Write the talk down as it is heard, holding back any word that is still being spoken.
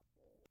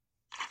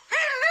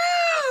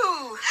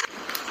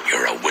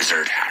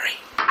wizard, Harry.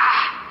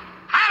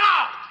 Hello!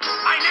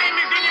 My name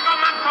is Inigo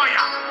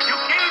Montoya. You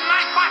killed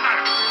my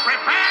father.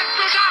 Prepare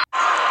to die!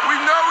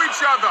 We know each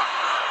other.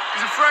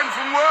 He's a friend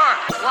from work.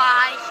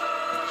 Why?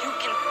 You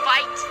can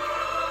fight.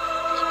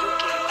 You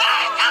can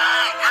fight.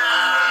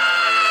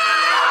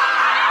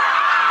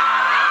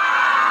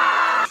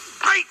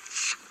 Great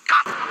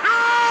Scott!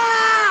 You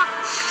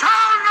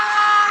shall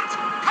not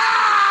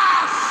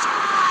pass!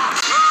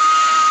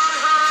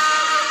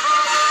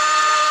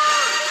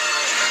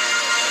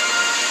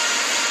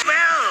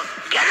 Well,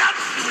 get up,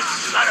 you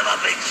son of a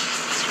bitch.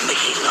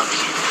 Mickey loves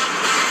you.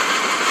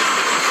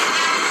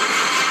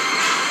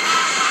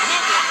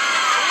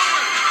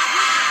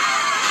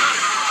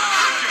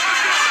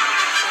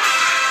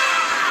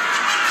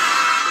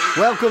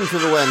 Welcome to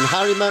the When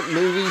Harry Met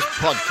Movies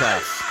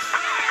podcast.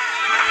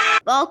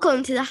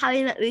 Welcome to the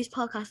Harry Met Movies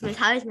podcast. Miss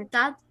Harry's my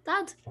dad.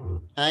 Dad.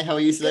 Hi, how are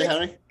you today, Good.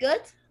 Harry?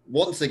 Good.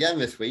 Once again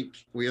this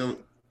week, we are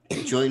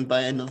joined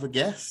by another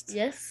guest.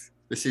 Yes.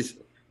 This is,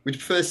 would you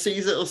prefer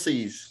Caesar or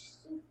C's?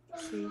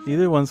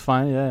 Either one's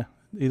fine, yeah.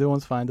 Either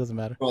one's fine, doesn't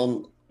matter.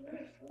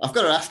 I've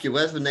got to ask you,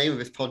 where's the name of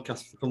this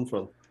podcast come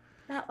from?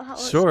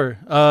 Sure.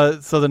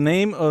 So the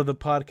name of the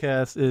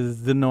podcast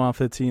is The No on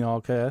 15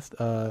 Allcast.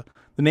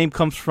 The name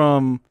comes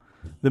from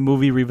the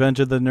movie Revenge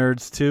of the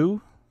Nerds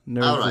 2,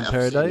 Nerds in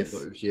Paradise.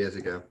 It was years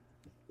ago.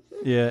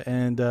 Yeah,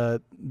 and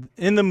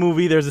in the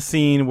movie, there's a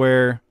scene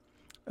where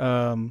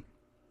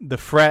the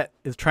frat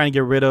is trying to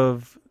get rid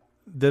of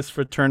this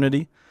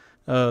fraternity,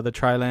 the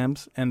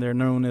Trilambs, and they're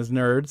known as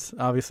nerds.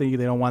 Obviously,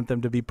 they don't want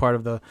them to be part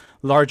of the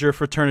larger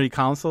fraternity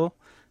council,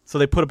 so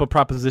they put up a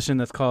proposition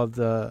that's called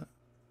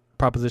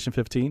Proposition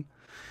 15,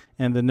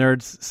 and the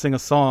nerds sing a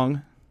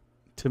song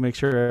to make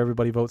sure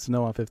everybody votes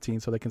no on 15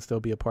 so they can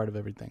still be a part of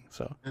everything.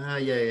 So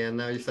Yeah.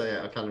 Now you say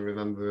it, I kind of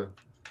remember.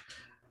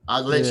 I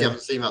literally haven't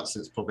seen that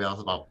since probably I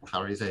was about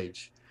Harry's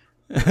age.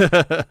 I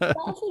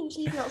think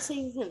you've not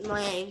seen it at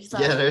my age. So.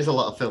 Yeah, there's a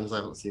lot of films I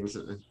haven't seen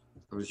since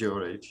I was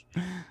your age.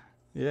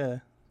 Yeah.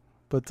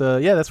 But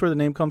yeah, that's where the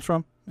name comes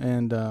from.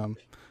 And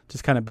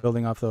just kind of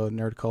building off the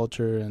nerd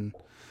culture and,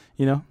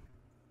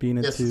 being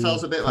into... Yes, tell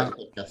us a bit about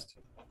the podcast.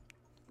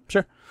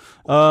 Sure.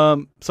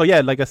 So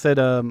yeah, like I said,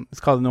 it's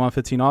called the No on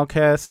 15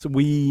 Allcast.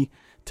 We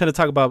tend to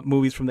talk about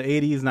movies from the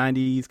 80s,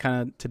 90s,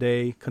 kind of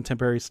today,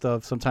 contemporary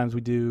stuff. Sometimes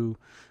we do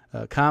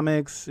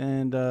comics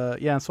and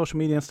on social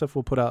media and stuff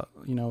we'll put out,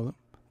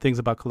 things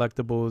about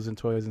collectibles and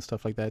toys and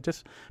stuff like that.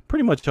 Just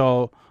pretty much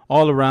all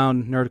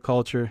around nerd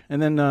culture.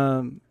 And then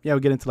we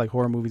get into like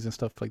horror movies and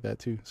stuff like that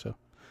too. So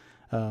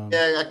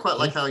I quite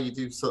like how you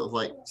do sort of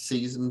like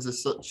seasons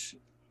as such.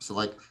 So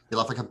like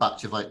you'll have like a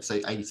batch of like say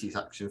 80s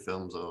action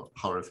films or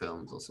horror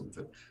films or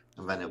something,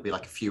 and then it'll be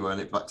like a few on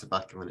it back to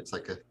back, and then it's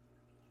like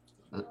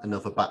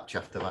another batch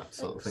after that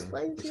sort of thing.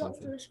 Explain the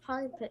Optimus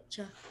Prime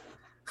picture.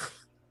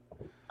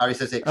 Harry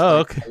says it. Oh,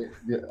 okay.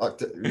 Your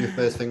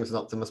first thing was an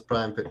Optimus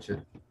Prime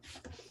picture.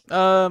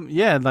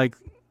 Like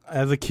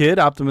as a kid,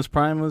 Optimus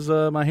Prime was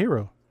my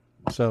hero.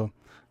 So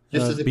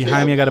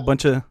behind me, I got a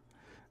bunch of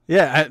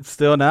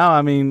still now.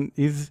 I mean,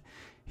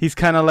 he's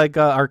kind of like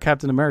our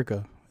Captain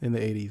America in the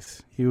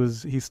 80s.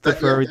 He stood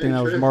for everything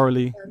that was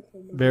morally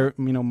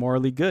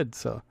morally good.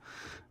 So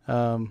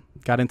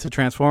got into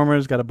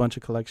Transformers, got a bunch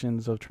of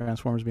collections of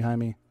Transformers behind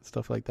me,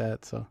 stuff like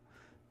that. So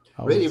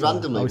really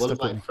randomly, one of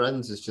my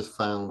friends has just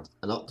found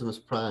an Optimus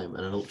Prime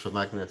and an Ultra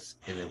Magnus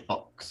in a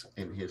box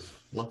in his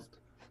loft.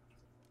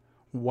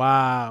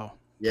 Wow.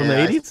 From the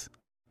 80s?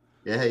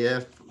 Yeah.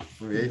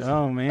 From the 80s.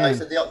 Oh man. I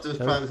said the Optimus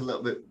Prime is a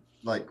little bit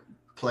like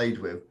played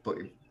with, but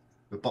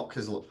the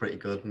boxes look pretty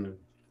good, and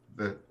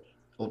the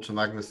Ultra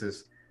Magnus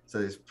is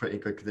pretty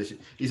good condition.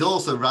 He's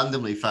also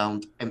randomly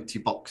found empty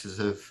boxes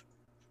of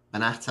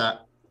an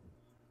AT-AT,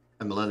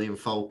 a Millennium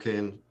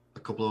Falcon, a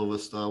couple of other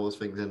Star Wars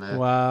things in there.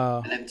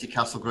 Wow. An empty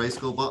Castle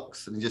Grayskull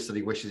box, and he just said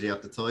he wishes he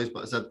had the toys.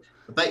 But I said,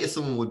 I bet you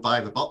someone would buy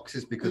the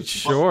boxes because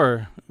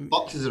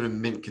boxes are in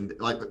mint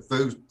condition. Like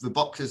the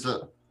boxes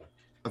of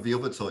the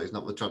other toys,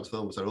 not the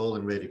Transformers, are all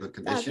in really good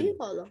condition.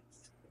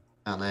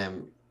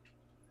 And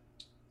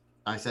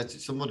I said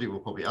somebody will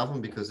probably have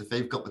them because if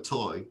they've got the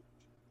toy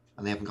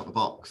and they haven't got the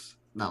box,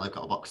 now they've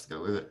got a box to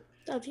go with it.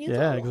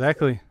 Yeah,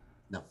 exactly.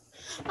 No.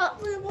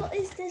 What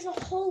is there's a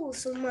hole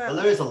somewhere? Well,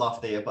 there is a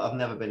loft here, but I've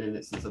never been in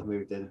it since I've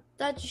moved in.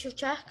 Dad, you should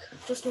check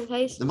just in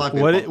case. There might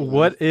be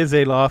What is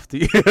a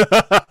lofty?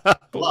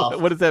 Loft?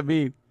 What does that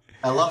mean?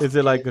 A loft? Is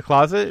it like a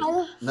closet?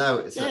 No,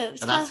 it's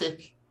an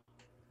attic.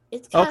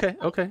 It's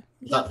Okay.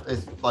 That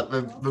is like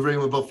the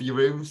room above your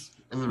rooms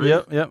in the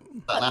room. Yep.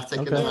 An attic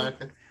in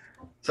America.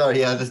 Sorry,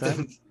 there's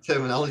different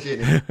terminology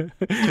in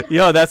it.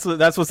 Yo, that's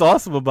what's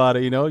awesome about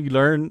it. You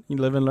learn, you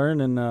live and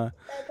learn, and I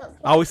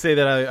always say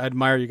that I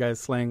admire you guys'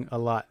 slang a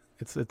lot.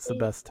 It's the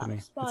best to me.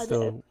 It's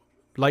still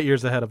light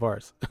years ahead of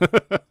ours.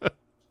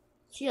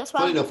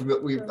 Funny enough,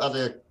 we had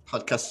a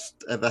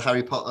podcast of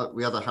Harry Potter.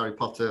 We had a Harry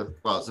Potter.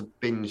 Well, it's a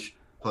binge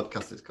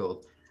podcast. It's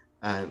called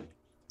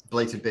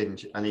Blatant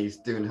Binge, and he's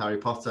doing Harry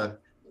Potter,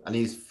 and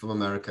he's from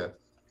America,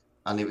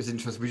 and it was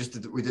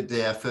interesting. We did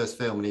the first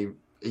film, and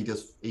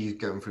he's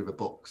going through the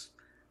books,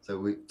 So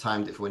we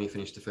timed it for when he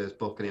finished the first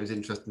book, and it was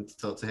interesting to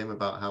talk to him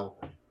about how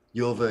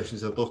your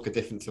versions of the book are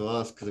different to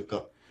ours because they've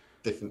got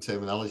different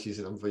terminologies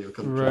in them for your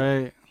country.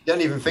 Right. You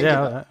don't even think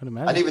of that.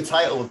 I knew the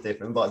title was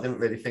different, but I didn't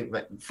really think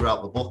that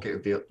throughout the book it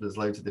would be there's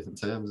loads of different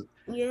terms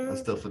and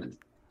stuff. And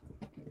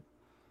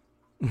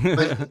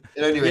it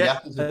only really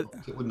happens with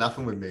books. It wouldn't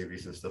happen with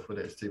movies and stuff, would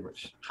it? It's too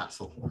much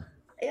hassle.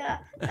 Yeah,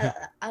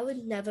 I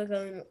would never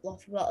go and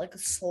laugh about like a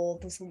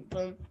sword or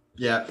something.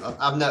 Yeah,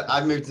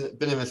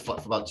 been in this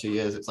flat for about 2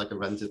 years. It's like a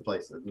rented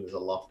place, and there's a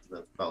loft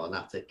and about an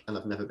attic, and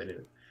I've never been in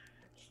it.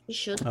 You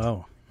should.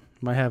 Oh,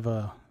 might have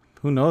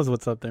who knows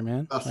what's up there,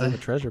 man? I have a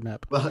treasure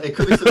map. Well, it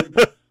could be some.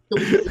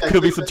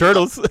 Could be some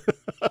turtles.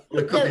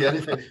 It could be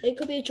anything. It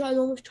could be a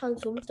ginormous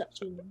Transformers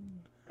statue.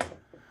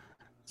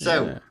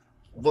 So,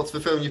 what's the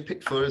film you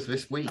picked for us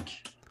this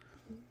week?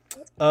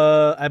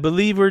 I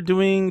believe we're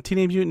doing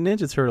Teenage Mutant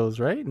Ninja Turtles,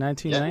 right?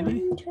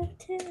 1990.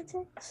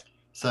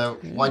 So,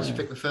 why did you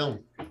pick the film?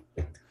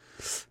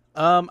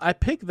 I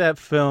picked that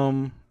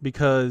film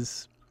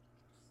because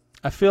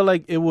I feel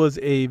like it was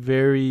a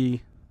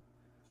very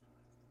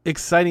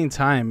exciting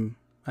time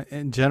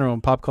in general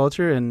in pop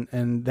culture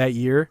and that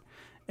year,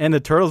 and the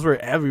Turtles were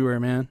everywhere,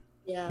 man.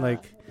 Yeah.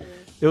 Like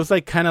it was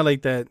like kind of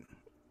like that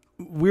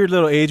weird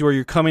little age where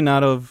you're coming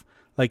out of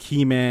like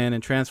He-Man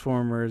and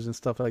Transformers and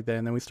stuff like that,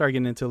 and then we started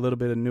getting into a little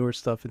bit of newer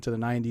stuff into the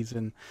 90s,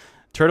 and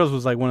Turtles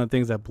was like one of the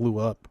things that blew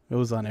up. It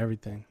was on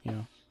everything, you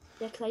know.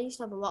 Yeah, because I used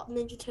to have a lot of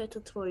Ninja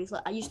Turtle toys.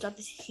 Like I used to have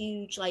this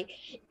huge, like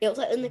it was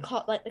like in the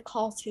the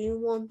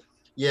cartoon one.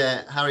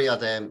 Yeah, Harry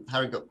got.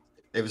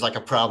 It was like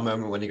a proud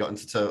moment when he got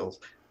into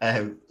Turtles.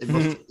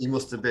 He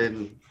must have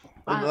been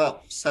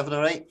about 7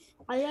 or 8.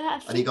 Yeah,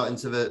 and he got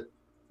into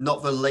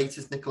not the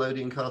latest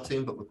Nickelodeon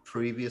cartoon, but the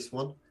previous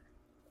one.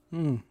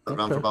 Ran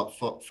for about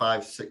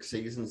 5-6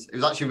 seasons. It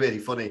was actually really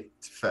funny,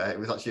 to be fair. It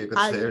was actually a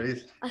good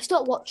series. I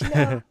stopped watching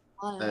it.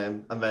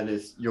 And then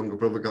his younger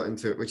brother got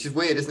into it, which is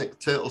weird, isn't it?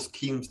 Turtles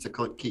seems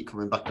to keep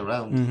coming back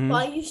around. Mm-hmm. But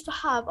I used to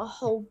have a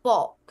whole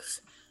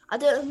box. I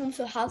don't know if Mum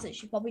still has it.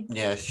 She probably...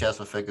 Yeah, she has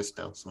the figure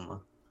still somewhere.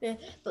 Yeah,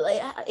 but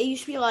like it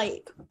used to be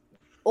like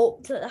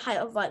up to the height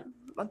of like,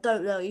 I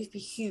don't know, it used to be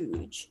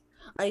huge.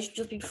 And it used to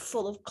just be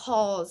full of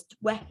cars,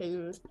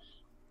 weapons,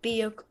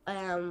 figures.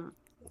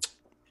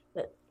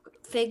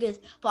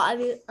 But I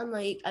mean, and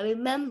like I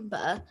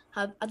remember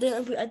how I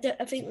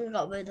think we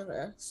got rid of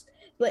this,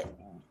 but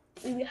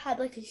we had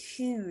like a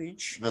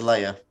huge the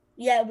layer.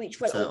 Yeah,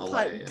 which went up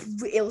like layer,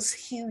 it was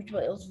huge,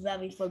 but it was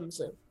very fun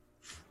too.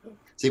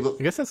 See, but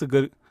I guess that's a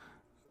good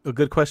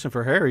question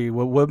for Harry.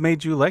 What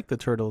made you like the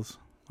Turtles,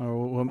 or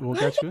what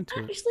got you into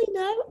it? Actually,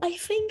 no. I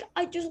think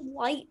I just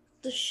liked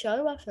the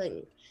show.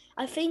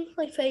 I think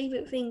my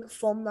favorite thing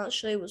from that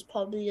show was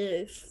probably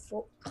the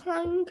Foot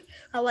Clan.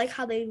 I like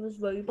how they was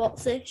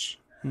robots-ish.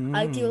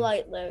 I do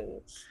like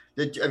those.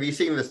 Have you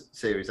seen the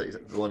series,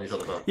 the one he's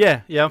on about?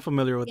 Yeah, I'm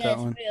familiar with that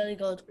one. Yeah, it's really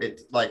good.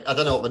 It's like, I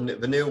don't know,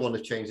 the new one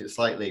has changed it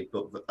slightly,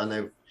 but I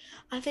know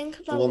I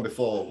think the one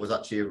before was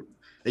actually,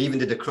 they even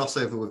did a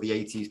crossover with the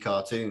 80s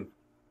cartoon.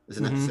 There's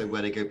an episode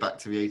where they go back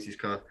to the 80s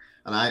cartoon.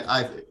 And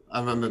I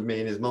remember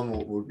me and his mum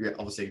would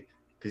obviously,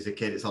 because the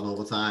kid, it's on all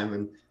the time,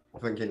 and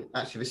thinking,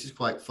 actually, this is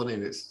quite funny,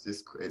 and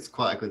it's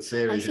quite a good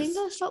series. I think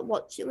I stopped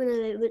watching when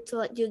I went to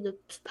like do the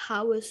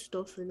power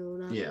stuff and all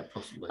that. Yeah,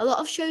 possibly. A lot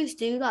of shows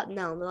do that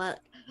now. They're like,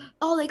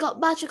 oh, they got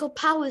magical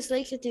powers,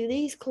 they could do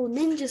these cool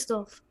ninja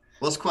stuff.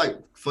 What's quite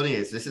funny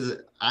is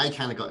I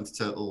kind of got into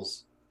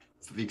Turtles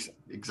for the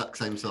exact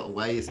same sort of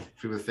ways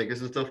through the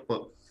figures and stuff.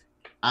 But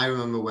I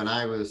remember when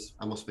I must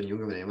have been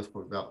younger than it. I must have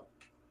been about.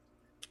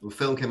 The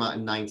film came out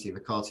in '90. The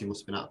cartoon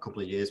must have been out a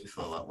couple of years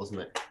before that, wasn't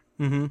it?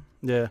 Mm-hmm.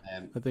 Yeah,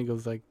 I think it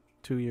was like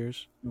 2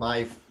 years.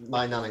 My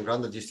nan and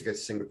granddad used to go to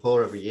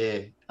Singapore every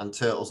year, and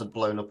Turtles had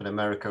blown up in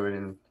America and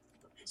in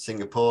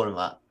Singapore and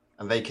that.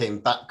 And they came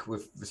back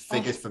with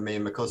figures for me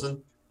and my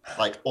cousin,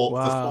 like the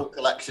full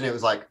collection. It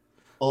was like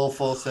all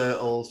 4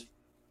 Turtles,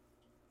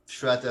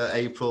 Shredder,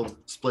 April,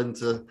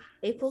 Splinter,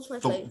 April's my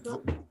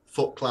favorite.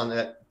 Foot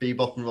Clan,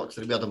 Bebop and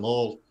Rocksteady. We had them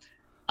all,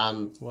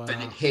 and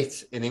then it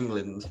hit in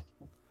England,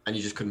 and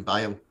you just couldn't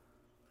buy them.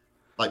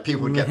 Like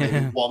people would get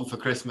maybe one for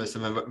Christmas,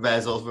 and then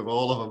there's us with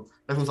all of them.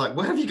 Everyone's like,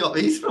 "Where have you got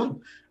these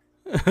from?"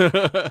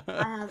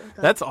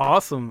 That's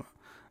awesome.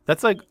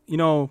 That's like, you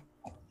know.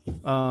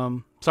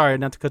 Sorry,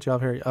 not to cut you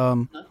off, Harry.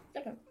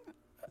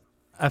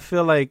 I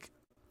feel like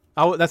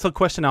that's a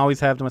question I always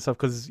have to myself,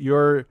 because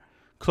you're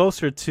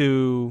closer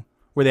to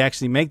where they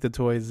actually make the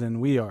toys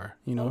than we are,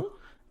 you know,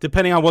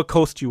 depending on what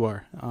coast you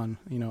are on,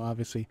 you know,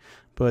 obviously.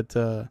 But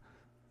the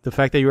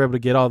fact that you were able to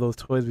get all those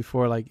toys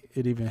before like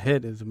it even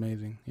hit is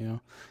amazing, you know.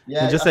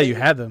 Yeah, and just that you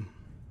had them.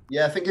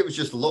 Yeah, I think it was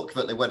just luck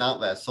that they went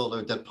out there, saw they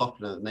were dead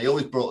popular, and they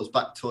always brought us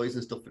back toys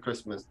and stuff for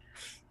Christmas.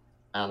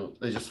 And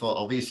they just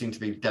thought, these seem to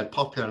be dead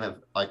popular, and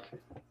like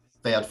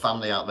they had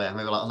family out there, and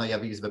they were like, "Oh yeah,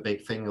 these are the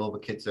big thing." All the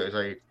kids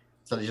are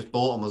so they just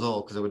bought them as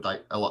all because they were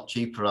like a lot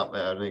cheaper out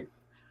there,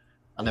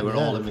 and they were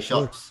all in the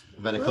shops.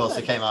 And then of course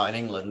they came out in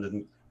England,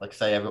 and like I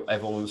say,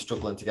 everyone was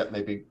struggling to get.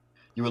 Maybe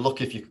you were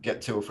lucky if you could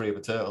get 2 or 3 of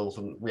the Turtles,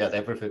 and we had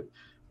everything.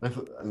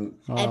 And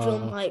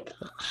Everyone like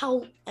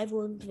how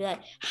everyone would be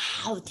like,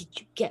 how did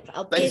you get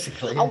that?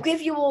 Basically, I'll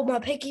give you all my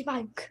piggy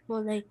bank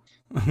money.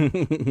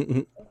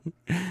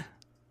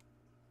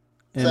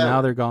 And So-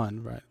 now they're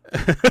gone, right?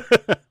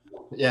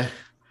 yeah,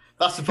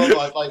 that's the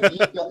problem. Like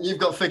you've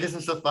got figures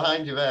and stuff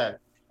behind you there.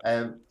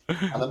 And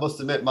I must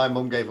admit, my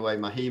mum gave away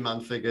my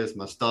He-Man figures,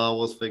 my Star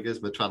Wars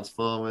figures, my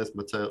Transformers,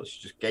 my Turtles.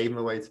 She just gave them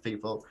away to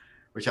people,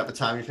 which at the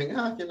time you think,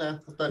 I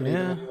don't need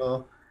them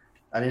anymore.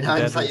 And in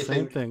That's hindsight, the you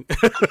same think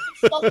thing.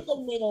 Some of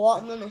them made a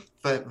lot of money.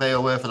 they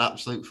are worth an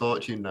absolute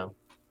fortune now.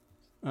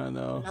 I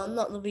know. No,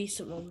 not the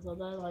recent ones, though.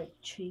 They're like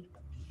cheap.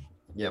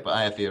 Yeah, but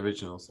I have the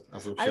originals,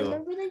 as I'm I sure.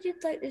 remember they did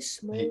like these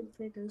small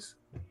figures.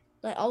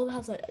 Like all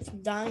have like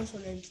some dinosaur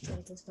Ninja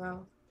Turtles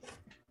now.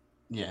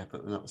 Yeah,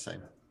 but they're not the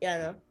same. Yeah,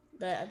 no.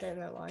 I don't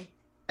know why.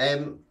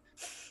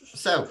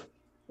 So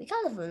We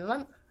kind of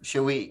went.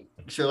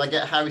 shall I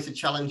get Harry to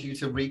challenge you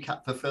to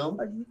recap the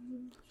film?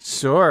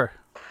 Sure.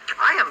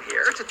 I am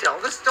here to tell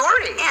the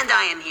story. And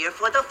I am here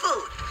for the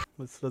food.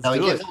 Let's Now,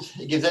 do it.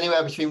 he gives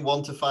anywhere between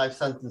 1 to 5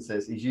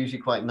 sentences. He's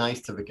usually quite nice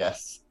to the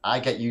guests. I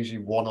get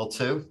usually 1 or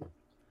 2.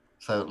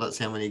 So let's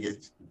see how many you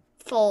get.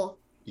 4.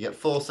 You get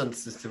 4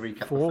 sentences to recap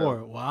the 4.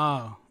 film.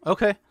 Wow.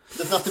 Okay.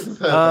 There's nothing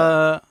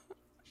to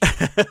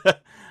perfect.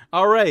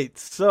 All right.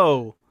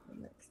 So,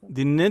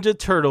 the Ninja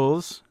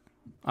Turtles.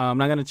 I'm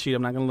not gonna cheat.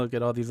 I'm not gonna look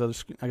at all these other.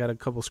 I got a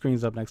couple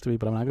screens up next to me,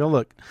 but I'm not gonna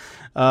look.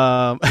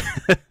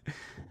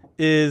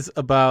 Is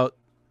about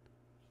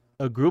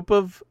a group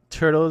of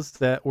turtles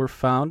that were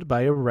found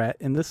by a rat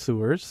in the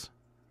sewers.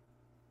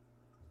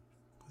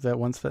 Is that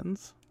one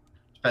sentence?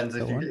 Depends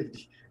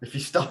if you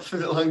stop for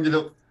it long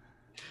enough.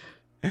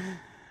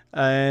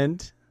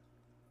 And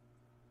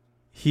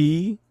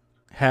he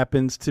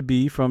happens to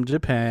be from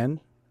Japan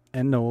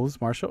and knows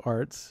martial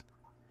arts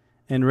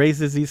and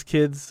raises these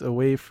kids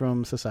away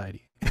from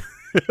society.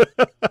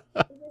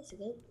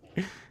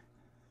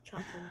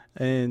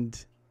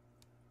 And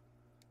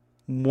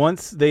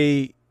once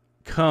they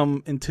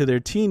come into their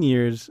teen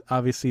years,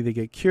 obviously they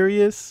get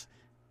curious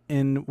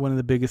in one of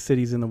the biggest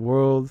cities in the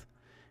world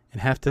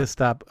and have to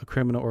stop a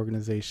criminal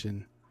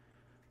organization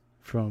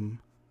from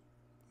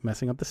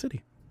messing up the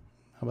city.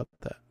 How about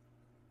that?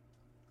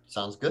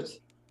 Sounds good.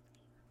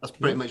 That's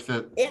pretty much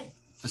the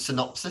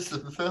synopsis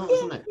of the film,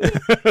 isn't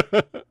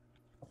it?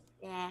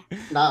 Yeah.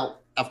 Now,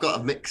 I've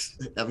got a mix.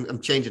 I'm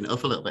changing it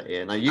up a little bit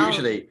here. Now,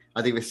 usually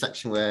I do a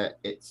section where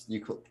it's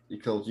you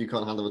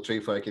can't handle the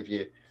truth, where I give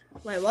you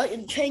Wait, what?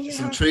 You're changing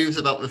some truths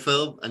about the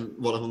film, and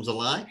one of them's a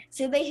lie.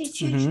 So they should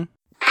choose. Mm-hmm.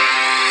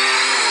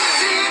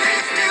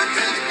 Teenage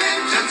Mutant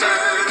Ninja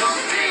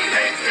Turtles.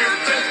 Teenage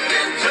Mutant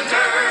Ninja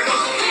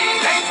Turtles.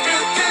 Teenage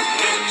Mutant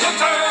Ninja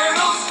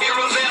Turtles.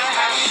 Heroes in a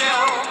half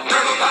shell.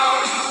 Turtle power.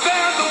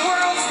 They're the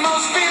world's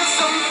most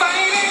fearsome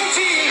fighting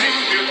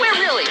team. We're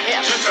really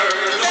hip. Ninja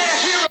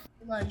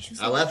Turtles.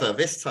 However,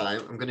 this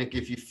time I'm going to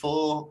give you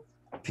 4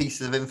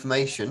 pieces of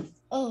information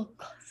Oh,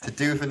 God. to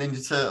do with the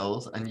Ninja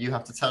Turtles, and you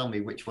have to tell me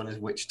which one is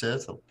which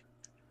turtle.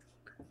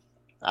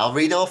 I'll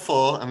read all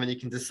 4, and then you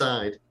can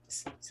decide.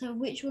 So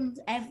which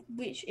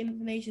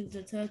information's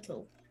a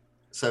turtle?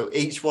 So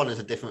each one is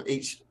a different.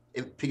 Each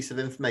piece of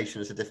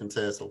information is a different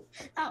turtle.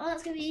 Oh,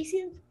 that's gonna be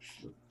easier.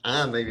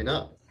 Maybe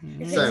not.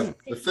 If So it's-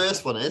 the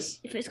first one is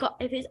If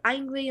it's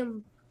angry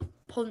and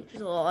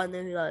punches, or I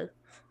know that.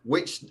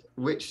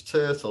 which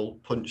turtle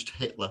punched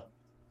Hitler?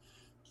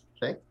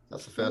 Okay,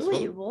 that's the first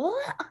Wait, one.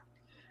 what?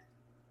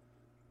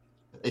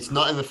 It's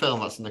not in the film.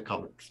 That's in the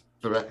comics.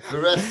 The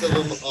rest of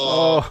them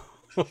are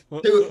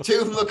Oh. two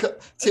of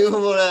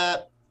them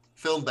are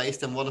film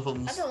based, and one of I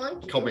them's don't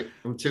like it. comic.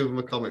 And 2 of them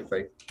are comic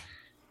based.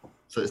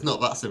 So it's not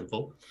that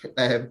simple.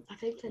 I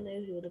think I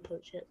know who would have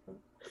punched it.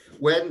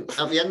 When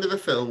at the end of the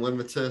film, when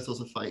the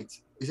turtles are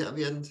fighting, is it at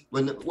the end?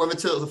 When the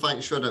turtles are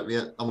fighting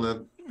Shredder on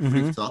the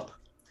rooftop,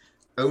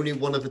 only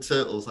one of the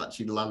turtles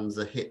actually lands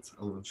a hit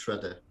on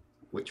Shredder.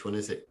 Which one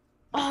is it?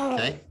 Oh,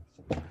 Okay.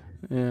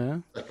 Yeah.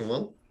 Second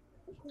one.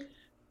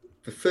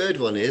 The third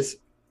one is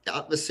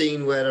at the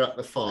scene where they're at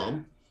the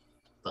farm,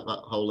 that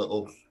whole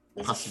little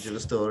passage of the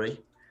story.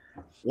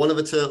 One of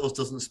the turtles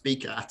doesn't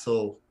speak at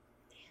all.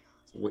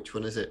 So which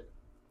one is it?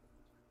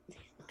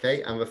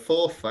 Okay, and the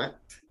 4th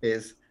fact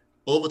is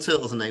all the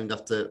turtles are named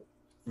after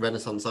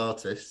Renaissance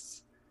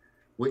artists.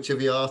 Which of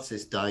the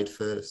artists died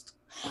first?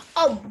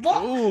 oh,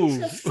 what? Ooh.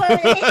 The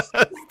funniest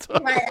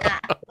thing like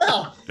that.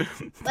 Oh,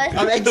 Where's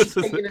I'm my,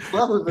 educated as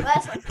well. where's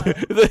my phone?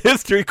 The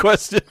history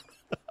question.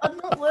 I'm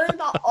not learning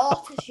about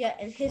artists yet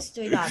in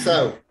history, Dad.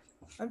 So,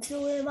 I'm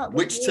still learning about the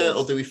which wars.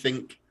 turtle do we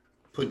think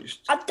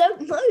punched I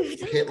don't know.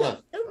 Hitler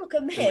Don't look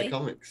at in the me.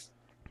 comics?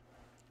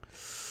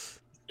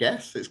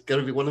 Guess it's got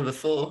to be one of the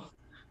 4.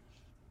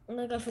 I'm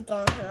gonna go for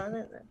Donatello. I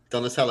don't know.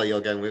 Donatello, you're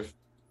going with.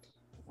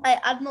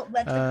 I've not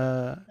read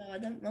the so I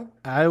don't know.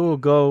 I will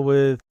go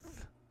with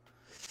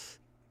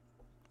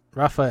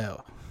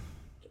Raphael.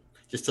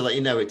 Just to let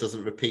you know, it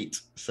doesn't repeat.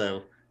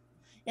 So,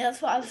 Yeah,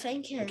 that's what I was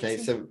thinking. okay,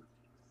 so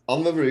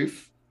on the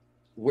roof,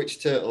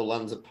 which turtle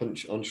lands a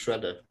punch on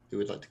Shredder? Who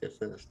would like to go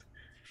first?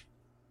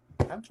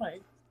 I'm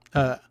fine.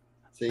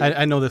 So See?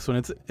 I know this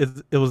one.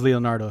 It was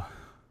Leonardo.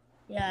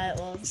 Yeah, it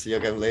was. So you're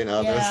going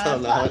Leonardo. Yeah, So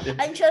now, aren't you?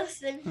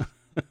 interesting.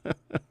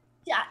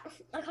 Yeah,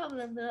 I can't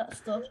remember that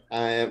stuff.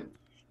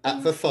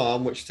 At the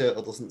farm, which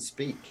turtle doesn't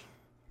speak?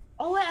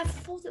 Oh wait, I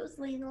thought it was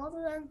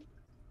Leonardo then.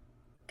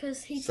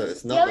 Because he. So just,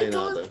 it's not he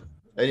Leonardo. does-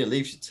 Only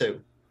leaves you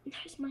two. No,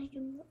 it's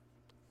Megan.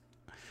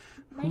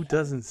 Who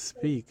doesn't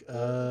speak?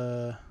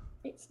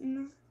 It's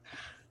not.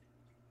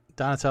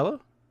 Donatello?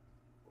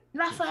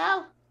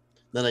 Raphael.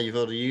 No, you've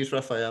already used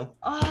Raphael.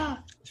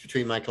 Ah. It's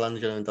between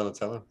Michelangelo and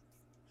Donatello.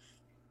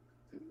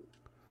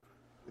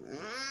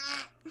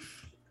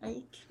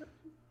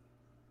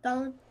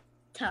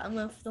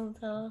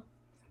 Donatello.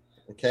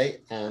 Okay,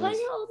 and Why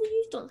not all the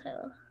use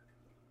Donatello?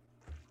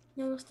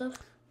 No stuff.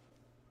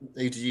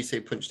 who did you say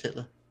punched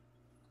Hitler?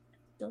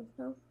 Don't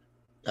know.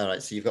 All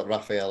right, so you've got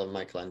Raphael and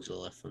Michelangelo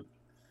left. Then.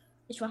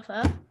 It's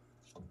Raphael.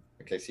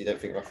 Okay, so you don't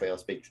think Raphael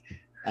speaks.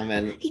 And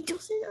then, He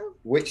doesn't know.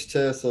 which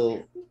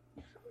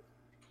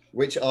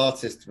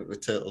artist with the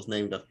turtles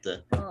named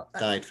after Oh,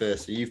 died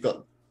first? So you've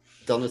got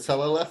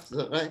Donatello left, is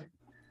that right?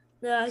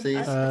 no,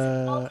 Please.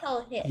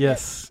 Donatello hit.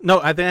 Yes. No,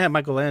 I think I have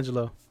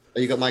Michelangelo. Oh,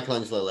 you got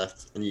Michelangelo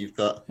left, and you've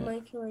got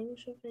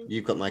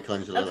Michelangelo.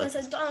 Michelangelo Okay, left.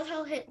 so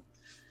Donatello hit.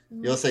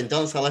 You're saying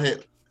Donatello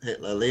hit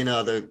Hitler,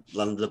 Leonardo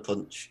landed a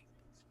punch,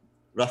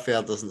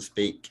 Raphael doesn't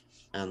speak,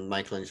 and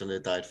Michelangelo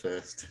died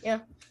first.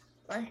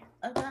 I'm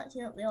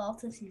actually not the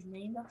artist he's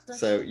named after.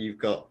 So you've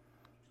got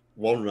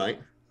one right,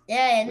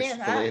 yeah, I which knew is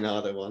the that.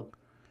 Leonardo one.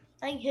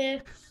 Thank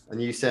you.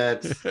 And you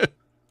said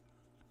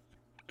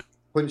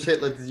punch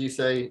Hitler. Did you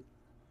say?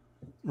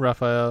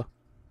 Raphael.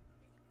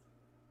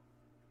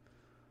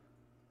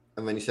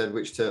 And then you said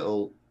which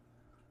turtle?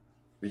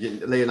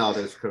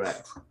 Leonardo's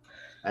correct.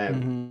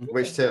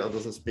 Which turtle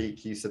doesn't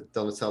speak? You said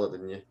Donatello,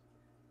 didn't you?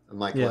 And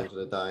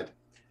Michelangelo died.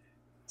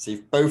 So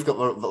you've both got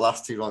the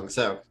last two wrong.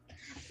 So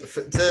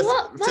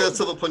turtle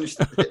that punched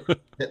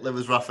Hitler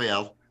was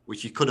Raphael,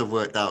 which you could have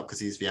worked out because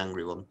he's the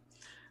angry one.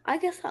 I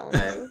guess that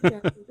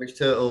one. Which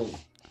turtle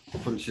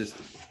punches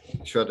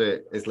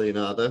Shredder is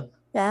Leonardo.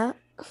 Yeah.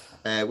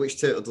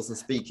 Which turtle doesn't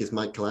speak is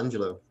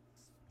Michelangelo.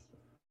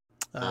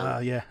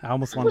 Yeah, I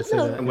almost wanted to say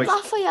that. And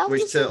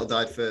which turtle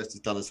died first is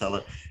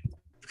Donatello.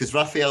 Because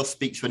Raphael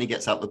speaks when he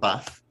gets out the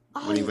bath,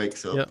 when he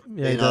wakes up. Yep.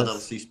 Yeah, Leonardo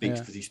obviously speaks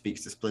because he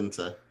speaks to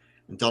Splinter.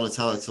 And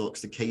Donatello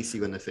talks to Casey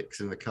when they're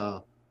fixing the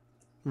car.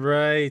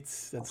 Right,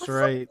 that's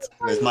right.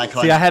 Whereas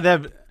Michelangelo... See, I had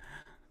that.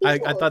 I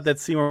thought that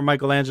scene where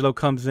Michelangelo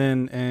comes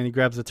in and he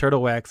grabs the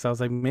turtle wax. I was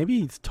like,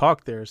 maybe he's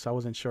talked there, so I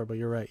wasn't sure. But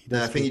you're right.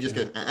 I think he just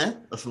goes,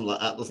 or something like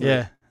that, doesn't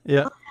yeah, he?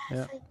 yeah.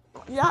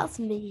 That's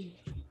me.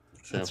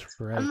 So. That's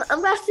right. I'm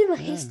going to do my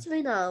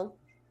history now.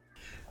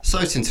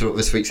 Sorry to interrupt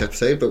this week's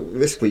episode, but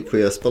this week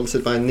we are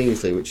sponsored by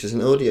Newsly, which is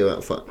an audio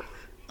app for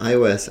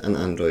iOS and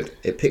Android.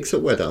 It picks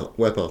up web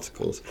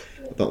articles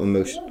about the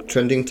most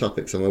trending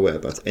topics on the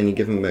web at any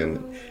given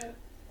moment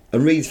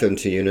and reads them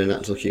to you in a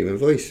natural human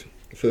voice.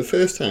 For the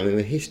first time in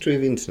the history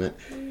of the internet,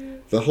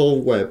 the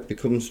whole web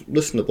becomes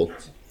listenable.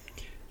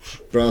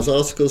 Browse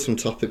articles from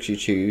topics you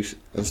choose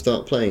and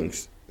start playing.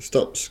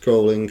 Stop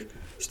scrolling,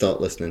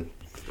 start listening.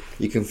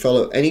 You can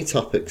follow any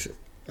topics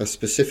as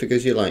specific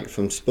as you like,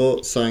 from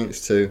sports,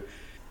 science to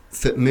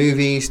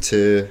movies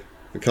to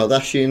the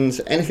Kardashians,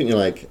 anything you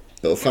like.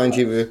 It'll find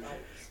you the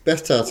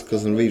best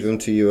articles and read them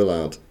to you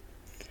aloud.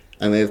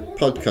 And they have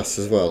podcasts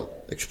as well.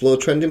 Explore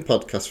trending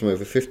podcasts from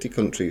over 50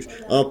 countries.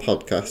 Our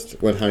podcast,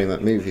 When Harry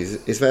Met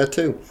Movies, is there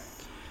too.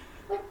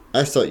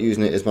 I start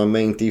using it as my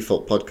main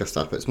default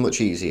podcast app. It's much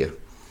easier.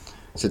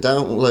 So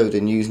download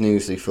and use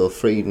Newsly for a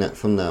free net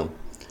from now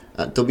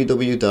at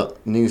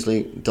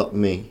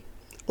www.newsly.me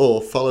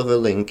or follow the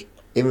link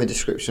in the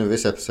description of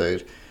this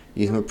episode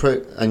use the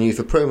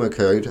promo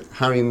code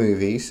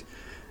HarryMovies,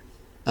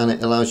 and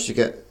it allows you to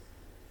get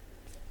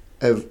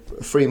a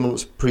 3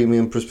 months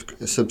premium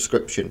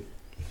subscription.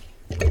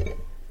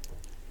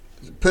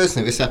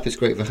 Personally, this app is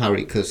great for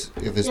Harry because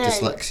of his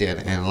dyslexia,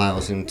 and it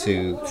allows him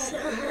to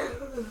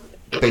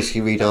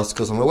basically read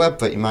articles on the web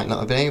that you might not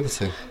have been able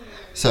to.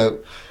 So,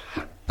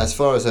 as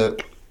far as a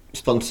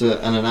sponsor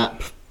and an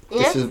app,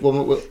 this is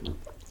one that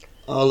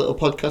our little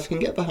podcast can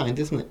get behind,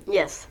 isn't it?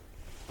 Yes.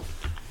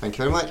 Thank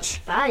you very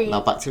much. Bye.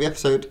 Now back to the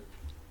episode.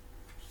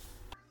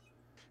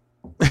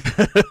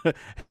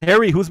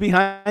 Harry, who's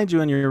behind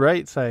you on your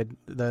right side?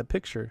 The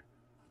picture.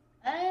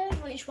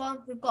 Which one?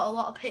 We've got a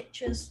lot of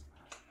pictures.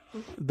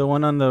 The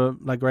one on the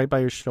right by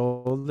your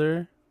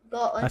shoulder.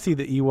 I see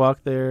the Ewok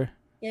there.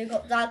 Yeah, we've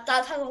got Dad.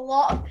 Dad has a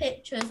lot of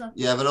pictures.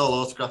 Yeah, they're all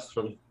autographs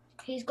from.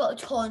 He's got a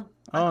ton.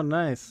 Oh,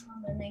 nice.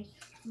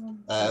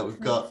 We've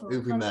got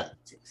who we met.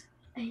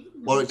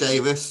 Warwick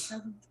Davis.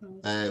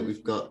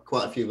 We've got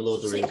quite a few of the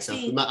Lord of the Rings.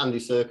 We met Andy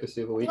Serkis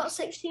the other week. We've got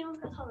 16 on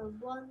the color.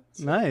 1,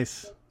 2,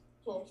 Nice.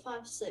 4,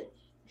 5, 6,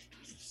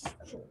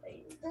 7,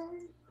 8, 9.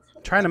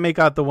 Trying to make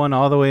out the one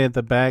all the way at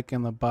the back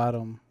and the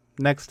bottom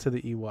next to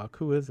the Ewok.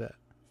 Who is that?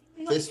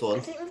 This one.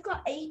 I think we've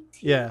got 18.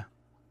 Yeah.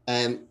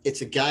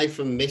 It's a guy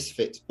from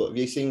Misfits, but have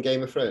you seen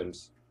Game of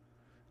Thrones?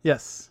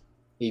 Yes.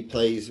 He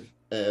plays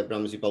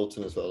Ramsay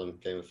Bolton as well in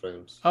Game of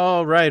Thrones.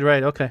 Oh, right.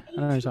 Okay. I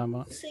know what you're talking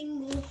about.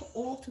 Single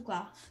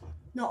autograph,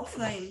 not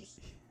frames.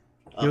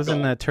 He was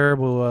in that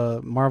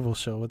terrible Marvel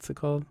show. What's it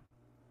called?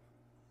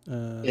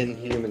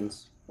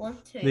 Inhumans. 1,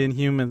 2. The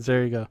Inhumans.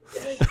 There you go.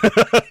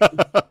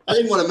 I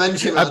didn't want to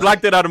mention I that.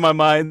 blocked it out of my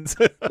mind.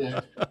 Yeah.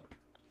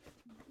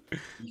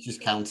 You're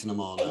just counting them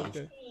all now.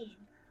 Okay.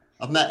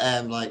 I've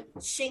met like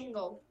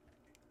Single.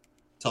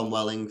 Tom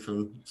Welling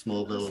from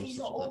Smallville and These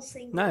are stuff all like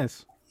single.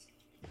 Nice.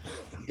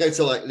 that. Go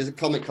to like there's a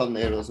Comic Con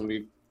near us and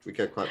we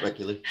go quite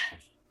regularly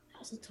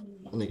That's a ton.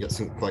 and they get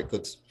some quite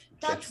good.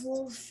 That guests.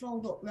 wall's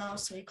filled up now,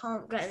 so we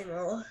can't get any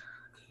more.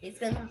 He's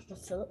gonna have to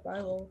fill up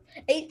my wall.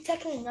 8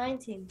 technically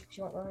 19, if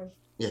you want mine.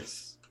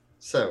 Yes.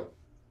 So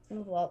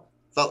Move up.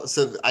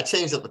 so I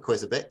changed up the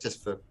quiz a bit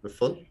just for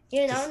fun.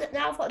 Yeah,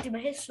 now I've got to do my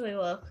history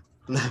work.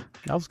 No,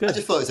 That was I good.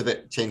 just thought it was a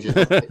bit changing.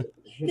 It up.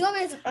 You know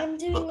what it is? I'm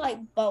doing like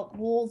about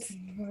walls.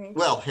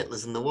 Well,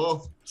 Hitler's in the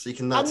war, so you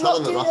can now I'm tell not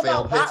them that doing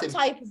Raphael about that hit him.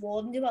 type of wall.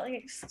 I'm doing about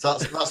like. So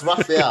that's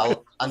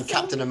Raphael and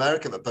Captain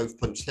America that both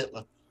punched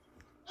Hitler.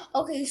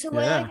 Okay, so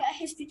when I Yeah. get a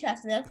history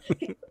test now.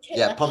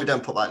 Yeah, probably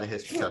don't put that in a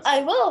history test.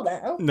 I will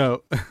now.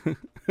 No.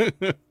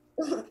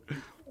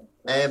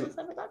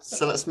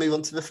 So let's move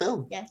on to the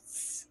film.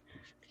 Yes.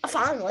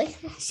 Finally.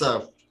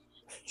 So,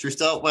 should we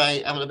start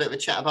by having a bit of a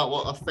chat about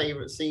what our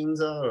favourite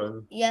scenes are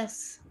and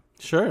Yes.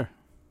 Sure.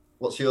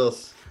 what's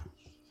yours,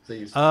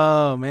 please?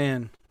 Oh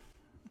man,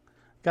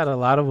 got a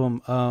lot of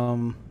them.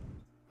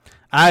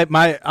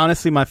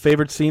 Honestly, my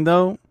favorite scene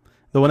though,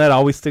 the one that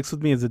always sticks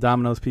with me is the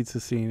Domino's Pizza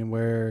scene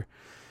where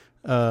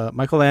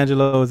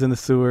Michelangelo is in the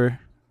sewer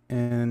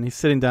and he's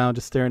sitting down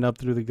just staring up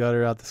through the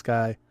gutter out the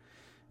sky,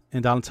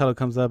 and Donatello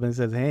comes up and he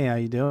says, "Hey, how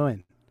you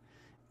doing?"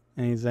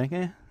 And he's like,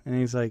 "Eh." And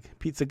he's like,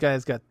 "Pizza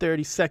guy's got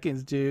 30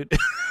 seconds, dude."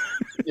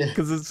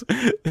 Because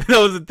that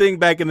was the thing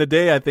back in the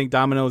day. I think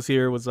Domino's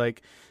here was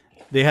like,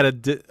 they had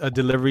a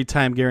delivery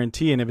time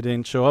guarantee, and if it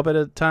didn't show up at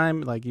a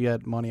time, like you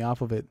had money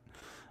off of it,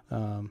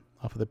 off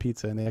of the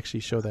pizza, and they actually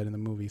show that in the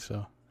movie.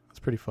 So it's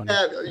pretty funny.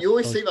 Yeah, you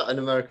always see that in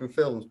American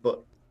films,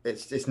 but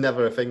it's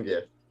never a thing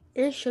here.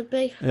 It should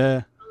be.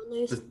 Yeah.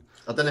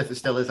 I don't know if it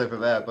still is over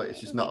there, but it's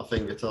just not a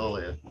thing at all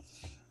here.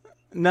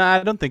 No,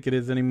 I don't think it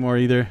is anymore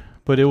either.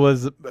 But it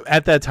was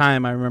at that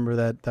time. I remember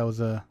that was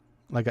an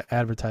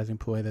advertising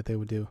ploy that they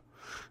would do.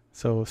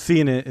 So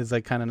seeing it is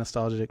like kind of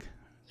nostalgic.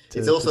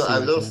 It's also I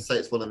would also say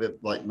it's one of the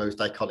like most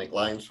iconic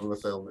lines from the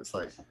film. It's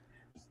like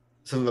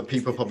some that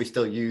people probably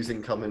still use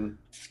in common.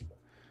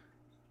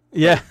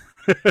 Yeah.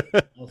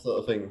 That sort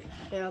of thing.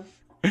 Yeah.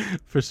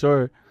 For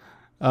sure.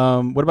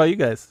 What about you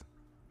guys?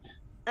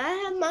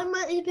 Mine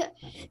is a bit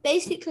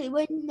basically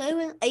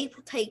when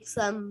April takes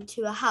them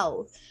to a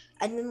house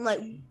and then like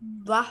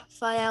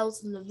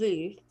Raphael's on the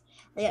roof,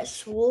 they get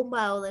swarmed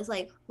by all those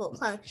like little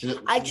planets.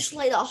 I just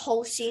like that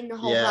whole scene, the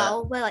whole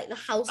battle where like the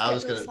house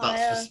gets on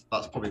fire.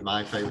 That's probably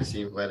my favourite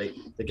scene where they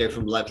go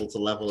from level to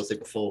level as they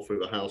fall through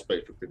the house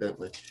basically, don't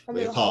they? And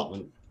The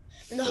apartment.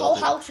 And the whole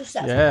house just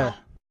sets Yeah.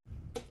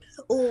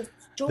 Oh,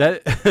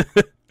 That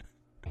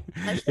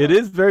it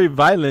is very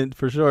violent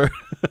for sure.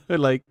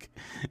 Like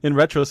in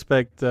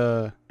retrospect,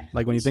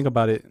 like when you think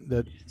about it,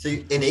 that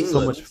See, in England,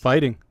 so much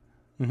fighting.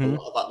 a Hmm.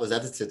 lot of that was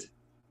edited.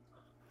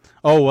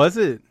 Oh, was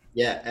it?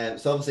 Yeah,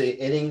 so obviously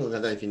in England, I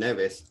don't know if you know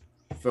this,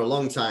 for a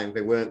long time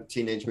they weren't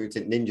Teenage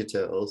Mutant Ninja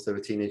Turtles, they were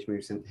Teenage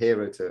Mutant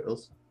Hero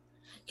Turtles.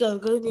 go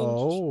Ninja.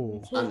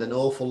 Oh. And an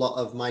awful lot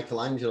of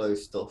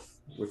Michelangelo's stuff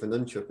with the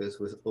nunchuckers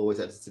was always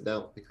edited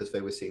out because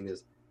they were seen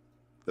as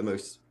the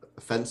most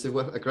offensive,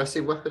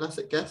 aggressive weapon, I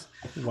guess.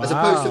 Wow.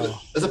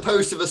 As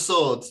opposed to the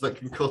swords that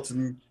can cut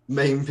and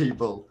maim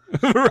people.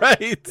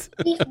 Right.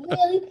 He's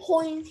really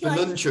pointy. The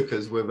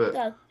nunchuckers were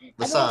the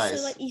and size.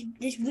 also like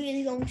this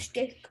really long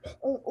stick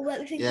or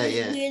everything. Yeah, this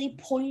yeah. really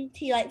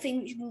pointy like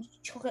thing which you can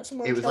chuck at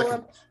someone. It was kill like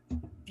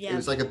them. It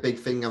was like a big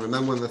thing. I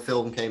remember when the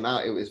film came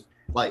out, it was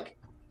like,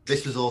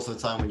 this was also a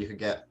time when you could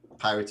get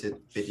pirated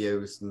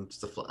videos and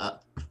stuff like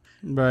that.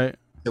 Right.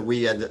 That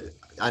we had,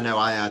 I know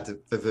I had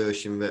the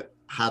version that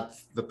had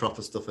the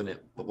proper stuff in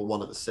it, but the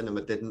one at the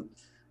cinema didn't.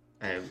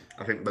 I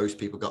think most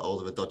people got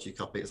hold of a dodgy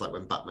copy. It's like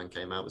when Batman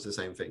came out, it was the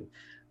same thing.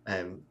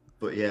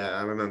 But yeah,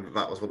 I remember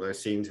that was one of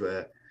those scenes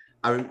where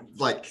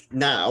like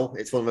now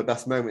it's one of the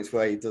best moments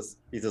where he does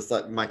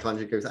like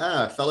Michelangelo goes,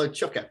 fellow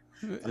chucker.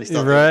 And he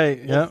starts Right.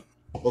 going, Yeah.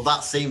 Well,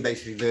 that scene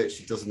basically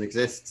virtually doesn't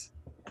exist.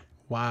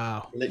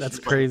 Wow. Literally That's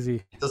like-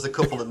 crazy. Does a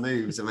couple of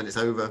moves and then it's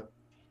over.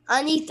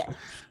 I need that.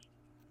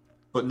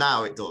 But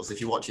now it does. If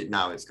you watch it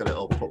now, it's got it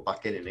all put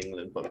back in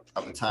England. But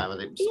at the time, I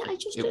think Yeah, I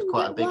just it was don't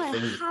quite a get big why.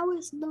 thing. How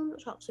is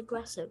nunchucks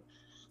aggressive?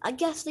 I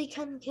guess they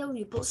can kill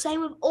you, but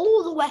same with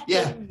all the weapons.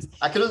 Yeah.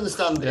 I can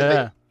understand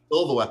Yeah.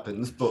 all the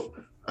weapons, but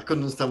I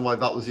couldn't understand why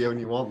that was the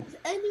only one.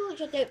 Anyone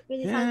which I don't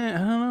really Yeah. I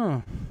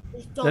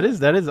don't know. is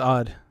That is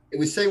odd. It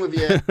was same with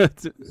it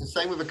was the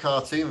same with a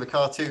cartoon. The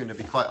cartoon would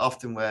be quite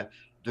often where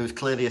there was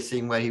clearly a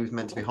scene where he was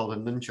meant to be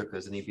holding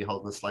nunchuckers and he'd be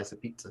holding a slice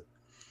of pizza.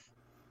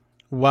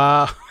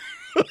 Wow.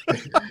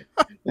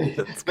 They'd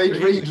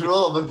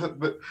redraw them,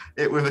 but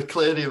it was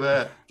clearly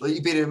where like,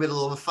 you'd be in the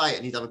middle of a fight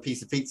and he'd have a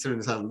piece of pizza in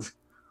his hand.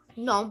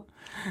 No.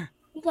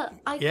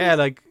 Yeah,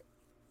 like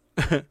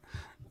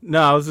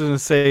no, I was gonna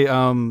say,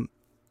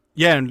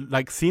 yeah, and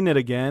like seeing it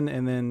again,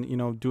 and then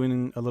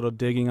doing a little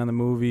digging on the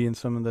movie and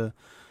some of the,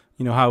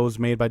 how it was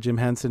made by Jim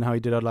Henson, how he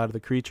did a lot of the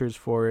creatures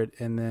for it,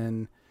 and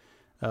then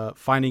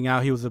finding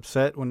out he was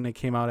upset when it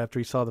came out after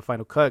he saw the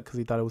final cut because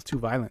he thought it was too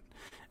violent.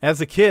 As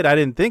a kid, I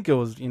didn't think it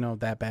was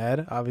that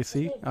bad,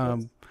 obviously,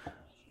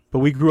 but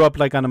we grew up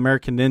like on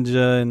American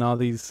Ninja and all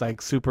these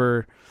like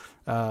super,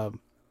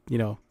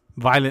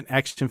 violent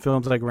action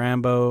films like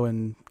Rambo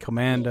and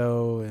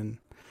Commando and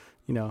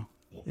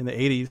in the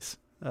 80s.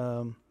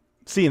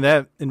 Seeing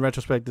that in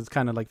retrospect is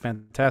kind of like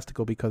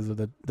fantastical because of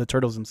the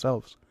turtles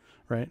themselves,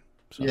 right?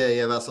 So.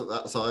 Yeah, that's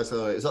how I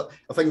saw it.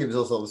 I think it was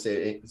also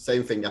obviously the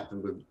same thing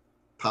happened with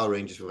Power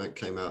Rangers when it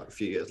came out a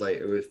few years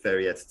later. It was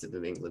very edited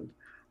in England,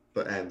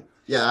 but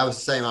yeah, I was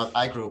the same.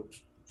 I grew up.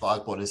 I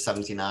was born in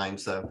 '79,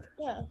 so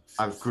Yeah.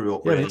 I grew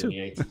up Yeah, in me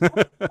too.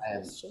 the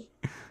 '80s.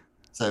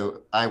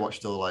 So I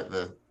watched all like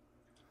the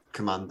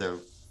Commando,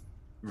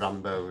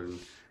 Rambo, and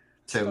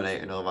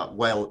Terminator and all that.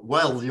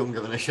 Well younger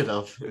than I should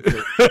have.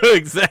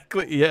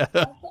 Exactly. Yeah.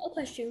 I've got a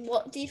question.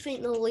 What do you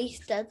think the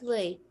least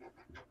deadly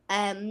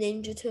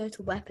Ninja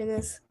Turtle weapon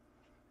is?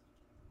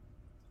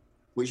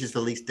 Which is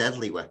the least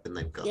deadly weapon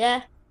they've got?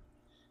 Yeah.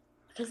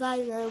 Because I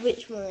know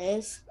which one it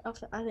is. I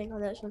think I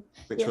know which one.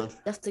 Which one? You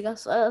have to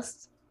guess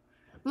first.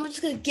 I'm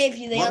just going to give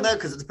you the Well, answer. no,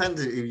 because it depends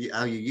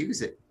how you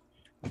use it.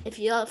 If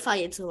you are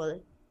fighting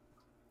somebody.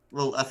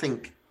 Well, I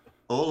think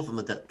all of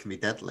them can be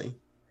deadly.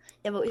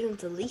 Yeah, but which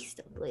one's the least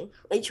deadly?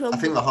 Which one? I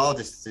think the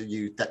hardest to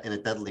use in a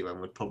deadly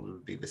one would probably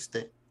be the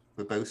stick,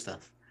 the bow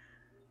staff,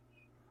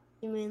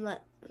 You mean like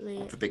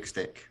the... the big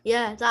stick.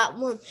 Yeah, that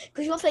one.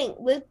 Because you think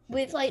with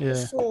like Yeah. the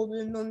sword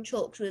and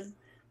nunchucks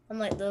and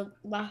like the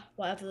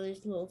whatever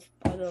these little,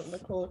 I don't know what they're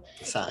called.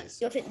 Size.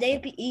 You think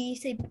they'd be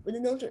easy with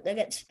the nunchuck? They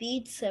get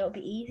speed, so it'll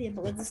be easier.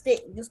 But with the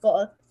stick, you just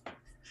gotta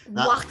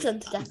whack them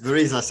to death. The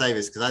reason I say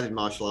this is because I did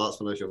martial arts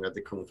when I was young. I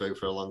did kung fu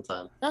for a long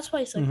time. That's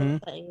why it's so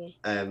good fighting me.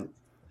 And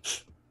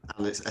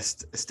a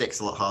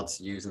stick's a lot harder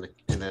to use in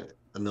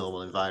a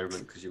normal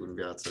environment because you wouldn't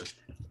be able to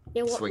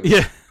Yeah, what? swing.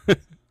 Yeah.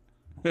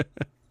 That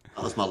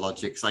was my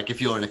logic. It's like if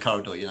you're in a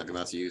corridor, you're not going to be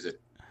able to use it.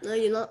 No,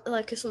 you're not.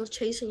 Like if someone's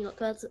chasing, you're not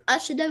going to.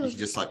 Actually, never. You can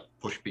just like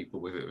push people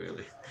with it,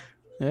 really.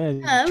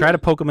 Yeah. Try to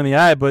poke them in the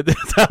eye, but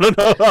I don't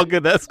know how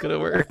good that's gonna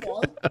work.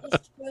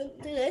 Just do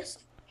this.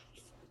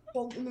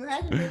 Bonk them in the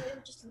head. And then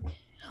just...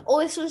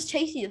 Or if someone's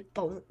chasing you,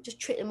 bonk, just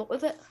trick them up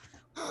with it.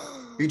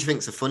 Who do you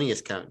think's the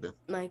funniest character?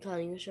 No, you can't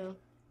even show.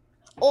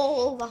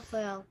 Or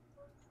Raphael.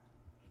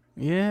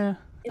 Yeah,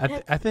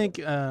 I think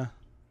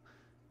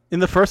in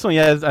the first one,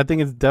 yeah, I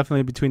think it's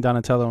definitely between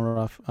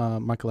Donatello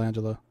and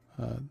Michelangelo.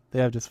 They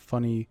have just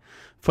funny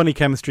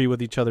chemistry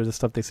with each other. The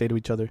stuff they say to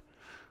each other.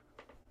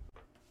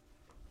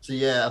 So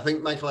yeah, I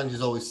think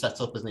Michelangelo's always set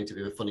up as need to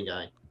be the funny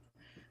guy.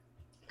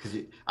 Because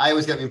I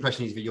always get the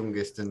impression he's the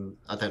youngest, and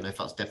I don't know if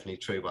that's definitely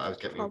true, but I always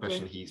get the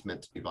impression he's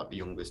meant to be like the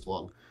youngest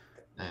one.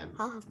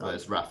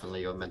 Whereas Raph and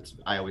Leo are meant to.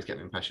 I always get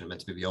the impression they're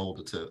meant to be the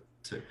older two,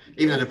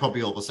 even though they're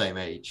probably all the same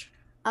age.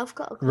 I've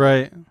got a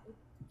Right.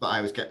 But I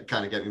always get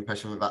the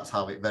impression that that's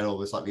how they're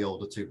always like the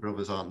older two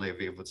brothers, aren't they?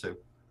 The other two.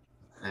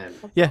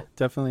 Yeah,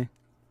 definitely.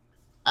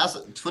 As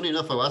funny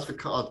enough, though,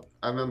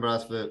 I remember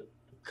as the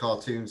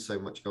cartoons so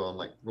much go on,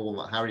 like the one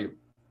that Harry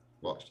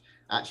watched.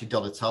 Actually,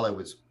 Donatello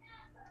was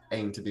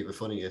aimed to be the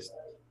funniest.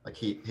 Like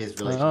his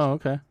relationship. Oh,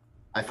 okay.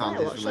 I found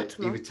I his watched that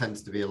relationship. He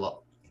tends to be a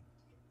lot.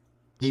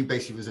 He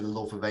basically was in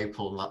love with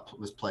April, and that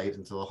was played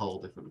into a whole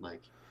different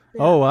like.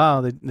 Yeah. Oh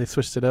wow, they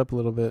switched it up a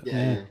little bit.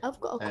 Yeah. I've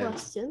got a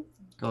question.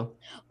 Go on.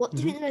 What do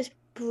you think the most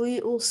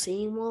brutal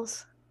scene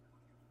was?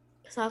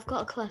 Because I've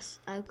got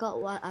I've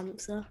got one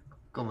answer.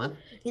 Go on, man.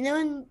 You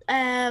know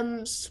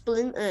when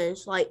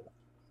Splinter's like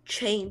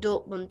chained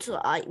up onto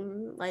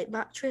like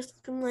mattress or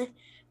something, like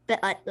bit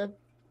like the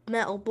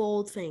metal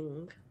board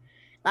thing.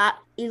 That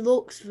he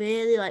looks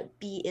really like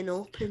beaten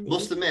up. And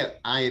Must admit,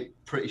 I'm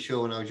pretty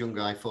sure when I was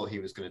younger, I thought he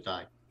was going to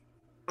die.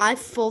 I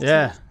thought.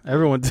 Yeah,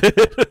 everyone did.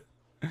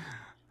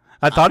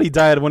 I thought he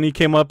died when he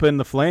came up in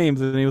the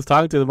flames and he was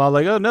talking to them. I was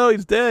like, oh no,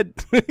 he's dead.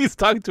 He's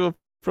talking to him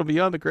from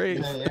beyond the grave.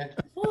 Yeah.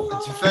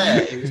 And to be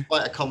fair, it was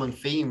quite a common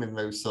theme in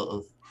that sort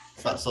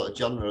of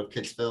genre of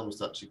kids' films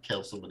to actually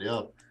kill somebody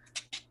off.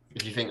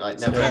 If you think like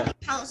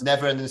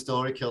Never Ending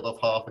Story killed off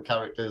half the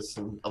characters,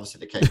 and obviously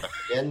they came back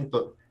again,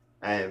 but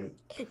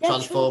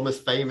Transformers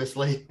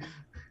famously.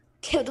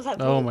 Killed off.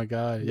 Oh my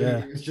god, yeah.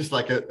 It was just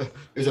like it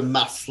was a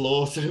mass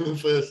slaughter in the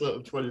first sort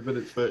of 20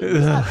 minutes. 30 Was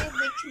minutes. that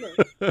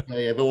the original?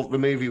 Yeah, the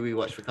movie we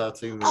watched for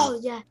cartoon. Oh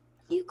yeah,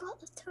 you got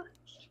the touch.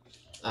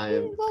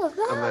 You got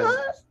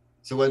that.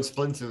 So when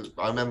Splinter,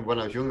 I remember when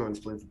I was younger, when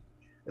Splinter,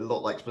 it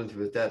looked like Splinter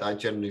was dead. I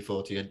genuinely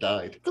thought he had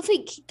died. I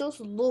think he does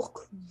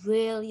look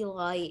really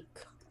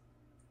like.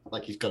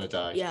 Like he's gonna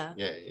die. Yeah.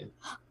 Yeah.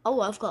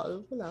 Oh, I've got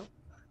another now.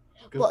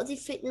 Good. What do you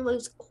think the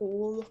most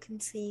cool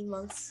looking scene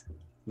was?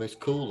 Most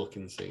cool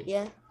looking scene.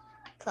 Yeah,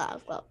 that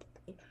I've got.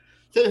 I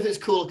don't know if it's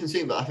cool looking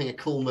scene, but I think a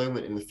cool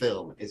moment in the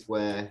film is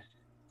where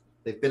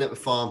they've been at the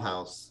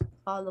farmhouse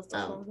I love the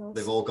and farmhouse.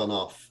 they've all gone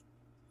off,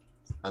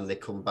 and they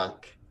come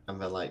back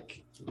and they're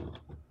like,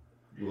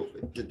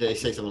 did they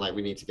say something like,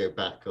 "We need to go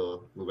back,"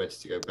 or "We're ready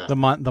to go back"? The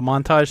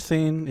montage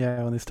scene,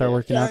 yeah, when they start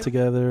working out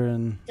together,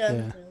 and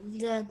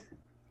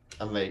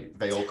and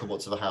they all come up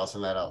to the house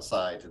and they're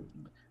outside, and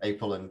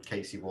April and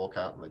Casey walk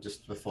out, and they're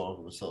just the four of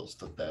them sort of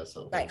stood there.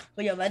 So like,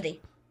 when you're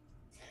ready.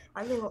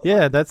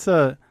 Yeah, that's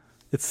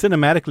it's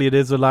cinematically, it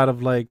is a lot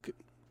of like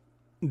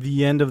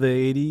the end of the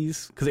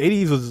 80s, because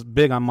 80s was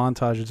big on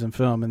montages in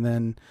film, and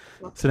then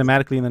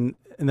cinematically in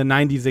the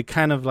 90s they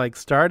kind of like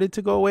started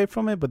to go away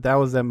from it, but that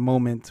was that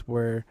moment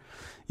where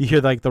you hear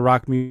like the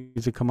rock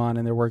music come on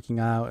and they're working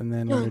out, and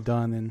then when they're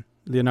done, and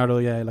Leonardo,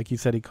 yeah, like you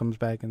said, he comes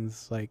back and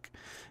it's like,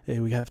 hey,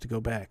 we have to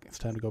go back, it's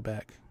time to go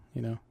back,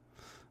 you know.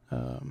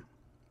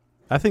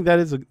 I think that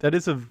is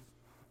a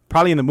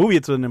probably in the movie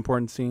it's an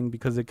important scene,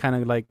 because it kind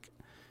of like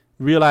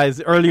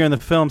realized earlier in the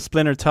film,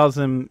 Splinter tells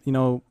him, you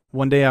know,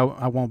 one day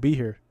I won't be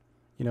here,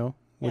 you know,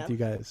 with you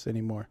guys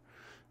anymore.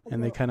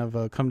 And they kind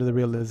of come to the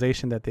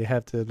realization that they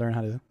have to learn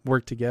how to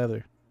work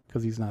together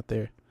because he's not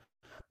there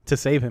to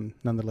save him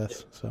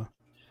nonetheless. So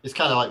it's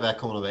kind of like their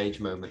coming of age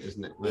moment,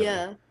 isn't it? Really?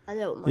 Yeah, I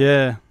don't.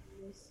 Yeah.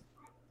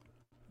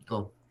 Go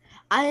on.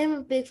 I am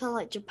a big fan of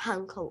like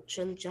Japan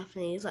culture and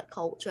Japanese like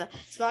culture.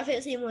 So my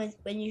favorite scene was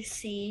when you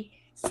see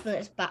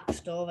Splinter's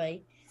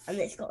backstory, and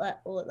it's got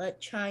that all like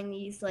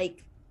Chinese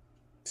like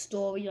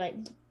story like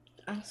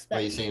aspect.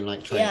 Where you see him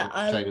like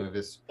training with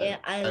his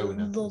I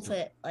owner. love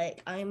it.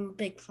 Like, I'm a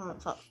big fan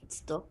of that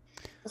stuff.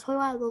 That's probably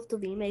why I love the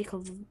remake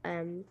of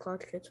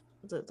Karate Kid.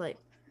 It's like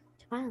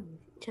Japan,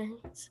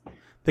 Chinese.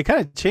 They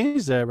kind of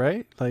changed that,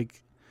 right?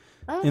 Like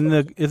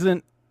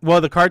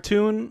the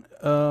cartoon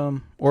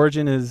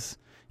origin is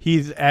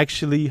he's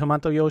actually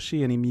Hamato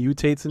Yoshi and he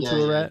mutates into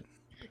a rat.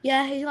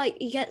 Yeah,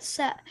 he gets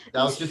set.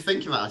 I was just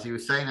thinking about it as he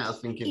was saying it. I was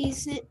thinking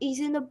he's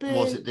in a bird.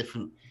 Was it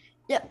different?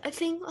 Yeah, I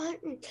think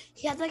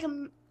he had like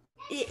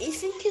I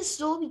think his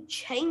story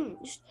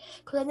changed,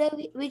 because I know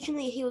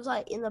originally he was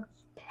like in a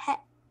pet.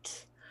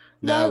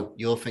 No,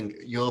 you're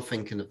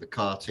thinking of the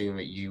cartoon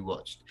that you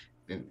watched,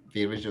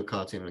 the original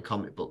cartoon in the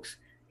comic books.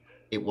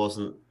 It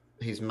wasn't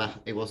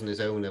it wasn't his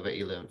owner that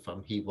he learned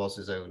from. He was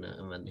his owner,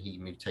 and then he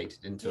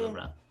mutated into a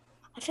rat.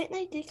 I think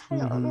they did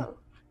kind of. know.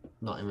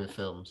 Not in the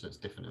film, so it's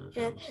different in the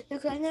film. Yeah,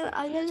 because I know.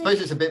 I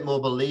suppose it's a bit more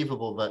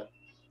believable that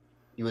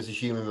he was a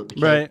human that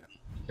became, right?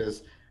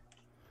 Because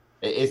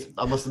it is.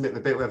 I must admit, the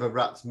bit where the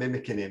rat's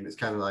mimicking him, it's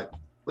kind of like,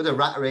 was a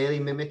rat really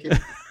mimicking?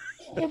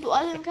 Yeah, but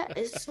I don't get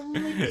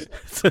it.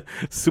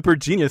 It's super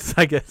genius,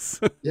 I guess.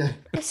 Yeah.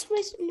 It's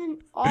in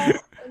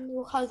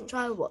the Cartoon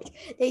Child Watch.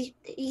 He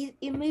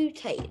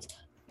mutates,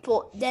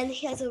 but then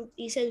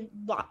he said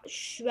rat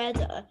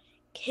shredder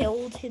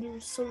killed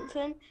him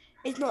something.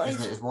 It's not.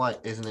 Isn't it his wife?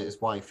 Isn't it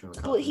his wife in the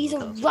cartoon? But he's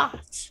a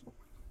rat.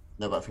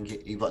 No, but I think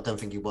I don't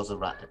think he was a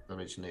rat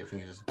originally. I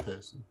think he was a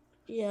person.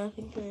 Yeah, I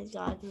think he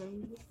died.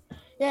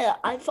 Yeah,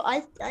 I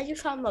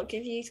just found out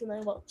confused when I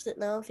watched it.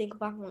 Now I think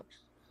back, I'm like,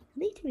 I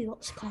need to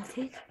rewatch the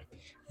cartoon.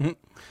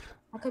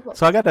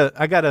 So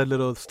I got a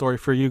little story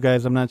for you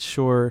guys. I'm not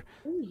sure.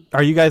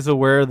 Are you guys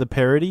aware of the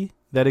parody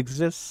that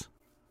exists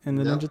in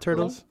the Ninja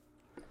Turtles?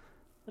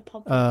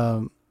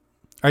 Are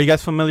you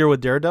guys familiar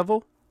with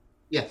Daredevil?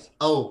 Yes.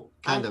 Oh,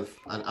 kind of.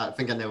 I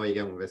think I know where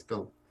you're going with this. Go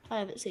on. I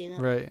haven't seen it.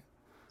 Right.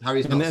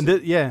 Harry's not.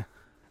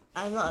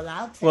 I'm not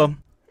allowed to. Well,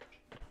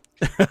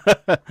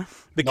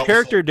 the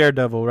character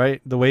Daredevil,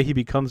 right? The way he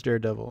becomes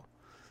Daredevil,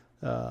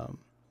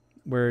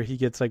 where he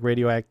gets like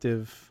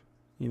radioactive,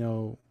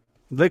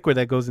 liquid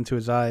that goes into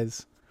his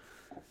eyes.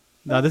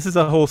 Now, this is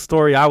a whole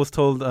story I was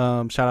told.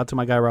 Shout out to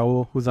my guy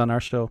Raul, who's on our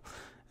show.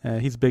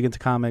 He's big into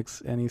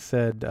comics, and he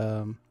said,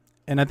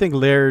 and I think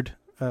Laird,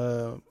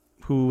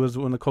 who was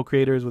one of the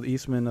co-creators with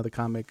Eastman of the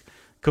comic,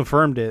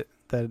 confirmed it,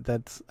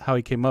 that's how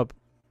he came up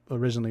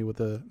originally with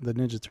the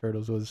Ninja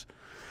Turtles was,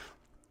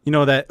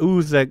 that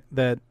ooze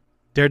that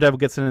Daredevil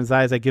gets in his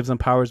eyes that gives him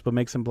powers but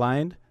makes him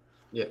blind.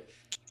 Yeah.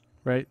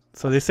 Right?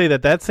 So they say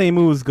that same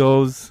ooze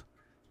goes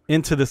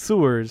into the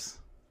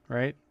sewers,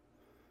 right?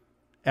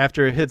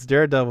 After it hits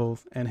Daredevil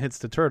and hits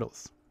the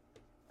Turtles.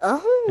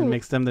 Oh. And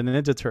makes them the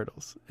Ninja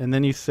Turtles. And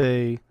then you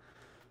say,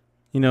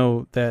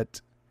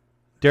 that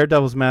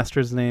Daredevil's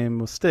master's name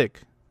was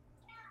Stick.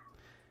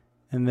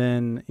 And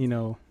then,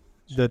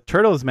 the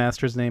Turtles'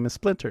 master's name is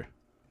Splinter.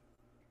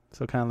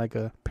 So kind of like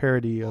a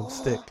parody of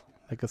Stick,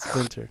 like a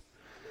Splinter.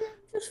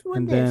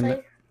 And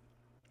then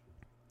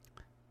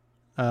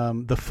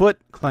the Foot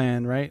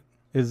Clan, right,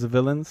 is the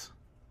villains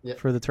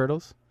for the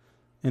Turtles.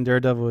 In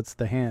Daredevil, it's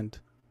the Hand.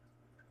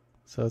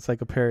 So it's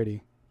like a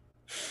parody.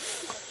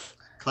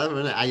 Clever,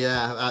 isn't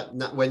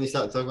it? When you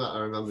started talking about it,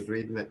 I remembered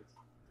reading it.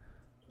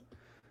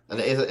 And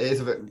it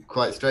is a bit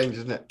quite strange,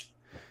 isn't it?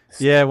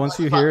 Yeah, once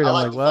you hear it, I'm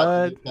like,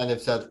 what? You kind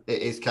of said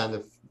it is kind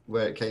of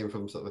where it came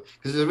from, sort of.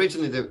 Because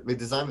originally we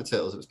designed the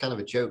Turtles, it was kind of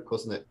a joke,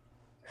 wasn't it?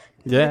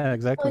 Yeah,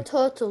 exactly.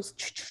 Turtles.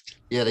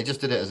 Yeah, they just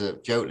did it as a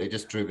joke. They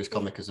just drew this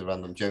comic as a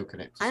random joke,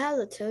 and it I had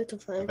a turtle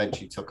phone.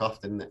 Eventually took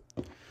off, didn't it?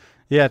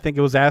 Yeah, I think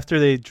it was after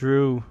they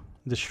drew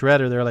the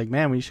Shredder. They were like,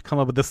 man, we should come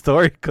up with the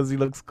story because he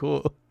looks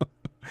cool.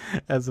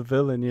 as a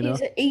villain, you know.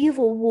 He's an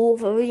evil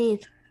Wolverine.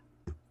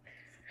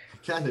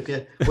 Kind of,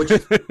 yeah. What do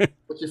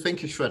you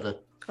think of Shredder?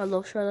 I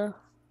love Shredder.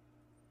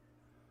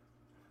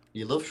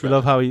 You love Shredder? You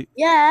love how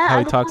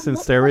he talks in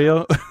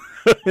stereo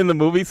in the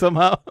movie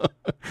somehow.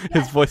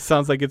 His voice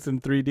sounds like it's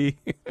in 3D.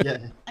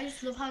 Yeah. I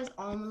just love how his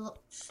armor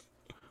looks.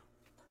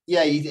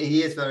 Yeah,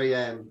 he is very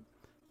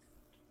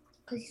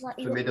He's like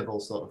formidable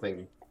sort of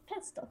thing.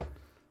 pet stuff.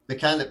 They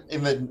kind of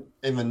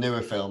in the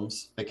newer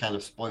films they kind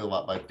of spoil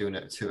that by doing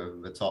it too over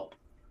the top.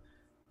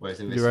 Whereas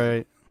in this, You're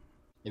right.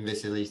 in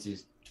this at least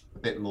he's a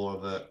bit more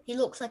of He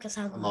looks like a a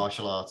samurai.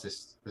 martial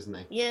artist, isn't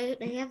he? Yeah,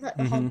 they have like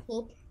the hot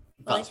club.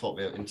 That's what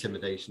the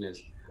intimidation is.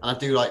 And I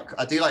do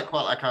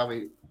quite like how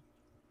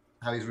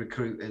he's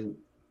recruiting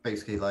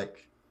basically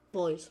like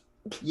Boys.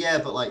 yeah,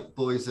 but like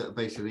boys that are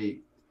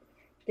basically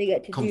They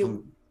get to come do.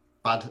 from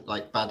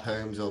bad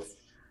homes or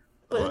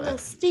But they're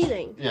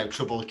stealing. you know,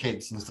 troubled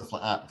kids and stuff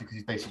like that because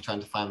he's basically trying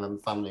to find them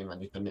family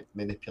and he's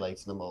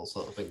manipulating them all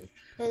sort of thing.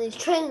 And he's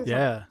training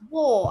Yeah. for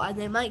war and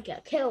they might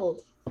get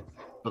killed.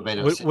 But they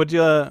don't Would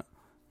you,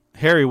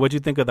 Harry? What'd you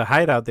think of the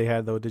hideout they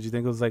had though? Did you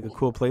think it was like a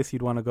cool place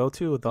you'd want to go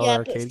to with all the Yeah,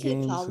 but it's arcade too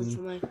games? crowded And...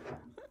 for me.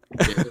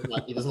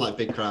 he doesn't like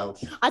big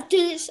crowds. I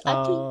do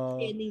Oh.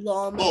 any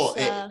llamas.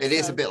 But it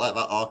is a bit like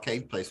that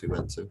arcade place we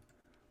went to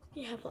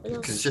Yeah, but there was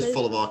because it's just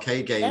full of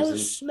arcade games There and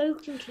was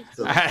smoking kids.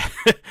 so-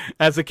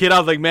 As a kid, I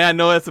was like, man, I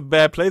know that's a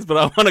bad place, but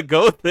I want to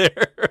go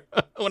there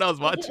when I was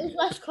It watching. was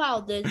less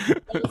crowded.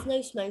 There was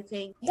no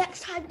smoking.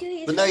 Next time, do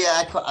it. But no,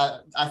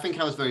 yeah, I think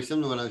I was very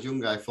similar when I was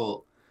younger. I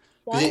thought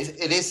 'cause What?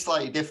 it is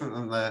slightly different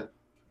from the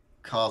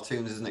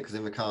cartoons, isn't it? Because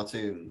in the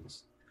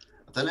cartoons,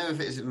 I don't know if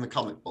it is in the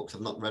comic books.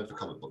 I've not read the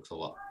comic books a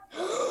lot,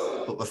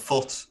 but the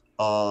Foot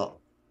are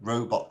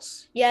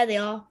robots Yeah, they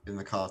are. in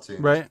the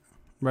cartoon. Right.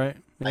 I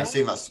Yeah.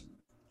 think that's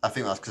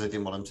because they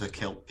didn't want them to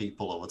kill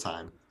people all the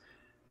time.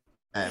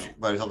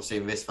 Whereas obviously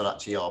in this, they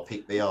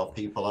are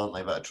people, aren't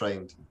they, that are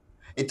trained.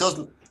 It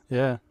doesn't.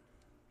 Yeah.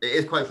 It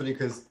is quite funny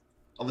because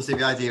obviously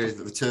the idea is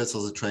that the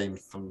turtles are trained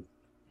from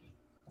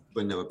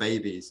when they were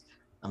babies,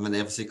 and when they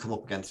obviously come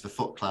up against the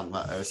Foot Clan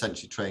that are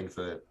essentially trained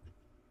for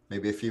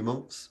maybe a few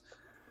months.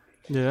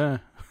 Yeah.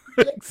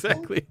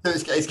 Exactly. So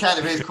it's kind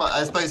of is quite.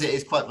 I suppose it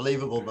is quite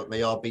believable that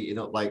they are beating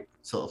up like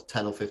sort of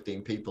 10 or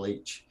 15 people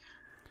each.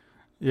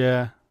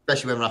 Yeah.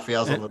 Especially when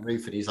Raphael's on the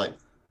roof and he's like,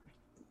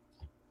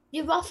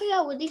 Yeah,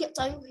 Raphael, when he gets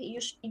angry,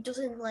 he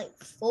doesn't like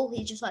fall.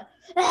 He's just like,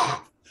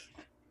 ah!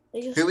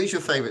 "Who is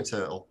your favorite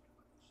turtle?"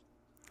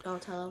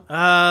 Donatello.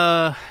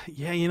 Yeah,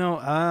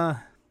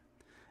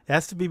 it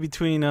has to be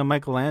between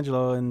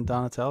Michelangelo and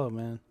Donatello,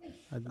 man.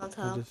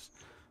 Donatello.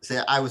 See,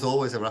 I was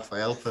always a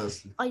Raphael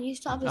person. I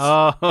used to have a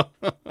Oh.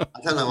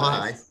 I don't know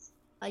why.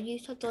 I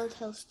used to have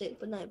Donatello stick,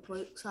 but now it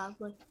broke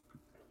sadly.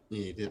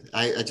 Yeah, you did.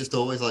 I just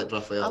always liked I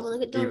Raphael. wanna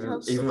get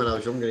Donatello. Even when I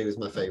was younger, he was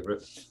my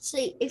favorite.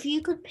 See, if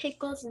you could pick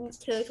us and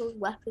Turtles'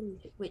 weapon,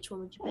 which one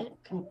would you pick?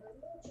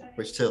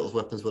 Which turtles'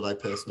 weapons would I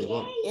personally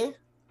want?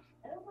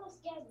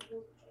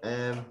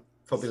 Yeah.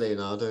 Probably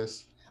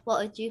Leonardo's. What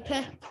would you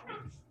pick?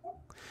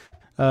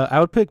 I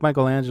would pick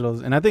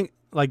Michelangelo's, and I think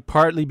like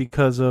partly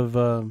because of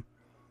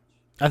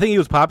I think he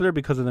was popular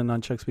because of the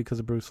nunchucks, because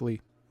of Bruce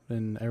Lee,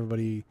 and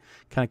everybody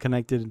kind of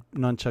connected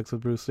nunchucks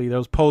with Bruce Lee. There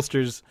was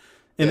posters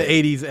in the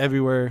 80s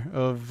everywhere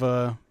of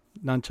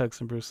nunchucks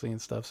and Bruce Lee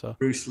and stuff. So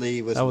Bruce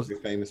Lee was That one was- of your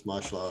famous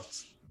martial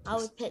arts. I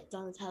would pick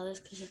Donatello's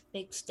because a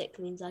big stick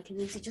means I can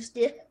easily just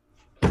get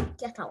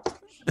out.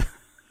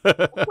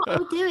 What I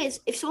would do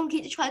is, if someone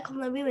keeps trying to come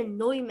in my room and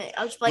annoy me,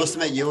 I was like, Must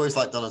admit, you always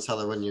liked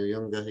Donatello when you were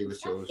younger. He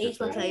was yours. he's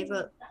my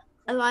favourite.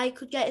 And I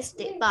could get a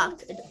stick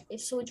back, and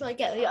if someone tried to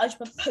get me, I just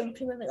would poke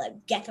him with it,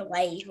 like, get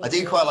away. I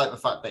do quite like the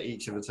fact that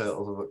each of the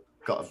turtles have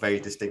got a very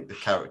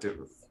distinctive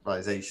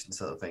characterization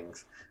sort of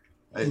things.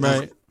 It doesn't-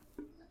 right.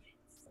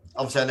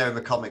 Obviously, I know in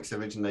the comics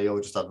originally they all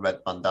just had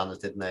red bandanas,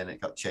 didn't they? And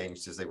it got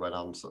changed as they went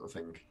on, sort of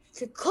thing.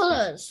 The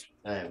colours.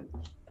 I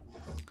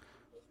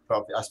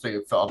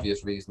suppose for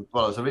obvious reasons.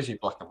 Well, it was originally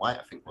black and white,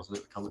 I think, wasn't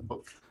it? The comic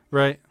book.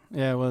 Right.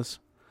 Yeah, it was.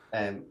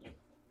 But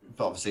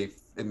obviously,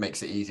 it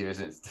makes it easier,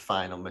 isn't it, to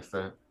define them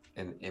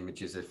in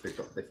images if they've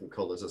got different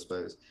colours, I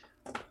suppose.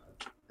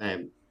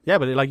 Yeah,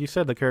 but like you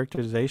said, the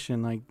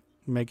characterization, like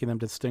making them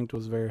distinct,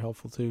 was very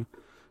helpful too.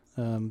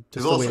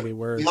 Just the way they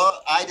were. You know,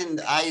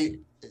 it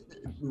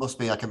must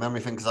be like a memory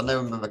thing because I know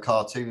in the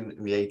cartoon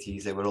in the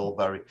 80s they were all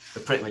they're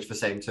pretty much the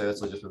same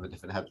turtle, just with a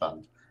different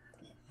headband.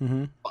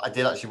 Mm-hmm. But I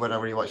did actually, when I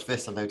rewatched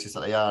this, I noticed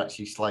that they are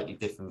actually slightly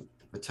different.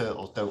 The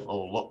turtles don't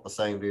all look the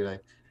same, do they?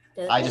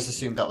 I just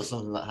assumed that was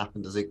something that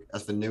happened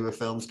as the newer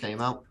films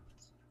came out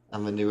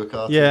and the newer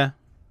cartoons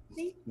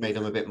made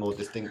them a bit more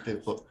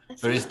distinctive. But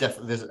there is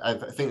definitely, I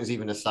think there's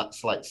even a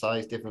slight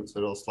size difference.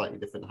 They're all slightly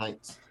different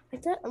heights I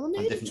wonder and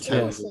who the different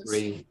tones Turtles of is.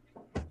 green.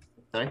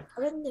 Sorry?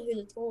 I don't know who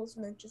the tallest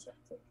ninjas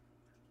are.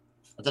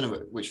 I don't know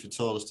which the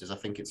tallest is. I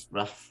think it's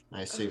Raph,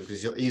 I assume,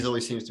 because he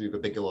always seems to be the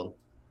bigger one.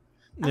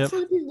 I Yep. thought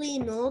it'd be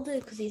Leonardo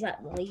because he's like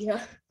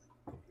later.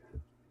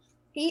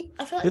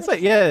 I feel like It's like,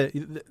 yeah,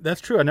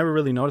 that's true. I never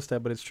really noticed that,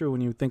 but it's true when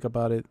you think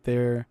about it. They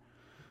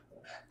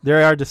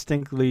are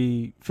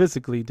distinctly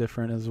physically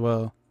different as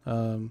well.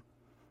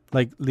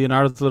 Like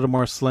Leonardo's a little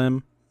more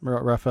slim,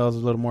 Raphael's a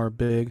little more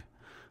big,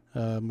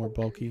 more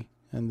bulky,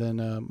 and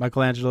then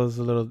Michelangelo is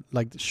a little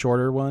like the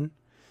shorter one.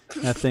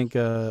 And I think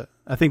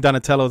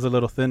Donatello is a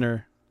little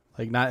thinner,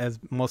 like not as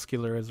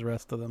muscular as the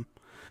rest of them.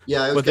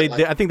 Yeah, but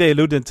I think they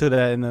alluded to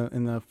that in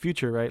the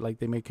future, right? Like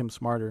they make him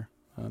smarter.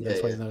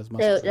 That's why he's not as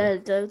muscular.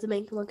 They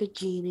make him like a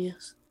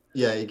genius.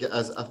 Yeah, you get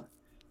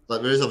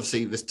like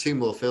there's 2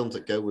 more films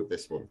that go with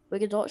this one. We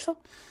can watch them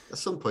At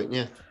some point,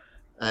 yeah.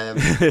 I'm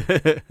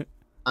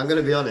going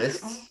to be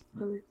honest.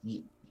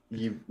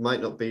 You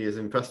might not be as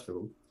impressed with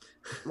them.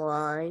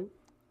 Why?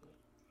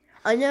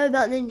 I know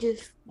about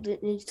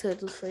Ninja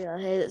Turtles 3. I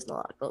hear it's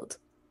not that good.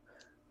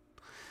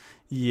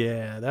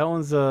 Yeah, that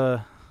was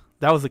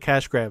a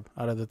cash grab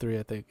out of the 3.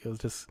 I think it was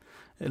just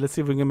let's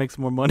see if we can make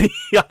some more money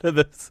out of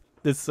this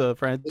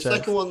franchise. The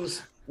second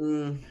one's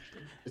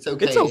it's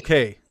okay. It's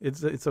okay.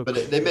 It's okay.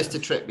 But they missed a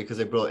trick because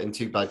they brought in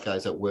 2 bad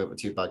guys that weren't the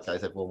 2 bad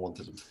guys everyone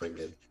wanted them to bring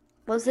in.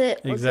 Was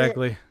it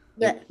exactly?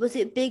 Was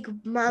it Big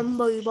Man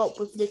Robot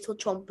with Little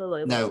Chomper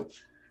Robot? No,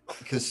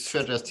 because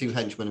Shredder has 2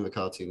 henchmen in the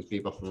cartoons,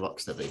 Bebop and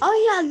Rocksteady.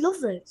 Oh yeah, I love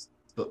this.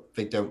 But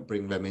they don't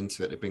bring them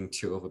into it. They bring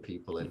 2 other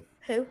people in.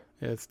 Who?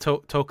 Yeah, it's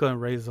Toka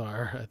and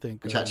Razor, I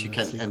think. Which actually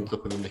can end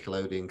up in a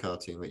Nickelodeon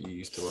cartoon that you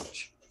used to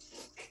watch.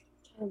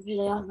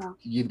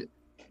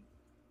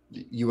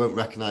 You won't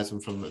recognize them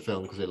from the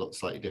film because they look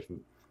slightly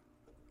different.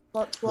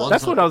 What?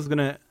 That's what I was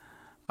gonna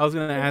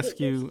ask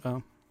you.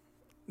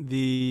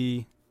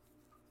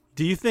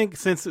 Do you think,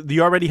 since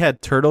you already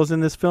had turtles in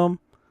this film,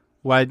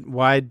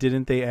 why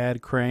didn't they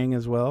add Krang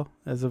as well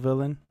as a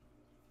villain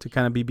to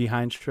kind of be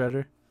behind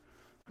Shredder?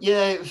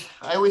 Yeah,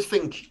 I always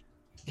think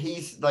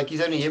he's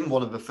only in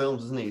one of the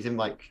films, isn't he? He's in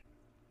like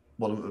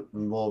one of the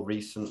more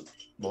recent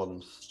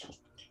ones.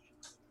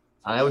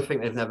 I always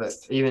think they've never,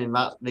 even in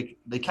that,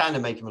 they kind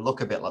of make him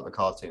look a bit like the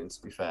cartoons,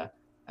 to be fair.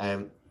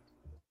 I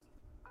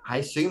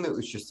assume it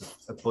was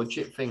just a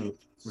budget thing,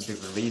 would be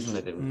the reason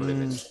they didn't put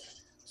him in.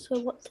 So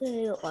what do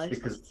they look like?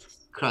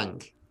 Because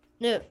Krang.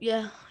 No,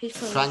 yeah, he's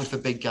fine. Krang's the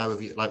big guy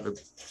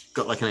with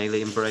got like an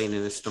alien brain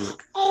in his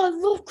stomach. Oh, I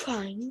love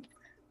Krang.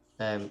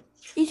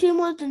 He's in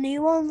one of the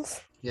new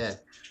ones. Yeah,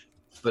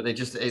 but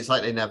it's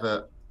like they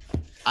never.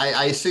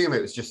 I assume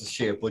it was just a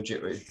sheer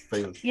budget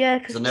thing. Yeah,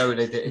 because I know it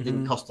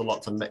didn't cost a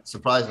lot to make.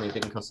 Surprisingly, it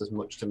didn't cost as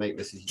much to make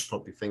this as you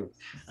probably think.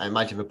 I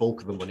imagine the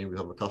bulk of the money was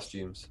on the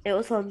costumes. It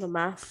was on the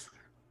mask.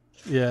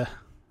 Yeah,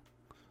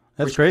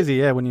 that's crazy.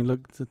 Yeah, when you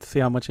look to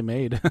see how much it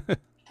made.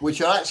 Which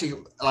are actually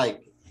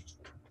like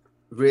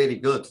really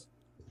good.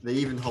 They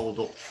even hold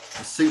up.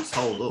 The suits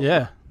hold up.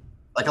 Yeah.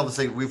 Like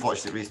obviously we've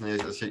watched it recently,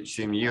 as I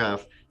assume you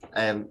have,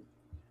 and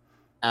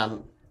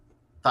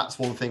that's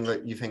one thing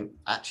that you think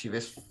actually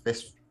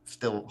this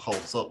still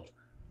holds up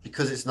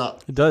because it's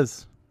not. It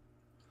does.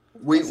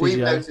 We've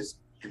noticed,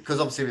 because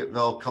obviously the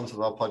whole concept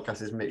of our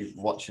podcast is me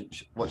watching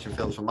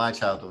films from my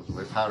childhood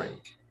with Harry.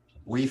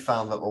 We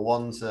found that the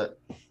ones that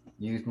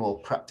use more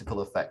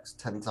practical effects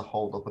tend to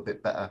hold up a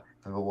bit better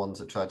than the ones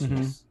that try to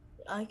use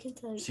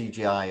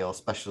CGI or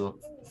special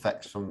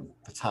effects from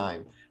the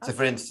time. So,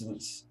 for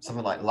instance,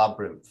 something like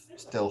Labyrinth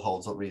still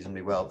holds up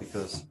reasonably well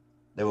because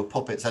they were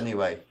puppets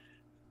anyway.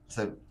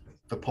 So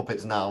the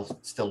puppets now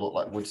would still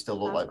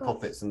look like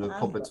puppets, and the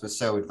puppets were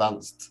so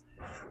advanced.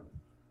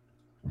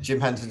 Jim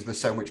Henson's was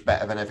so much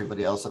better than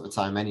everybody else at the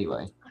time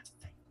anyway.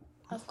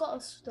 I've got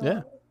a story.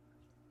 Yeah.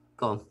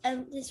 Go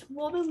on. This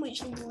woman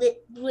which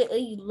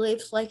literally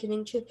lives like an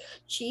inch.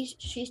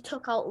 She's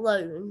took out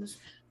loans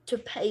to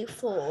pay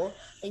for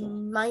a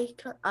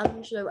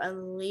Michelangelo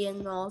and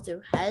Leonardo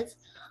head,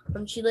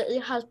 and she literally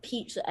has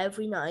pizza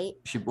every night.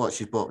 She bought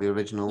the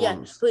original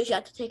ones. But she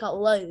had to take out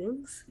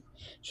loans.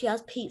 She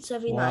has pizza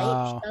every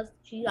night.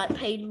 She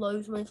paid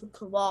loads of money for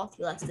karate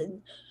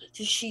lessons.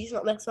 So she's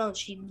not messing around.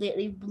 She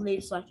literally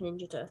lives like a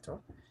Ninja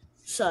Turtle.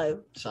 So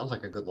sounds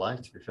like a good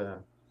life, to be fair.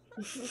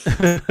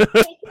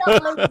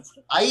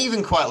 I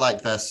even quite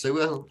like their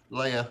sewer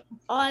layer.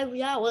 I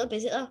want to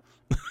visit her.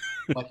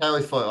 Like I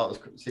always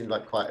thought that seemed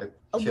like quite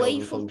a chill away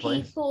and fun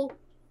place. People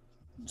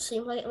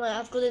seem like it might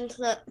have good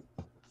internet.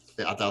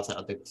 Yeah, I doubt it.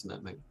 I did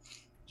internet, mate.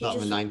 Not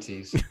in the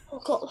 90s.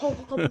 Hook up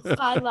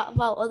five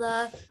out of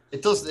there.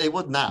 It does. It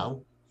would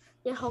now.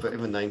 Yeah, but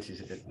in the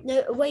 90s it didn't.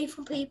 No, away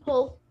from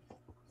people.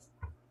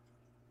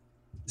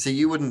 See,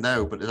 you wouldn't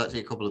know, but there's actually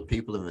a couple of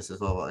people in this as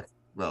well.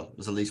 Well,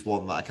 there's at least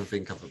one that I can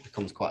think of that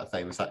becomes quite a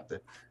famous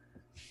actor.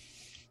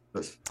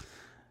 But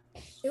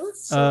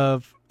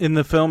in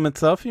the film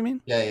itself, you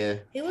mean? Yeah.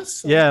 It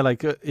was.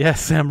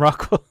 Sam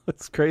Rockwell.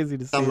 It's crazy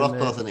to see. Sam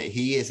Rockwell's in it.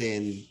 He is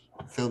in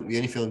film. The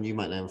only film you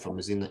might know him from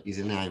is he's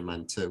in Iron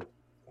Man 2.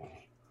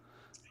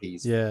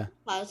 He's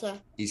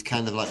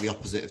kind of like the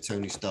opposite of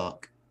Tony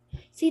Stark.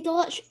 Is he the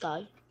electric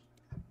guy?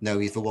 No,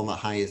 he's the one that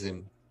hires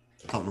him.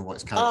 I can't remember what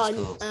his character's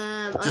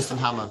called. Justin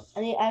Hammer.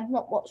 I've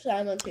not watched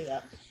Iron Man 2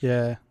 yet.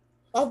 Yeah.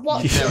 I've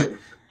watched it.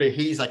 But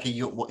he's like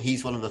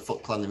he's one of the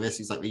Foot Clan in this.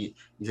 He's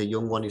a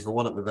young one. He's the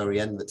one at the very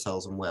end that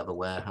tells them where the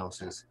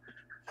warehouse is.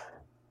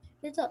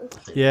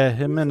 Yeah,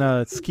 him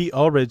and Skeet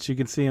Ulrich. You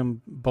can see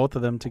both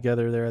of them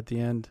together there at the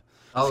end.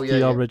 Oh Ski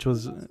yeah. Ulrich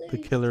was the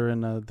killer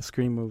in the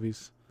Scream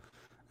movies.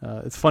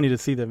 It's funny to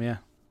see them. Yeah.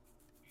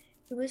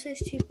 There was those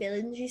two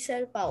villains you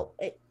said about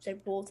it. They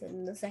brought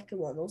in the second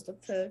one. Or was the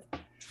third?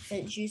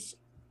 It's just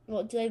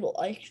what do they look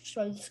like? Just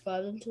try to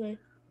describe them to me.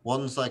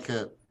 One's like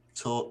a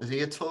is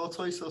he a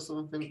tortoise or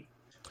something?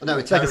 Oh, no,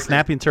 It's like a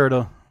snapping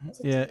turtle.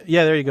 Yeah,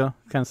 there you go.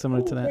 Kind of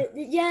similar to that.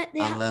 Yeah,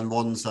 And then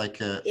one's like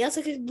a he has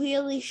like a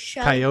really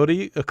shiny.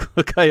 Coyote,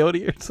 a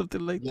coyote or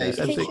something like Yeah, that.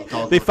 I he's think like a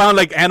dog. they found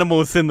like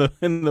animals in the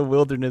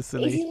wilderness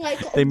and Is he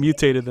like they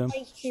mutated them.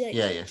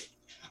 yeah.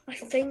 I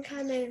think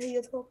I know who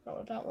you're talking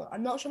about that one.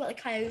 I'm not sure about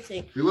the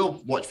coyote. We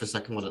will watch the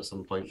second one at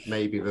some point.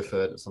 Maybe the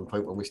third at some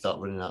point when we start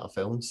running out of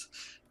films.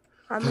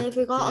 And if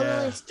we got on Yeah.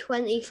 the list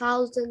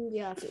 20,000,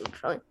 yeah, I think we're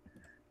fine.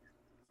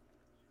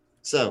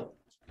 So,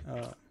 Uh,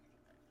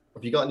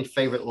 have you got any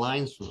favorite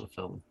lines from the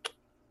film?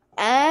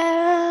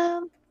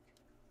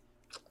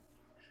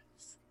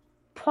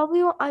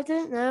 Probably I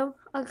don't know.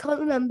 I can't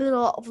remember a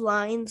lot of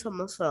lines from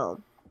the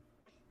film.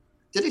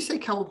 Did he say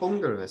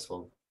cowabunga in this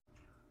one?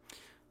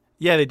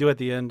 yeah, they do at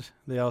the end.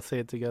 They all say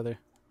it together.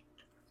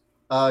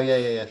 Oh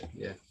yeah.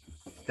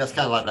 That's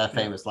kind of like their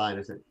famous line,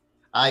 isn't it?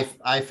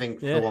 I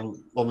think Yeah. the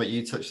one that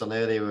you touched on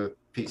earlier, where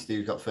Pete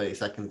Stew's got 30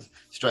 seconds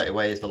straight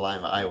away, is the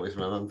line that I always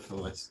remember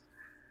from this.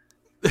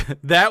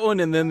 That one,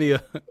 and then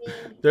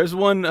there's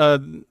one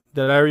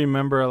that I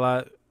remember a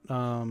lot.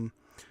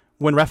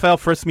 When Raphael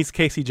first meets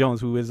Casey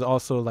Jones, who is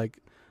also like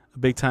a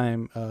big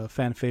time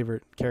fan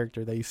favorite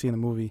character that you see in the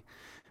movie,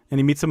 and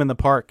he meets him in the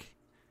park,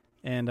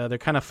 and they're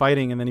kind of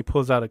fighting, and then he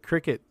pulls out a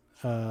cricket.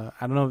 I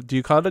don't know. Do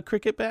you call it a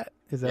cricket bat?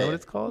 Is that what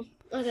it's called?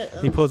 I don't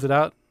know. He pulls it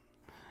out,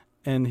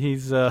 and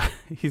he's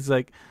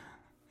like,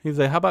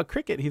 how about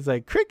cricket? He's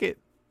like, cricket.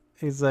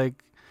 He's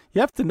like,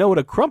 you have to know what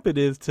a crumpet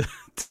is to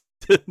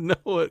know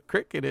what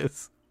cricket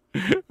is.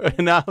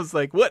 And I was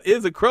like, what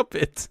is a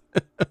crumpet?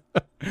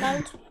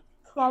 That's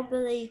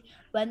probably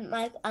when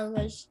Mike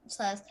Anders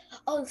says,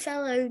 "Oh,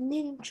 fellow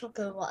ninja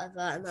or whatever."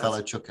 And that's,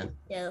 Fellow chucker.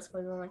 Yeah, that's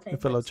probably one of my The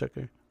favorites. fellow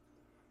checker.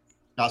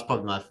 That's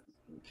probably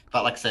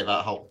but like I say,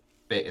 that whole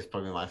bit is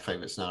probably my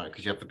favorite scenario,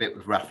 because you have the bit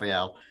with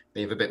Raphael,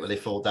 you have a bit where they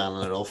fall down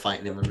and they're all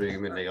fighting in the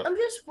room, and I'm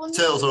just wondering.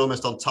 turtles are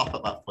almost on top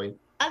at that point,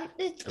 and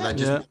then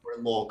just Yeah. more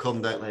and more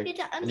come, don't they?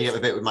 Yeah, And you get the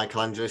bit with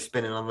Michelangelo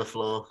spinning on the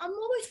floor. I'm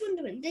always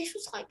wondering, this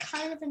was like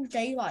kind of in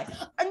daylight.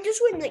 I'm just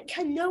wondering, like,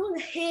 can no one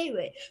hear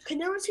it? Can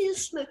no one see the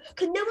smoke?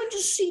 Can no one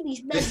just see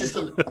these men This is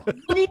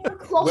running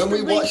across when the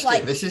we room, watched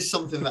like, it, this is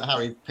something that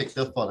Harry picked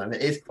up on, and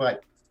it is quite.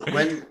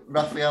 When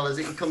Raphael, as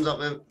he comes up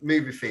the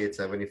movie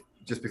theatre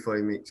just before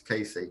he meets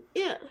Casey,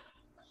 yeah.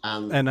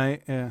 and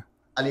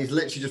And he's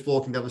literally just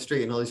walking down the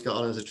street, and all he's got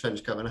on is a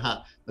trench coat and a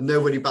hat, and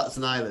nobody bats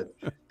an eyelid.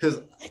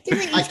 Because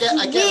I get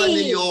like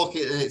New York,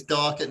 and it's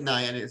dark at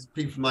night, and it's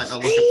people might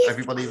not look at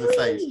everybody in the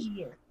face,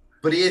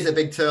 but he is a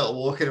big turtle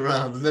walking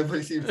around, and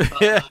nobody seems to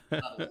bat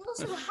an eyelid.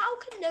 Also, how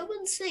can no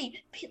one see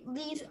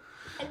these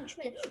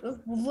henchmen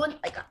run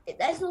like that?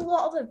 There's a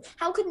lot of them.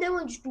 How can no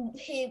one just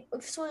hear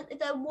if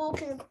they're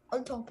walking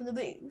on top of the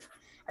roof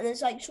and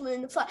there's like someone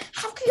in the flat?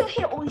 How can you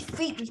hear all these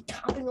feet just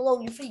tapping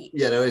along your feet?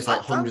 Yeah, there is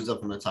like hundreds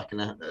of them attacking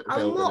a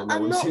building, and no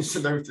one seems to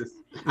notice.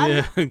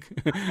 yeah.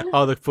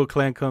 Oh, the Foot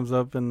Clan comes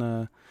up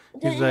and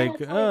he's like,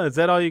 oh, is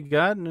that all you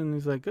got? And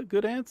he's like,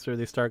 good answer.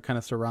 They start kind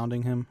of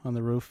surrounding him on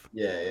the roof.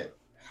 Yeah.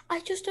 I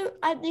just don't.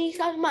 These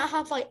guys might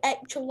have like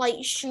extra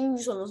light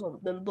shoes on or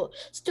something, but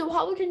still,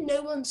 how can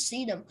no one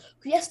see them?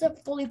 Yes, they're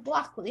fully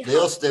black, but They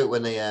also do it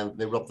when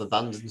they rob the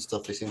vans and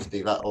stuff. They seem to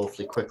do that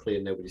awfully quickly,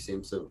 and nobody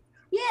seems to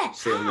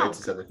see them how?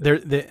 notice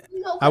anything.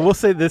 I will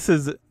say this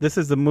is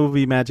the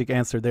movie magic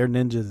answer. They're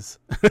ninjas.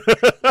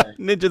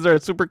 Ninjas are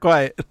super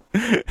quiet.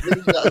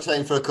 Ninjas that are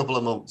trained for a couple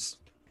of months.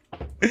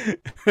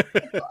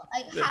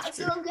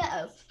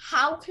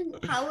 How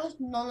has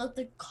none of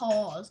the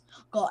cars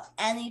got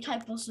any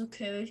type of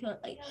security?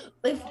 Like,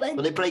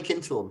 When they break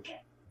into them,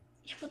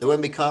 Yeah, but there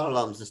won't be car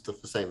alarms and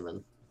stuff the same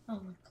then. oh my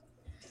god,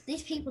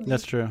 these people.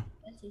 That's true.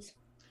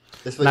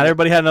 This Not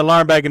everybody had an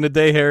alarm back in the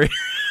day, Harry.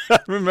 I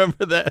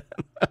remember that.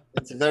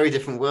 It's a very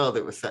different world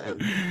it was set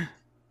in.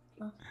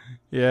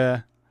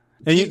 Yeah,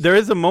 and there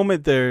is a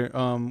moment there,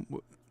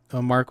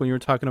 Mark, when you were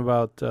talking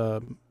about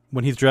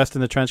when he's dressed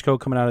in the trench coat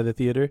coming out of the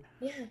theater,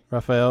 Yeah.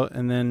 Raphael,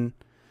 and then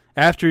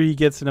after he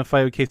gets in a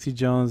fight with Casey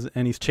Jones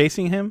and he's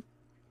chasing him,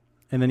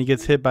 and then he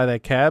gets hit by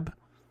that cab.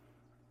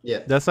 Yeah.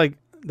 That's like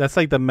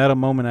the meta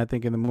moment, I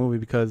think, in the movie,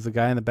 because the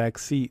guy in the back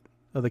seat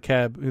of the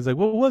cab, he's like,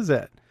 "What was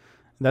that?"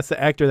 And that's the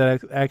actor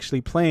that's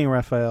actually playing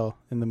Raphael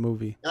in the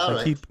movie. All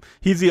Like, right.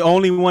 he's the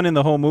only one in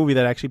the whole movie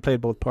that actually played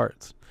both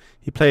parts.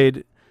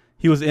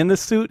 He was in the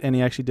suit and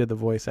he actually did the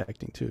voice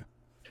acting too.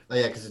 Oh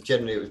yeah, because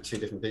generally it was two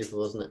different people,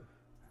 wasn't it?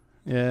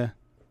 Yeah.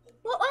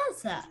 What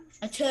was that?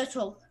 A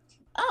turtle.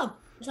 Oh,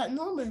 is that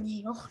normal in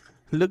New York?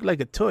 Looked like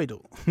a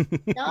turtle.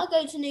 Now I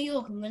go to New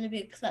York, I'm going to be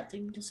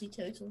expecting to see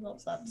turtles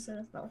outside the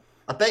cinema.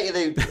 I bet you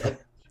they.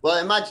 Well,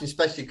 I imagine,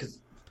 especially because,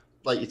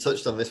 like you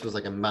touched on, this was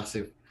like a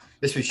massive.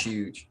 This was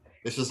huge.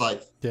 This was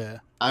like. Yeah.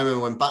 I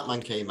remember when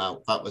Batman came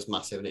out, that was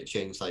massive, and it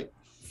changed like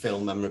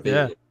film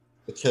memorabilia. Yeah.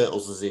 The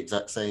Turtles was the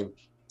exact same.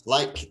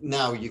 Like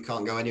now, you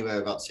can't go anywhere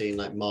without seeing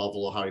like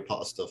Marvel or Harry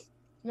Potter stuff.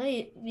 No,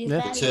 you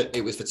Yeah. barely,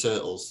 It was for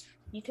Turtles.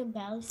 you can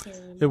barely see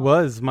them. It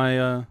was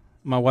my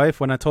wife,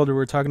 when I told her we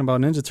were talking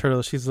about Ninja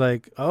Turtles, she's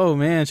like, "Oh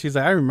man," she's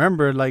like, "I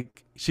remember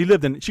like she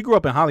grew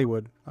up in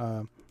Hollywood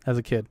as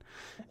a kid,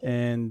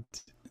 and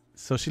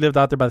so she lived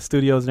out there by the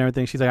studios and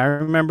everything." She's like, "I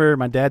remember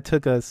my dad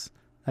took us.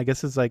 I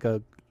guess it's like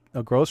a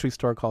grocery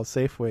store called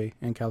Safeway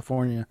in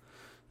California,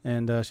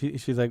 and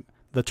she's like,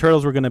 the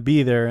Turtles were gonna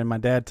be there, and my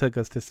dad took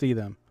us to see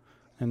them."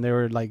 And they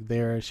were like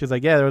there. She's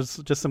like, yeah, there was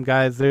just some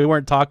guys. They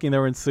weren't talking. They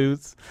were in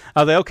suits.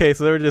 I was like, okay,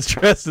 so they were just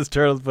dressed as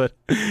turtles, but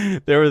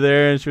they were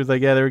there. And she was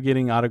like, yeah, they were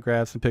getting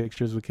autographs and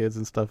pictures with kids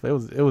and stuff. It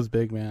was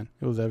big, man.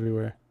 It was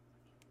everywhere.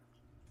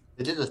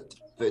 They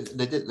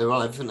were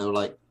on everything. They were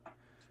like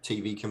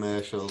TV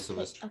commercials. There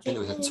was, I think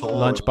there was a tour.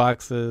 Lunch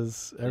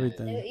boxes,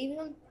 everything. They were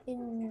even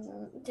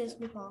in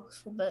Disney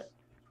parks for a bit.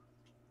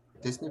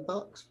 Disney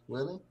parks,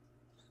 really?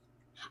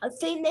 I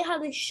think they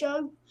had a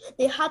show.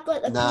 They had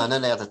like No,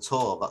 they had a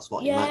tour. That's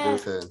what you might be Yeah.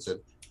 referring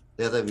to.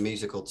 They had a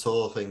musical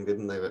tour thing,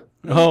 didn't they? But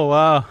Oh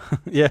wow,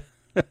 yeah,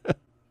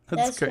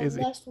 that's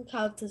crazy. There's some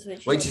characters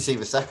which. wait till you see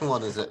the second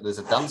one. There's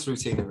a dance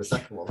routine in the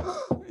second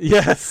one.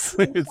 Yes,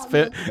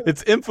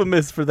 it's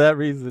infamous for that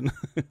reason.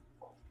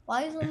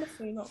 Why is number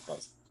 3 not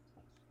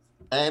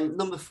good?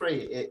 Number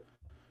 3,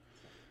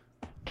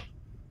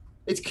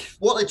 it's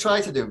what they try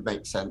to do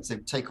makes sense. They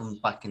take them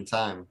back in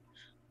time,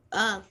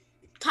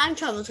 Time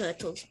travel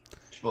turtles.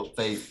 but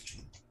they.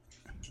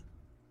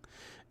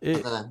 I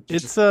don't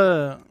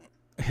know,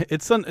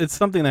 It's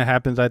something that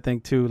happens, I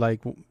think, too.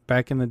 Like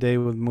back in the day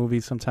with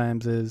movies,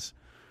 sometimes is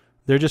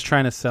they're just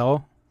trying to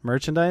sell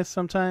merchandise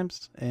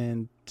sometimes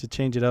and to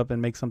change it up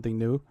and make something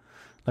new.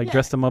 Like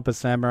dress them up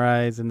as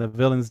samurais and the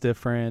villain's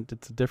different.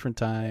 It's a different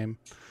time.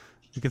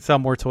 You can sell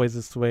more toys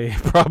this way.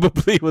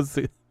 Probably was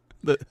the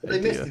They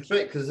missed idea. the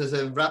trick because there's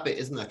a rabbit,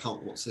 isn't there? I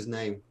can't. What's his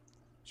name?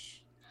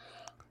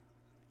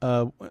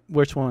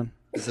 Which one?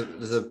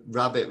 There's a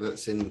rabbit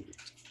that's in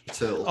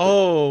Turtles.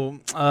 Oh,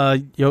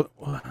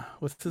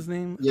 what's his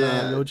name?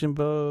 Yeah.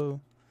 Yojimbo.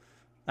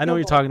 I know what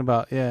you're talking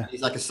about. Yeah,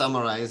 He's like a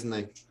samurai, isn't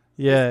he?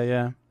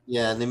 yeah.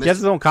 Yeah, and they He has missed.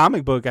 his own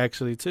comic book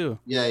actually too.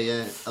 Yeah.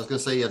 I was gonna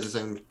say he had his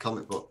own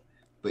comic book,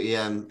 but he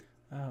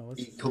What's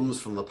he his comes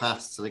from the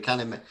past, so they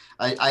kind of.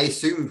 I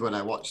assumed when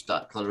I watched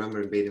that, because I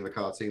remember him being in the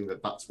cartoon,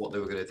 that that's what they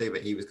were going to do,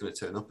 but he was going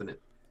to turn up in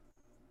it,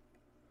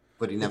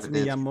 but he never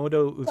did.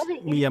 Miyamoto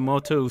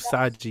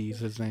Usagi is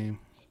his name.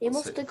 It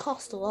must have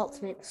cost a lot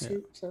to make the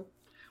suit. So.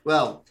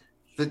 Well,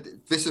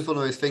 this is one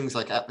of those things.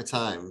 Like at the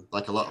time,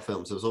 like a lot of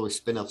films, there was always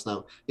spin-offs.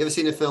 Now, you ever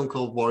seen a film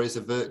called Warriors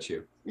of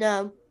Virtue?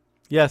 No.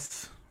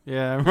 Yes.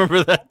 Yeah, I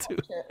remember that too.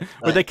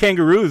 Were they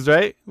kangaroos,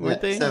 right?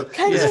 Weren't they? So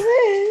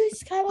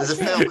Kangaroos! Can I watch there's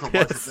a it? film called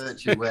Warriors Yes. of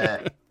Virtue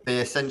where they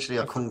essentially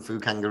are kung fu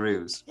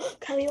kangaroos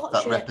Can we watch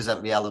that it?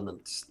 represent the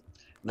elements.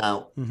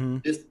 Now,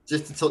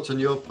 just to touch on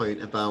your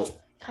point about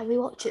Can we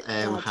watch it?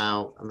 Dad?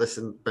 how, and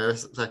listen, bear a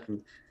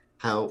second,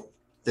 how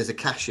there's a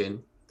cash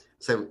in.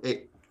 So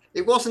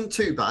it wasn't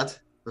too bad,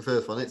 the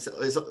first one. It's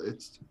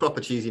proper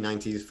cheesy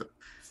 90s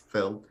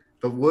film.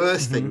 The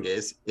worst thing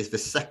is the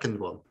second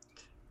one.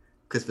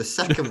 Because the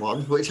second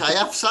one, which I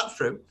have sat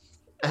through,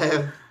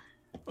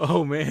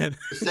 Oh man.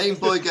 the same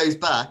boy goes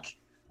back,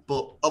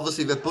 but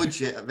obviously the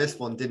budget of this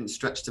one didn't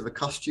stretch to the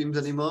costumes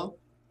anymore.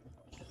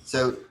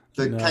 So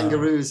the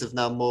kangaroos have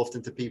now morphed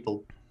into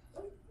people.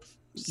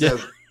 So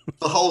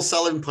the whole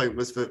selling point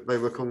was that they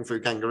were kung fu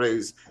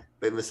kangaroos,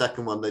 but in the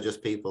second one they're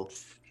just people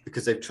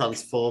because they've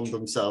transformed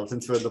themselves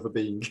into another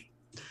being.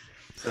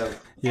 So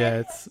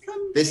Yeah,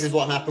 this is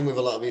what happened with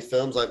a lot of these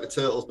films. Like the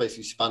Turtles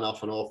basically span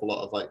off an awful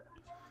lot of like.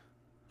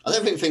 I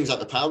don't think things like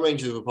the Power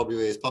Rangers were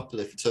probably as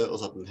popular if the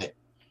Turtles hadn't hit.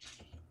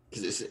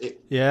 Because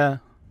it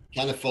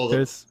kind of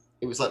followed.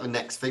 It was like the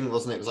next thing,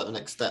 wasn't it? It was like the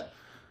next step.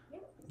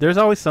 There's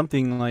always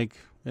something like,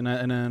 and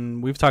then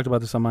we've talked about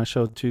this on my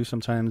show too.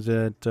 Sometimes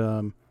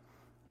that,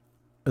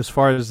 as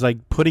far as like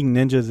putting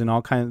ninjas in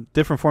all kinds of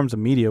different forms of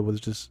media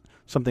was just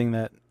something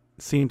that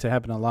seemed to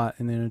happen a lot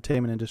in the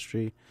entertainment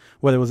industry.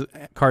 Whether it was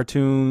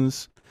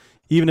cartoons,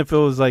 even if it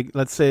was like,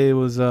 let's say it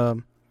was,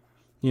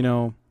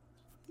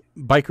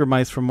 Biker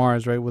Mice from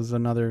Mars, right? Was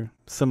another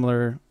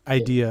similar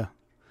idea,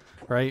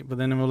 right? But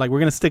then we're like, we're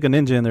gonna stick a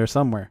ninja in there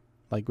somewhere.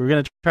 Like we're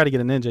gonna try to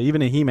get a ninja.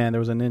 Even in He-Man, there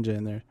was a ninja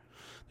in there.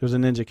 There was a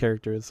ninja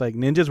character. It's like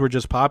ninjas were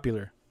just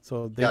popular,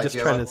 so they just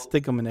try to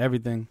stick them in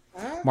everything.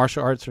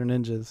 Martial arts or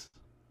ninjas.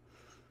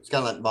 It's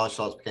kind of like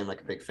martial arts became like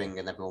a big thing,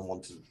 and everyone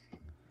wanted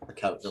a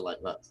character like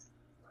that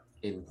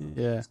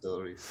in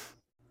stories.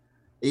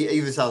 It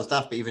even sounds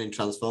daft, but even in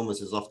Transformers,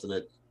 there's often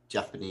a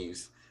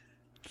Japanese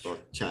or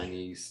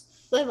Chinese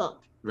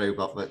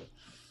robot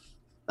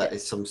that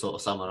is some sort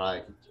of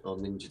samurai or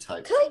ninja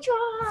type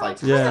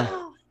fighter.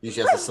 Yeah.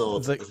 Usually has a sword.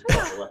 It's like- as a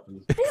part of the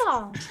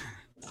weapon.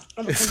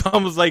 It's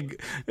almost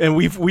like, and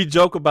we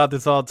joke about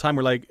this all the time.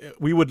 We're like,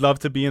 we would love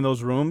to be in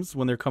those rooms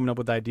when they're coming up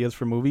with ideas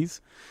for movies,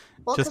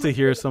 just to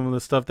hear some of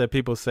the stuff that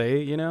people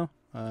say. We're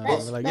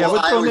like, yeah,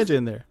 we'll throw ninja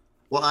in there.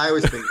 What I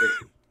always think is,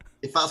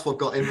 if that's what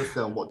got in the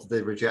film, what did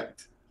they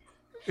reject?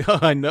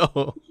 I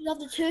know. You have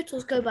the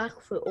turtles go back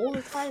through all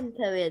the time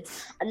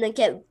periods and then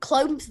get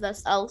cloned to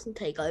themselves and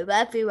take over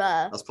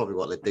everywhere. That's probably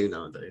what they do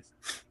nowadays.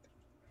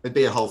 It'd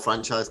be a whole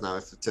franchise now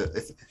if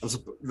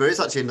there is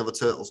actually another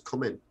Turtles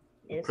coming.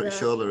 I'm pretty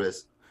sure there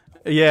is.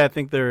 Yeah, I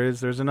think there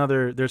is.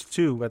 There's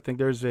two. I think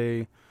there's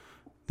a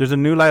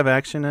new live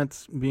action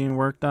that's being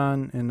worked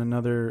on and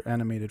another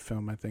animated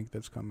film I think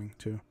that's coming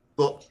too.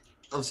 But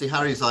obviously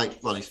Harry's like,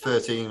 well, he's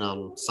 13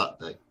 on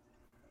Saturday.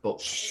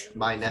 But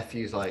my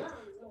nephew's like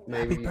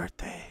maybe Happy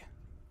birthday.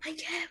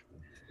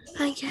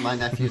 Thank you. My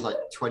nephew's like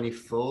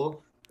 24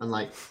 and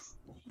like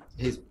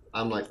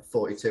I'm like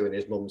 42 and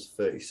his mum's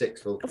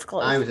 36. Well, Of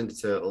course. I was into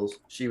Turtles,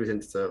 she was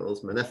into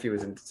Turtles, my nephew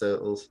was into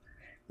Turtles,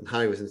 and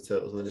Harry was into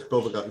Turtles, and his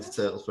brother got into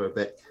Turtles for a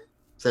bit.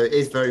 So it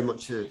is very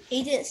much a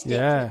He didn't stick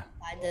Yeah. to it,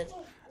 I did.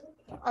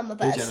 I'm a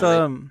better. It's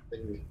thing.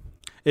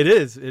 it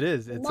is.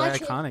 It's My iconic,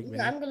 children,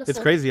 man. I'm gonna It's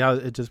send- crazy how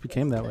it just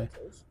became that way.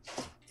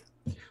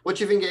 What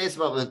do you think it is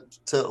about the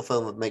Turtle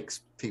film that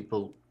makes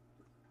people,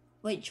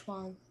 Which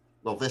one?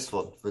 well, this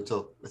one we're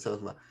talking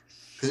about?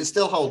 Because it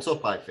still holds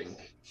up, I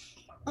think.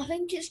 I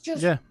think it's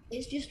just Yeah.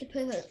 it's just a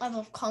perfect type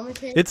of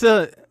comedy. It's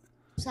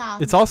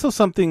also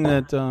something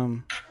that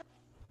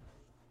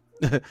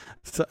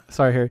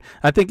sorry, Harry.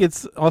 I think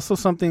it's also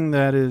something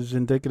that is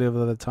indicative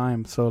of the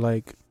time. So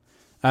like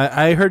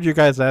I heard your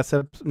guys'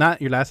 not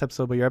your last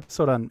episode, but your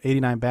episode on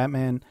 89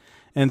 Batman,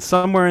 and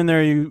somewhere in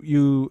there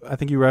you I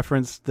think you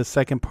referenced the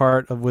second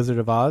part of Wizard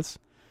of Oz.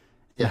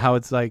 Yeah. And how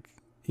it's like,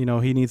 he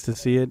needs to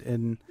see it,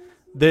 and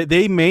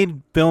they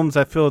made films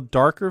that feel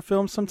darker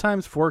films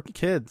sometimes for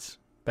kids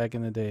back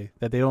in the day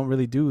that they don't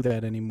really do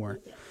that anymore.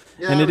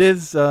 Yeah, And it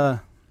is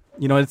it's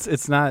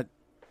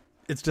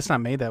just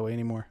not made that way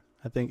anymore.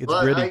 I think it's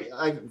gritty.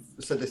 I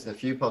said this in a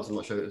few pods. I'm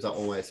not sure if it was that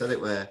one way I said it.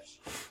 Where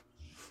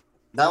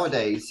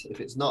nowadays, if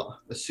it's not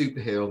a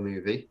superhero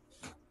movie,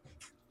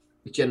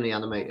 it's generally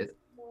animated.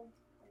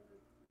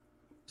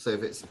 So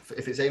if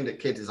it's aimed at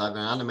kids, it's either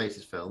an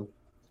animated film.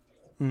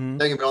 Mhm.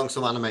 Don't get me wrong,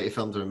 some animated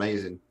films are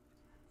amazing.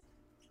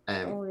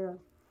 Oh yeah.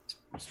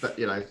 But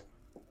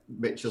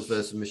Mitchell's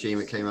vs. Machine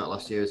that came out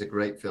last year is a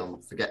great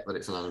film. Forget that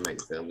it's an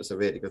animated film; it's a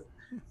really good,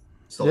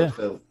 solid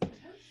film.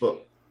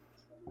 But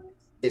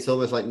it's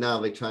almost like now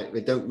they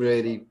don't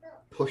really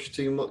push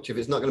too much. If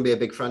it's not going to be a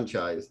big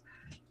franchise,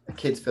 a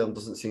kids' film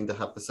doesn't seem to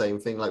have the same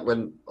thing. Like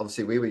when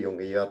obviously we were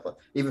younger, you had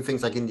even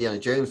things like Indiana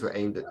Jones were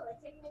aimed at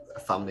a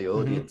family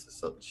audience as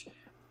such.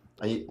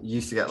 And you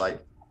used to get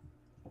like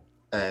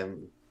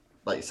you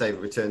say,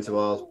 Return to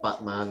Oz,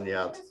 Batman. You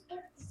had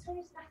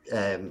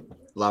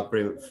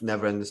Labyrinth,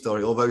 Neverending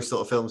Story. All those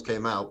sort of films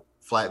came out.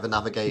 Flight of the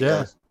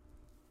Navigator,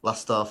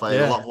 Last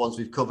Starfighter. A lot of ones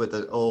we've covered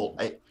that all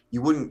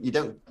you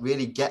don't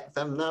really get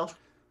them now.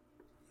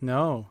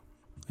 No,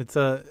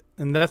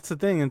 and that's the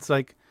thing. It's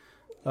like,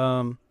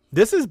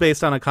 this is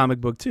based on a comic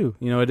book too.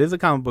 It is a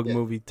comic book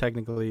movie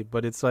technically,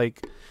 but it's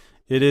like,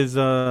 it is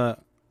a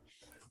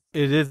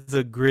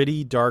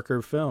gritty,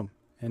 darker film,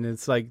 and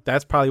it's like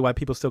that's probably why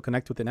people still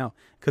connect with it now,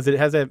 because it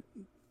has that.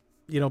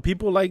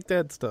 People like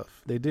that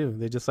stuff. They do.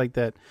 They just like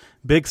that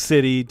big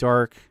city,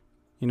 dark,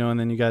 and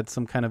then you got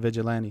some kind of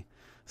vigilante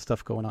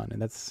stuff going on, and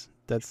that's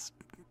why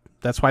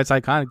it's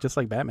iconic, just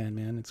like Batman,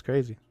 man. It's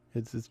crazy.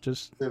 It's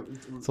it's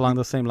along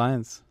those same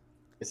lines.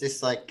 Is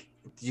this like?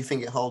 Do you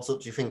think it holds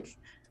up? Do you think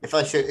if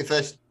I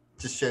just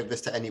showed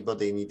this to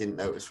anybody and you didn't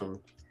know it was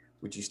from,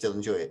 would you still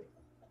enjoy it?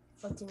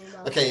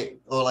 Okay,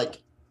 or like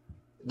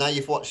now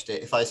you've watched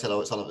it. If I said,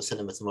 "Oh, it's on at the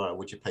cinema tomorrow,"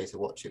 would you pay to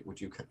watch it? Would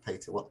you pay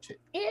to watch it?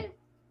 Yeah.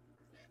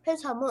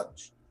 Depends how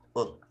much.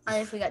 Well,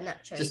 And if we get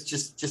nachos.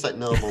 just like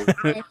normal,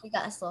 And if we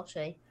get a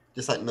slushy.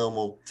 just like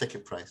normal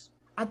ticket price.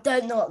 I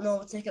don't know what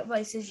normal ticket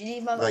price is. You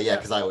need my. Well, yeah,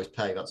 because I always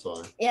pay. That's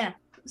why. Yeah.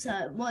 So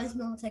what is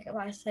normal ticket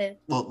price here?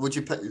 Well, would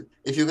you pay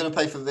if you're going to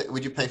pay for this?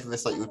 Would you pay for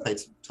this like you would pay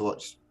to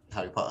watch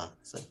Harry Potter?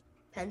 So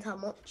Depends how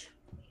much.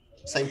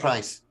 same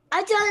price.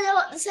 I don't know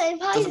what the same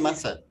price Doesn't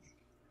is. matter.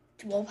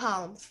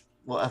 £1.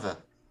 Whatever.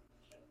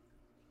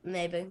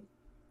 Maybe.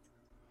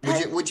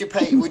 Would you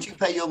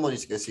pay your money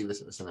to go see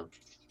this at the cinema?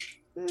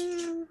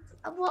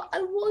 I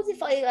would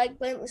if I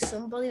went with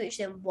somebody which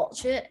didn't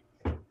watch it,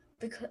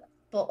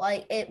 but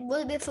it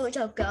wouldn't be so much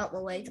I'd go out my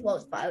way to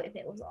watch. But if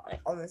it was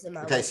on the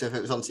cinema, Okay, so if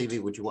it was on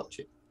TV, would you watch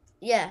it?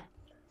 yeah.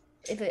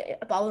 If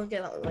I wouldn't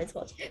go out my way to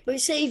watch it,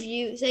 but say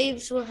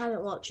if someone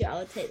hadn't watched it, I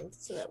would take them to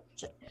cinema to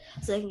watch it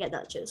so they can get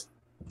nachos.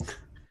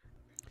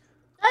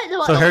 I don't know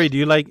what So Harry,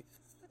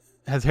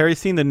 has Harry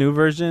seen the new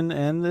version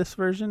and this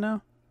version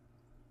now?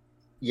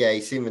 Yeah,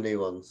 he's seen the new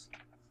ones.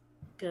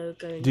 Go.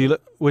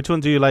 Which one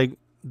do you like?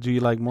 Do you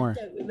like more? I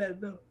don't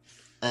remember.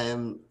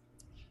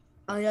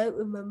 I don't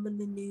remember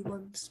the new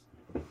ones.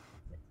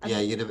 Yeah,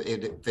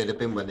 it'd have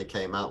been when they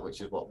came out,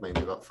 which is what, maybe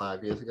about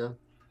 5 years ago.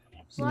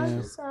 Yeah.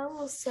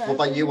 What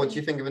about you? What do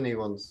you think of the new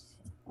ones?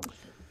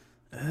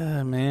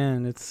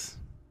 Man,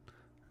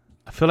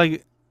 I feel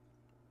like,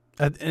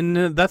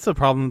 and that's the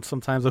problem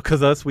sometimes,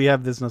 because we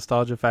have this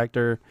nostalgia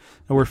factor,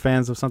 and we're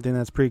fans of something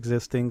that's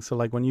pre-existing. So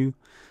like when you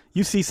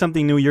see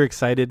something new, you're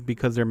excited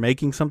because they're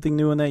making something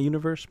new in that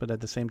universe. But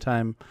at the same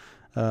time,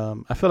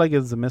 I feel like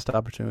it's a missed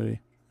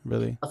opportunity.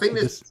 really. I think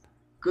there's Just-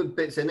 good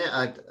bits in it.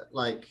 I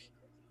liked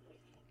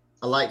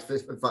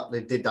the fact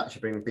they did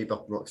actually bring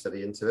Bebop and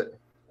Rocksteady into it,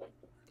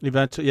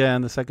 Eventually, yeah,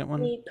 and the second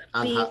one. and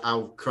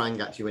how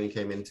Krang actually, when he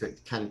came into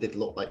it, kind of did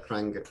look like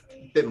Krang,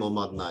 a bit more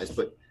modernized,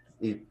 but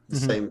the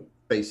same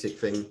basic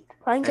thing.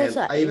 I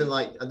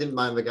didn't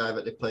mind the guy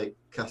that they played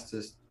cast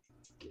as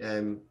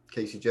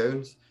Casey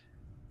Jones.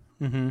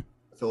 Mm-hmm.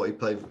 I thought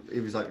he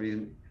was like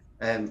really.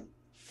 I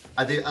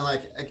like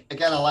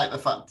the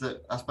fact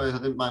that I suppose I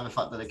didn't mind the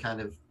fact that they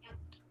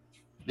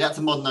had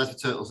to modernize the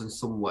turtles in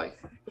some way,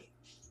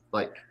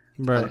 like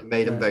and it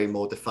made them very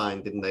more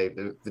defined, didn't they?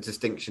 The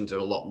distinctions are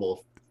a lot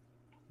more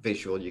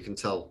visual. You can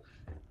tell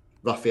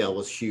Raphael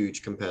was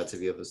huge compared to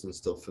the others and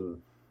stuff,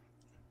 and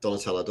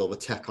Donatello had all the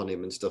tech on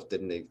him and stuff,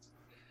 didn't he?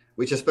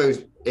 Which I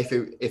suppose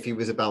if he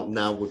was about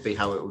now would be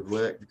how it would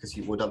work, because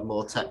he would have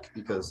more tech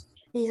because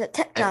he's a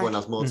tech guy. everyone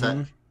has more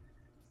tech,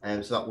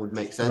 and so that would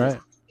make sense.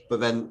 Right.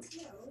 But then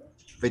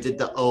they did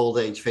that old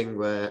age thing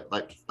where,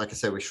 like I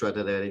said with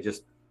Shredder, there they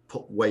just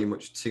put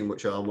too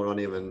much armor on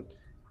him, and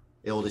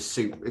all this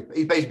suit.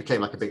 He basically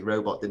became like a big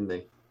robot, didn't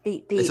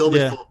he? It's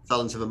almost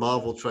fell into the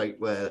Marvel trait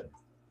where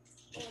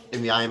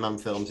in the Iron Man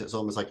films, it's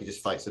almost like he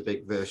just fights a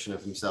big version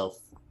of himself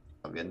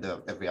at the end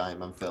of every Iron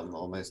Man film,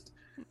 almost.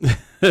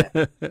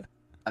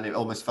 And it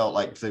almost felt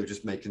like they were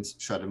just making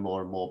Shredder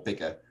more and more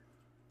bigger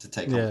to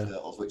take on the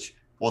Turtles, which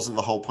wasn't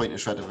the whole point of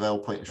Shredder. The whole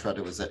point of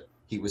Shredder was that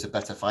he was a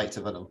better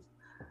fighter than them,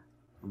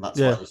 and that's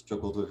why they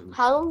struggled with him.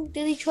 How long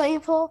did he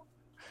train for?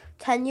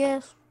 10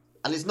 years.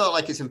 And it's not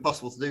like it's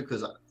impossible to do,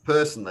 because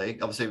personally,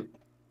 obviously,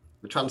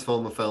 the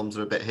Transformer films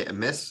are a bit hit and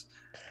miss.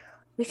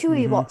 We should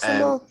rewatch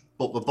them all.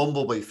 But the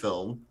Bumblebee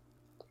film,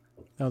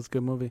 that was a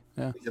good movie.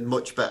 Yeah, it's a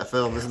much better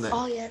film, isn't it?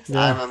 Oh yeah.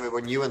 I remember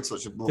when you went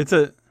such a film.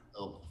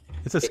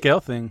 It's a scale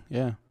thing.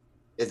 Yeah.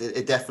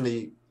 It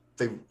definitely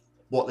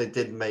what they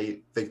did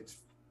they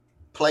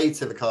played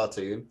to the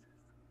cartoon,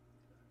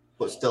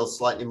 but still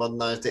slightly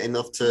modernized it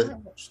enough to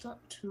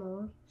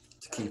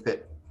keep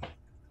it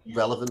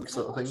relevant,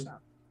 sort of thing.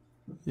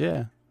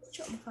 Yeah,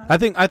 I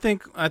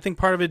think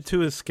part of it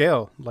too is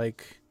scale.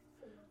 Like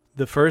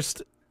the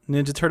first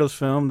Ninja Turtles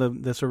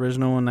film, this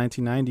original in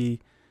 1990,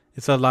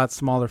 it's a lot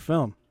smaller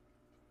film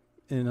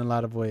in a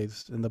lot of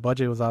ways, and the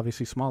budget was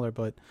obviously smaller.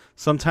 But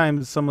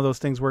sometimes some of those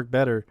things work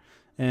better,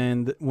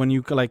 and when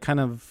you like kind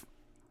of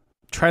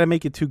try to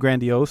make it too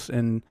grandiose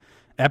and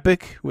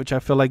epic, which I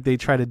feel like they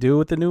try to do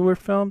with the newer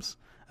films,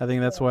 I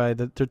think that's why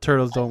the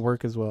Turtles don't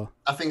work as well.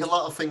 I think a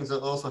lot of things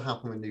that also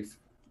happen with new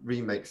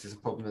remakes is a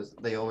problem is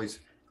they always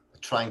are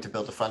trying to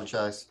build a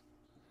franchise.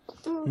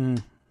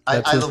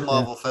 I love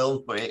Marvel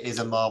films, but it is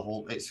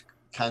it's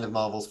kind of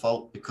Marvel's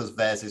fault because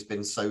theirs has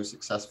been so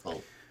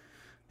successful.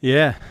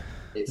 Yeah.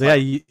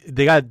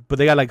 They got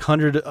like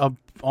 100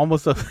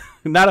 almost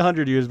not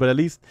 100 years, but at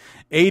least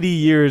 80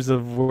 years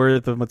of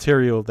worth of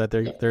material that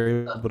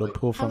they're able to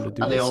pull from to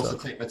do. And they also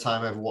take the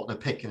time over what they're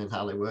picking and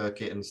how they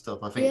work it and stuff.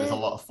 I think there's a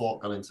lot of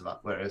thought gone into that.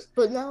 Whereas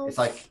it's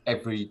like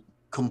every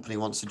company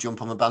wants to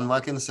jump on the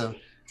bandwagon. So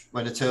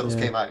when the Turtles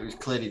came out, it was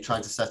clearly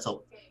trying to set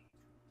up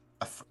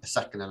a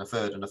second and a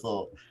third and a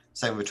fourth.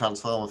 Same with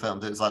Transformer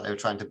films. It was like they were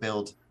trying to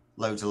build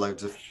loads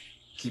of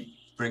keep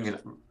bringing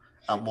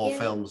out more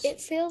films.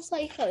 It feels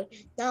like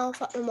now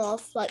that the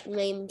Marvel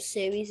main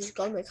series is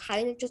gone, they're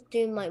kind of just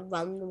doing like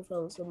random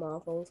films for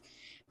Marvels.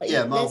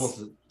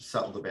 Marvel's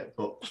settled a bit,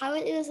 but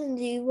apparently there's a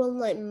new one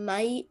like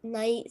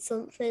Night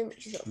something,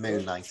 which is not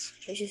Moon Knight,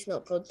 which is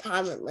not good.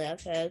 Apparently,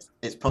 I've heard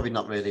it's probably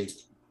not really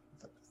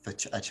for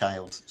a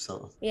child,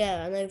 sort of.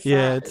 Yeah, I know.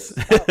 Yeah, it's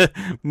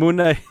Moon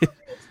Knight.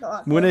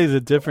 Moon Knight is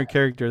a different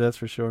character, that's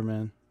for sure,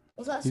 man.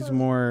 He's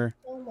more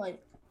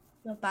like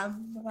the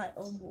band, like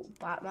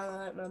Batman.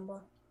 I don't remember.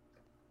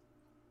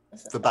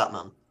 The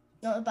Batman.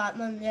 Not the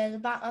Batman. Yeah, the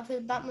Batman. I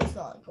think Batman's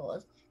not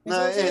good.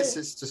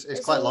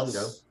 It's quite long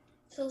ago.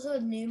 It's also a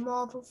new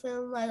Marvel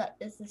film where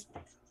there's this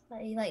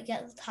he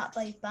gets attacked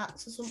by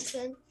bats or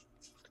something.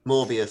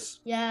 Morbius.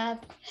 Yeah,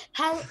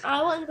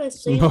 I want to go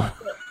see that.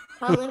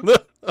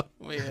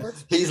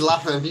 He's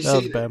laughing. Have you seen it? That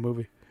was a bad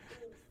movie.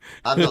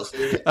 I've not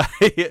seen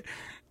it.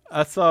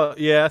 I saw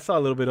a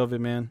little bit of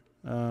it, man.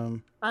 I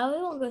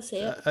really want to go see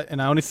it.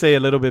 And I only say a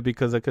little bit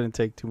because I couldn't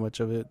take too much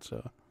of it.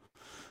 So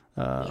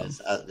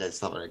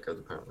it's not very good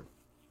apparently.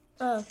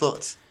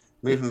 But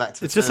moving back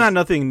to it's just not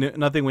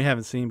nothing we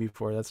haven't seen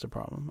before. That's the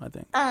problem, I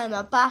think. I'm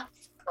a bat.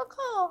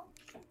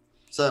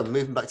 So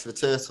moving back to the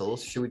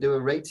Turtles, should we do a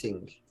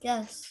rating?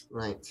 Yes.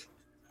 Right.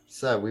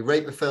 So we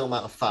rate the film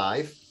out of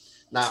 5.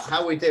 Now,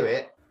 how we do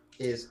it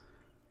is,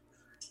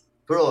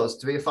 for us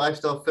to be a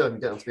 5-star film,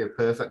 you don't have to be a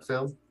perfect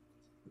film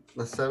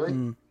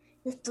necessarily.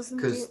 It doesn't.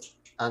 Because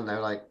I don't know,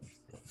 like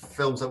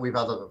films that we've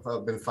had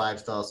have been 5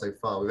 stars so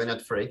far. We've only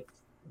had 3.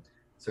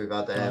 So we've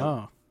had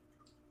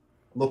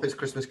Muppets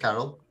Christmas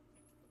Carol,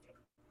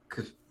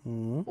 because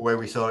the way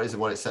we saw it is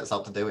what it sets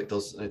out to do. It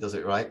does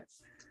it right.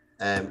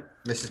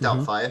 Mrs.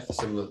 Doubtfire for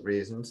similar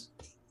reasons,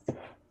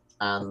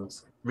 and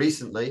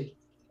recently,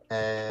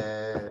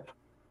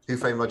 Who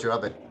Framed Roger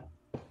Rabbit.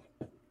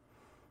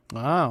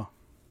 Wow,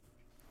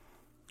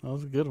 that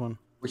was a good one.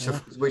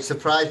 Which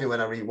surprised me when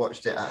I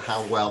rewatched it at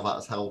how well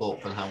that's held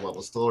up and how well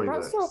the story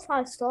That's works. not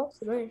 5 stars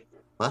to me.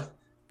 What?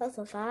 That's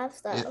a 5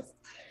 stars.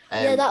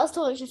 Yeah. Yeah, that was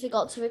the one you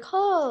forgot to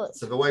record.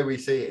 So the way we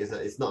see it is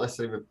that it's not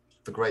necessarily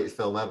the greatest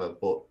film ever,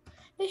 but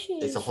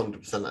Fishies. it's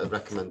 100% a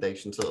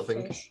recommendation sort of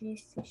thing.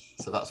 Fishies.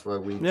 So that's where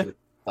we Yeah. do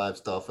a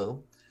 5-star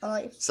film. I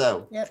like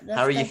So, Yep, that's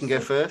Harry, you best can go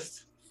film.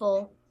 first.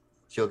 4.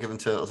 So you're giving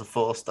Turtles a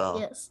 4-star.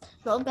 Yes.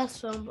 Not the best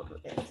film, but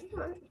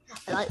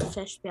I like the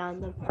fish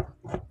behind them.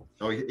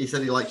 Oh, he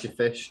said he likes your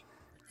fish.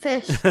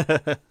 Fish.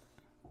 If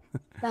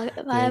I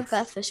have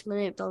got fish, my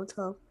name don't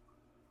tell.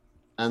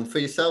 And for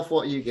yourself,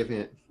 what are you giving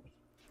it?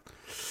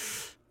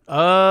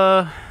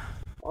 For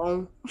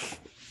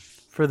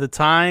the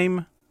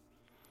time,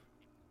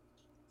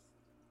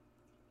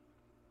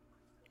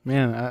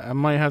 man, I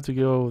might have to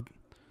go.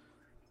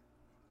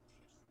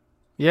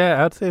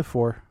 Yeah, I'd say a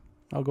 4.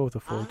 I'll go with a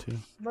 4 too.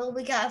 Will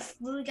we get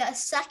a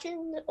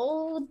second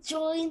or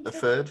join? A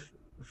third?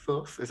 A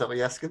fourth? Is that what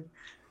you're asking?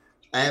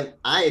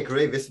 I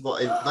agree. This is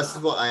what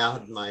I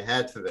had in my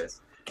head for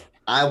this.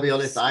 I'll be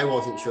honest, I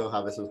wasn't sure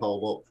how this would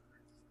hold up.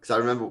 Because I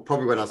remember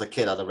probably when I was a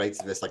kid, I'd have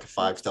rated this like a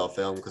 5-star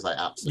film because I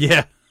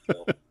absolutely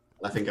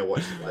I think I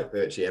watched it like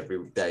virtually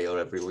every day or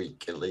every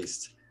week at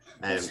least.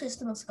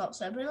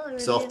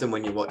 So often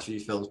when you watch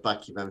these films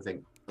back, you then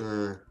think,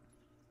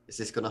 is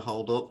this going to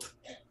hold up?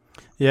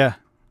 Yeah.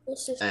 My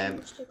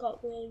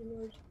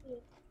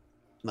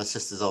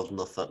sister's old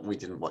enough that we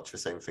didn't watch the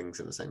same things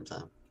at the same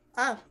time.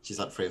 Oh. She's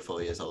like 3 or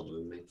 4 years older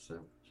than me. So.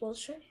 Was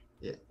she?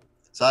 Yeah.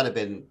 So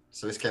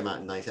this came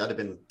out in 90. I'd have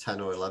been 10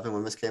 or 11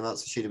 when this came out.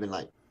 So she'd have been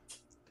like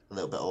a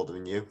little bit older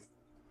than you.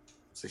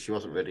 So she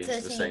wasn't really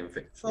into the same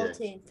thing.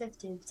 14,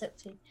 15,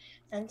 16,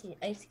 17,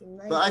 18,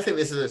 19. But I think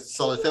this is a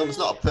solid film. It's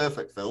not a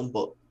perfect film,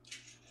 but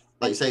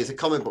like you say, it's a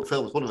comic book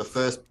film. It's one of the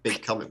first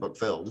big comic book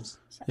films.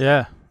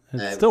 Yeah.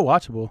 It's still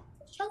watchable.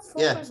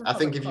 Yeah, I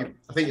think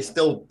it's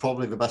still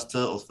probably the best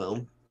Turtles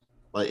film.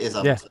 Well, it is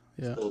still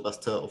the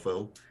best Turtle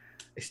film.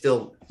 It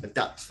still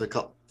adapts the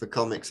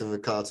comics and the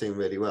cartoon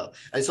really well.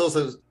 And it's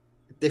also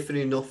different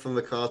enough from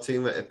the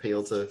cartoon that it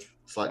appeal to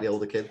slightly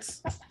older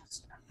kids.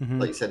 Mm-hmm.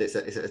 Like you said,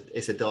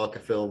 it's a darker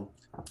film,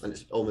 and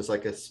it's almost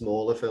like a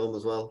smaller film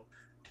as well.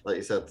 Like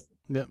you said.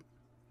 Yep.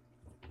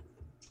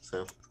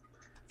 So.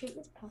 So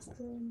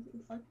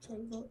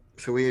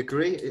So we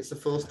agree it's a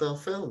 4-star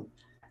film.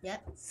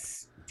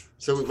 yes.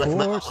 So we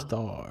recommend 4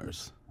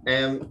 stars.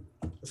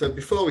 So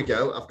before we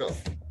go,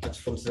 I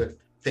just want to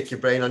pick your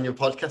brain on your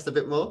podcast a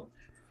bit more.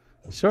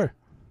 Sure.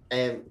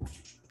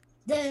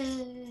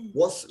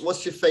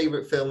 What's your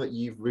favorite film that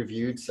you've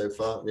reviewed so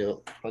far on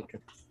your podcast?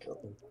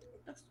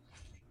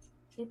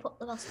 You put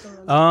the last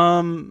one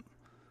on.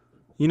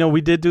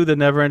 We did do the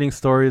Neverending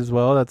Story as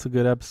well. That's a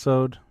good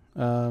episode.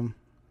 And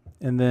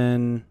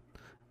then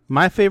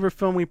my favorite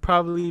film we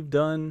probably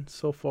done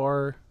so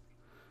far,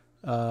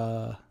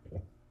 I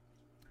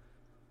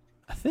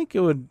think it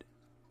would,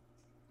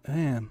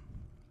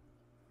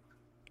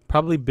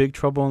 probably Big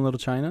Trouble in Little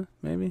China,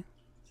 maybe.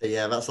 So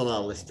yeah, that's on our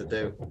list to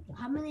do.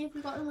 How many have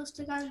we got on the list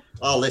again?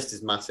 Our list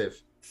is massive.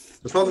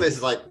 The problem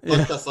is, like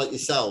podcasts like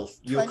yourself,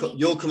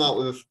 you'll come out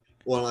with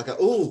one like,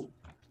 oh,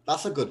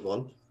 that's a good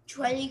one.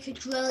 20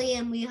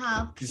 quadrillion we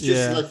have. Because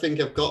I think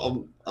I've got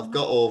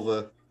all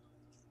the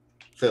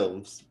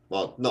films.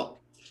 Well, not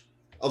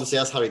obviously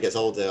as Harry gets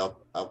older,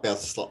 I'll be able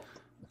to slot.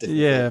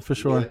 Yeah, for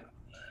sure.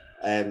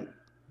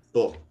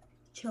 But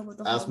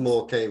as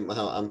more came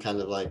out, I'm kind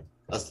of like,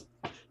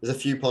 there's a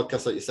few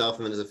podcasts like yourself,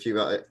 and then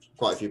there's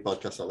quite a few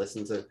podcasts I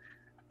listen to,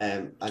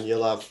 and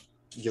you'll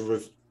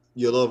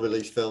all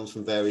release films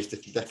from various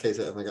different decades.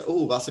 And I go,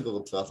 oh, that's a good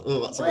one to ask. Oh,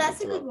 that's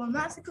a good one.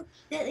 That's a good.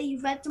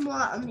 You've read them all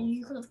out, and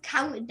you could have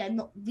counted them,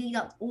 not read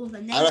out all the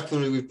names. I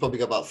reckon we've probably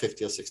got about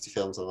 50 or 60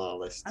 films on our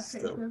list. I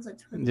think it was like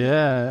 20.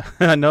 Yeah,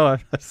 I know.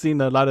 I've seen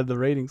a lot of the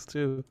ratings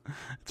too.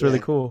 It's really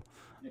cool.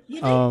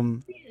 You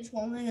think this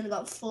one we're gonna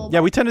got 4? Yeah,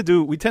 we tend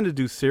to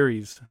do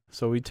series.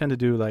 So we tend to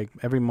do like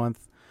every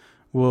month.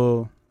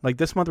 Like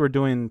this month we're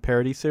doing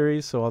parody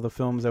series. So all the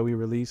films that we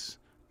release,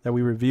 that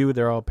we review,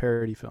 they're all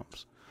parody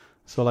films.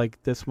 So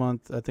like this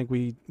month, I think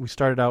we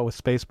started out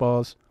with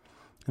Spaceballs,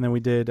 and then we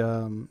did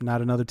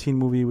Not Another Teen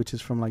Movie, which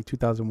is from like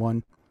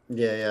 2001.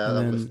 Yeah. I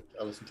listened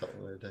to that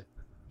one the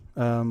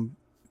other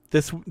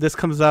day. This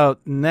comes out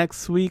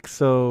next week.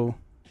 So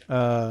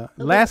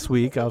last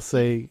week, I'll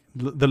say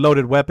the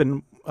Loaded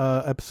Weapon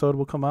episode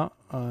will come out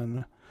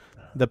on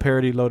the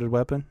parody Loaded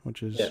Weapon,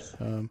 which is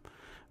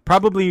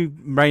probably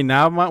right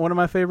now one of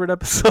my favorite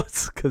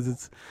episodes because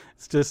it's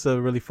just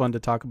really fun to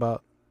talk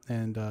about.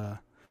 And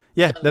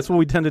yeah, that's what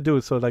we tend to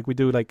do. So like we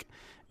do like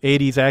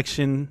 80s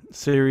action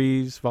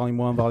series, volume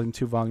 1, volume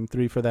 2, volume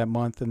 3 for that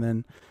month, and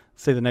then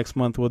say the next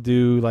month we'll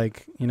do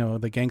like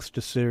the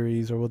gangster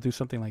series, or we'll do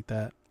something like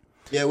that.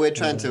 Yeah, we're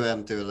trying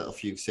to do a little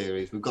few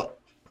series. We've got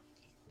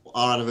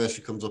our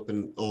anniversary comes up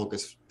in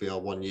August, be our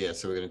 1 year,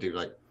 so we're going to do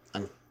like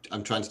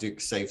I'm trying to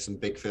save some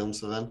big films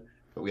for then,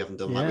 but we haven't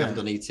done that. We haven't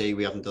done E.T.,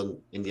 we haven't done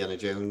Indiana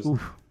Jones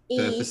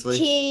purposely.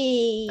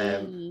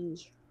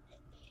 E.T.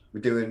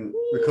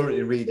 We're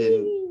currently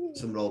reading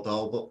some Roald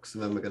Dahl books,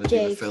 and then we're going to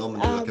do the film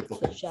and do like a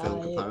book and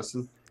film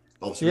comparison.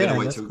 Obviously, we're going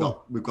to wait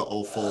till we've got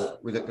all 4.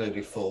 We're not going to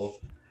do 4.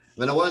 And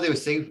then I want to do a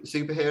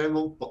superhero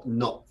one, but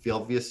not the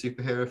obvious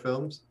superhero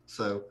films.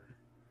 So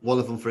one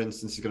of them, for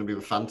instance, is going to be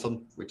The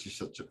Phantom, which is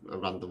such a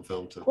random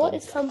film to. What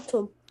is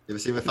Phantom? You ever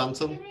seen The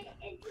Phantom?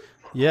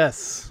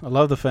 Yes, I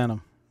love The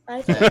Phantom.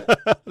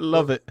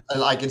 Love it.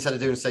 Like instead of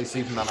doing say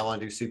Superman, I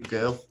want to do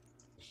Supergirl.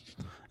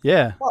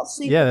 Yeah,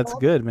 that's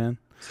good, man.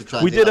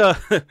 So we did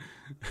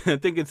I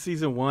think in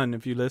season 1,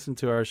 if you listen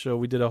to our show,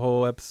 we did a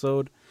whole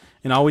episode,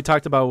 and all we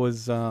talked about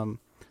was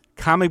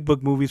comic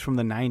book movies from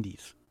the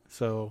 90s.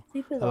 So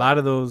a lot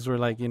of those were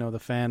like, The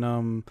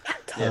Phantom,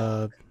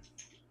 The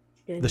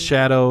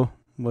Shadow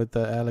with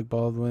Alec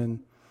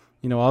Baldwin,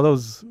 all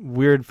those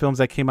weird films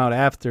that came out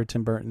after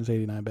Tim Burton's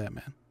 '89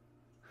 Batman.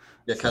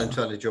 Yeah, kind of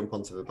trying to jump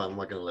onto the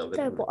bandwagon a little bit.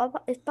 Yeah,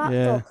 but is Bat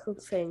Dog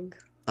a thing?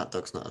 Bat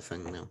Dog's not a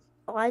thing, no.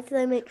 Why do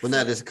they make? Well,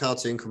 no, there's a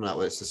cartoon coming out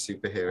where it's a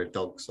superhero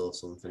dogs or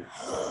something.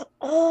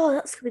 Oh,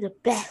 that's gonna be the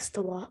best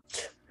to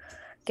watch.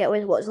 Get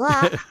ready to watch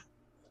that.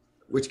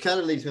 Which kind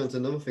of leads me on to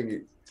another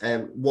thing.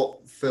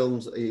 What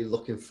films are you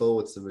looking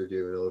forward to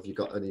reviewing, or have you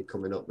got any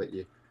coming up that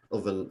you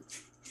other than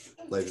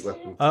Lady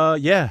Weapon?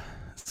 Yeah.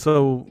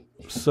 So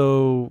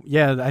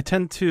yeah, I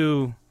tend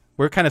to.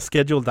 We're kind of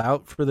scheduled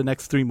out for the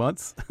next 3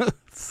 months.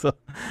 So,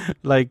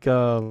 like,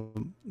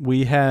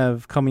 we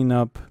have coming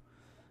up.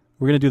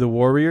 We're gonna do The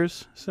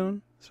Warriors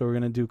soon. So we're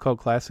gonna do Cult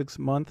Classics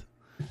month,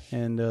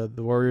 and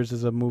The Warriors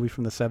is a movie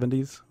from the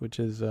 '70s, which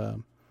is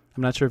I'm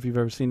not sure if you've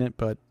ever seen it,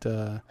 but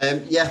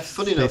yeah,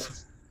 funny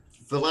enough,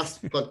 the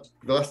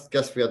last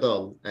guest we had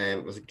on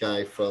was a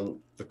guy from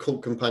the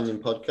Cult Companion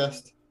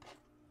podcast.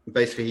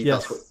 Basically,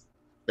 that's what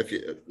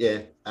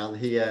and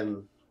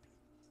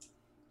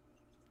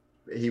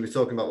he was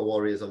talking about The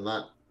Warriors on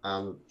that,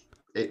 and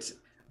it's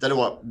I don't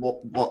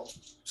know what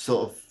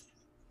sort of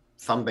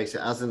fan base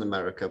it has in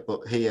America,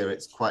 but here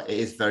it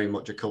is very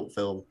much a cult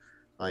film.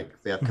 Like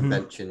they have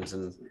conventions,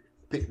 and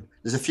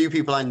there's a few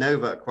people I know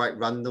that are quite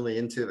randomly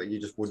into it that you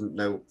just wouldn't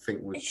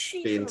think would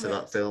be into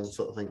that film,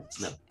 sort of thing.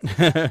 No.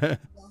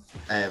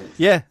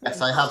 Yeah.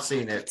 Yes, I have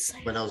seen it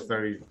when I was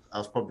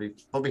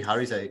probably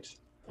Harry's age.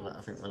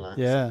 I think when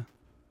I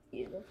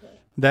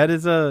that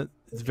is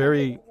it's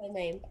very.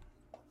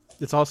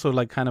 It's also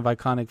like kind of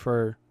iconic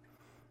for,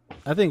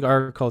 I think,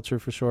 our culture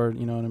for sure.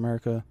 In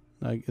America,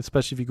 like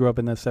especially if you grew up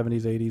in the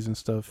 '70s, '80s, and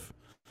stuff.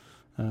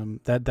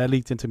 That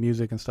leaked into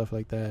music and stuff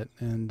like that.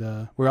 And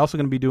we're also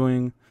going to be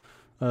doing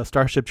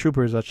Starship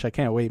Troopers, which I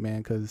can't wait, man,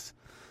 because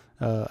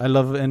I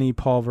love any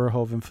Paul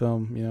Verhoeven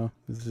film.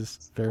 It's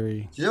just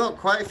very. Do you know what?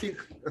 Quite a few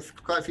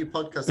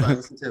podcasts I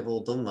listen to have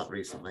all done that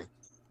recently.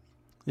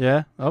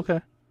 Yeah. Okay.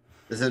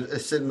 There's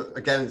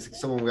it's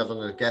someone we had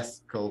on a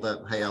guest called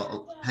Hey,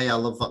 I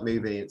Love That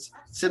Movie. It's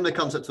a similar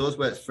concept to us,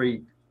 where it's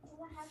 3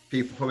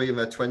 people probably in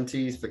their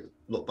 20s that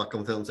look back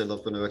on films they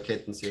loved when they were a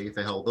kid and see if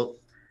they hold up.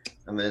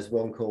 And there's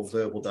one called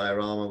Verbal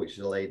Diorama, which is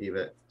a lady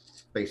that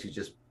basically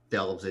just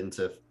delves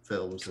into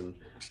films and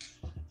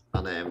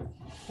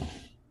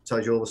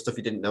tells you all the stuff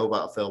you didn't know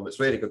about a film. It's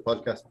a really good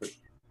podcast, but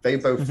they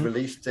both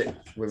released it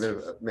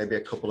within maybe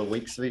a couple of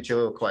weeks of each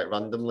other, quite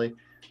randomly.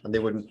 And they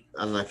wouldn't,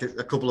 and like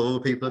a couple of other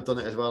people have done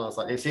it as well. I was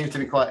like, it seems to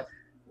be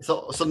it's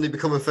suddenly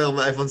become a film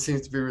that everyone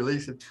seems to be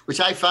releasing,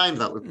 which I find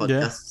that with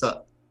podcasts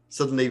that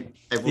suddenly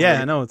everyone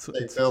I know it's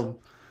film.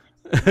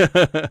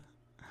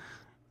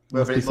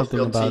 Whether it must be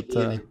on TV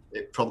and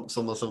it prompts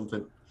them or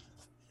something.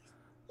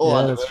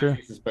 Or that's true.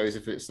 I suppose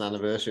if it's an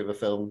anniversary of a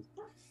film,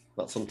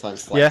 that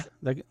sometimes people.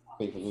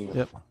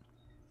 Yep.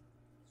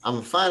 And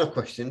the final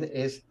question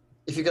is,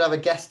 if you could have a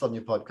guest on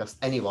your podcast,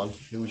 anyone,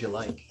 who would you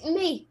like?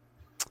 Me.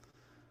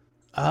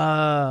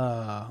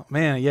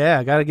 Man, yeah,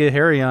 I gotta get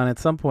Harry on at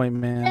some point,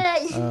 man.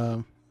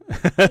 I'll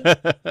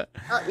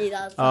do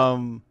that.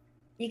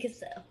 You can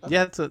say.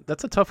 Yeah,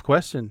 that's a tough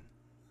question.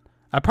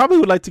 I probably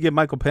would like to get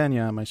Michael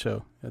Pena on my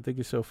show. I think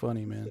he's so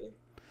funny, man.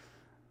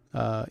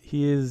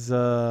 He is.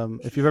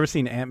 If you've ever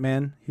seen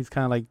Ant-Man, he's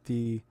kind of like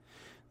the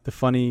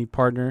funny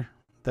partner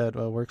that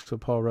works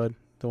with Paul Rudd,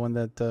 the one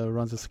that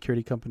runs a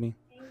security company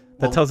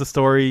that tells the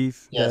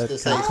stories. Yeah, I was going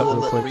to say,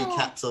 someone that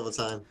recaps all the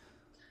time.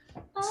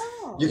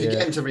 Oh. You can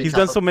get him to recap. He's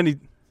done so many,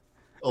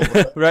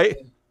 right?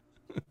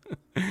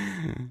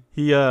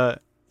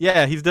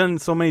 He's done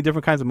so many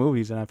different kinds of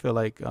movies, and I feel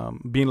like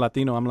being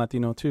Latino, I'm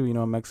Latino too.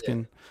 I'm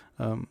Mexican,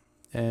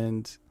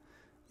 and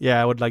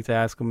I would like to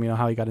ask him,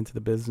 how he got into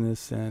the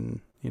business, and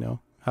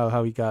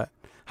how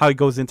he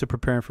goes into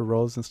preparing for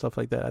roles and stuff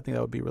like that. I think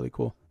that would be really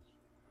cool.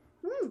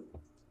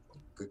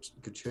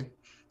 Good show.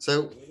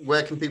 So,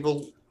 where can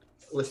people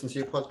listen to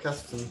your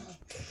podcast?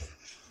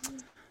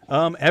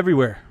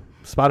 Everywhere.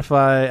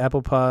 Spotify,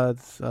 Apple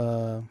Pods,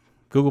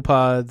 Google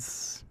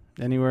Pods,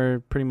 anywhere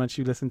pretty much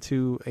you listen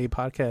to a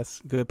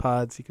podcast, good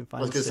pods, you can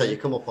find. I was going to say, you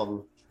come up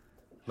on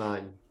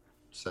mine,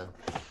 so.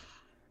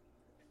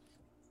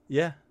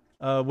 Yeah.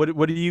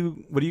 What do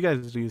you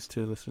guys use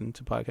to listen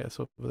to podcasts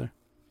over there?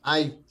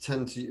 I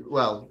tend to.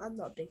 Well, I'm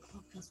not a big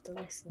podcaster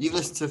listener. you've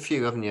listened to a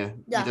few, haven't you?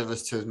 Yeah. You don't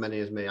listen to as many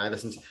as me.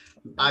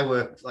 I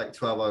work like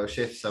 12-hour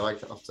shifts, so I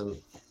can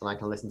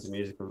listen to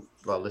music and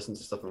listen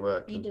to stuff and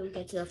work. You And don't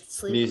get enough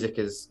sleep. music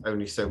is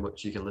only so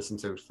much you can listen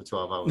to for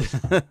 12 hours.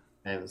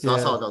 So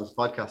that's how I got onto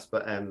podcasts.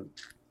 But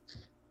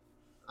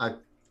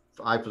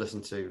I've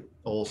listened to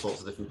all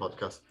sorts of different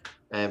podcasts.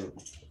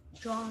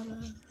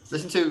 Drama.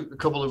 Listen to a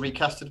couple of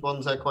recasted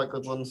ones. They're quite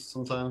good ones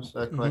sometimes.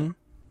 They're quite. Mhm.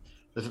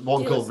 There's one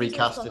Do you called listen to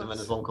Recasted, podcasts? and then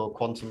there's one called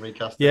Quantum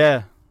Recasted.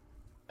 Yeah,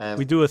 Um,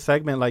 we do a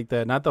segment like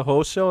that. Not the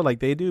whole show like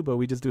they do, but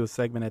we just do a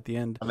segment at the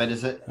end. I mean,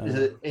 there's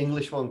an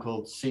English one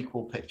called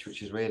Sequel Pitch,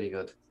 which is really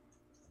good.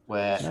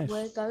 Where Nice.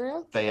 We're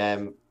going. they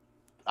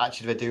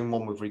actually they're doing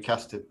one with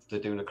Recasted. They're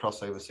doing a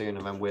crossover soon,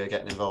 and then we're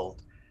getting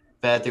involved.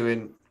 They're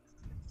doing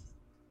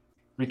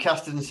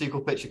Recasted and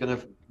Sequel Pitch are going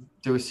to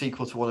do a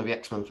sequel to one of the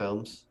X-Men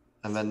films,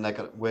 and then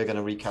we're going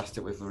to recast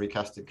it with the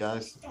Recasted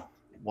guys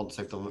once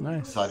they've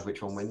decided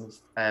which one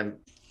wins.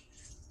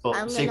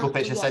 But Sequel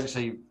Pitch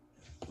essentially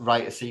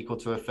write a sequel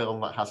to a film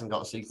that hasn't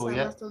got a sequel So I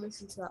yet. have to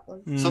listen to that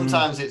one. Mm.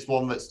 Sometimes it's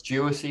one that's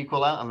due a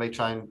sequel out, and they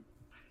try and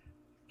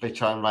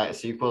write a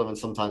sequel, and then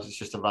sometimes it's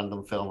just a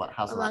random film that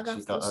hasn't I actually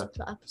have to got listen a. to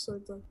that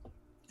episode then.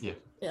 Yeah.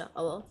 Yeah,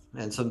 I will.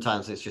 And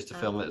sometimes it's just a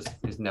film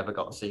that's never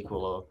got a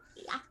sequel, or.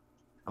 Yeah.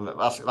 And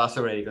that's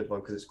a really good one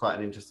because it's quite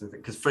an interesting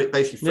thing. Because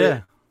basically,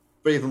 Yeah.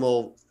 three of them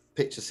all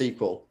pitch a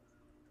sequel,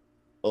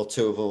 or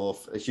two of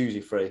them, it's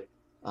usually three,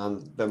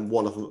 and then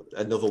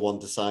another one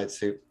decides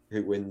who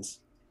wins.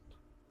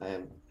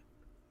 And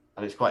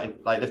it's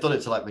quite like they've done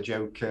it to like the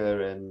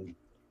Joker and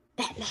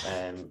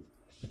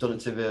they've done it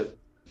to the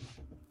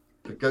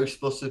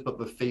Ghostbusters, but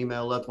the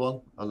female-led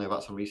one. I know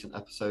that's a recent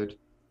episode.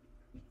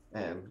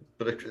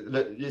 But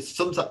it's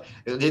sometimes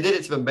they did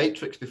it to the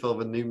Matrix before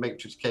the new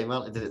Matrix came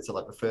out. They did it to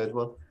like the third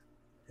one.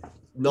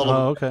 None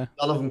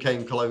of them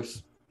came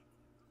close.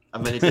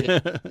 And then they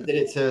did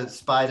it to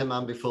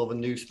Spider-Man before the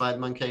new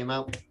Spider-Man came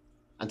out.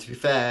 And to be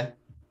fair,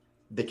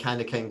 they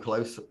kind of came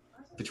close.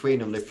 Between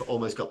them, they've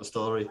almost got the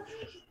story.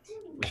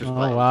 Which was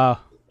quite wow.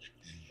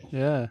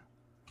 Yeah.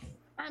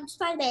 I'm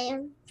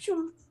Spider-Man.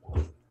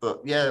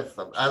 But yeah,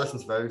 I listen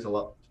to those a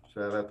lot.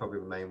 So they're probably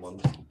the main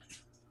ones.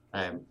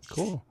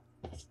 Cool.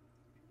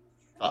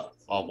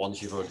 Are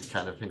ones you've already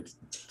kind of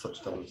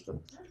touched on and stuff.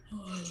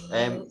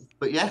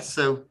 But yeah,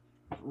 so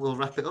we'll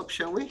wrap it up,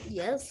 shall we?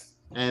 Yes.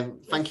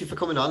 Thank you for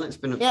coming on. It's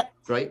been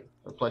great,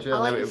 a pleasure.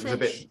 I know it was a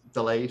bit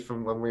delayed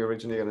from when we were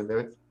originally going to do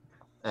it.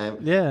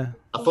 Yeah.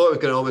 I thought it was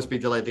going to almost be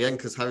delayed again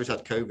because Harry's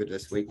had COVID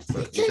this week,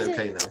 but he's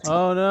okay now.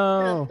 Oh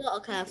no. No,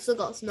 okay, I've still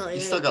got snotty.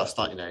 You still got a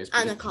snotty nose,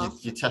 And a but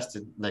cough. you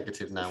tested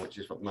negative now, which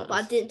is what matters.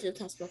 But I didn't do the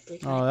test properly.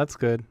 Oh, that's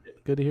good.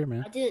 Good to hear,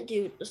 man. I didn't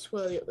do the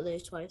swirly up the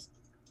nose twice.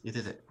 You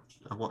did it.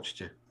 I watched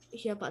you.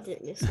 Yeah, but I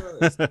didn't do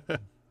swirlies.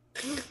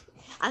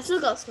 I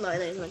still got snotty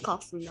nose and a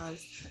cough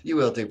sometimes. You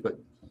will do, but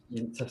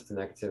you tested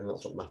negative, and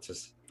that's what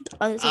matters.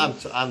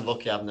 I'm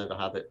lucky I've never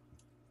had it.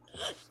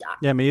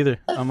 Yeah, me either.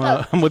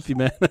 I'm with you,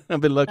 man.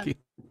 I've been lucky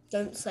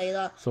Don't say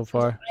that. so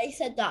far. I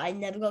said that I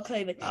never got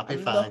COVID. I'll be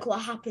And fine. look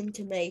what happened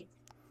to me.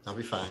 I'll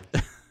be fine.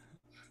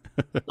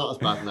 Not as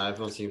bad now.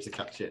 Everyone seems to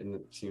catch it and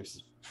it seems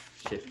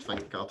to shift.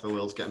 Thank God the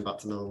world's getting back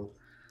to normal.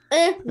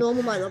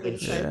 Normal might not be the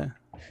same. Yeah.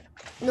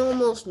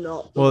 Normal's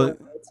not. Well,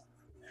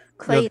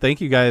 Crazy.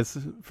 thank you guys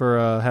for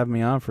having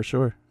me on for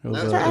sure. It was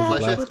No, it's a been a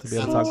blast pleasure. to be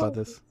able to talk about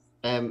this.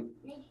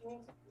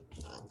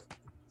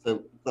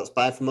 So that's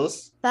bye from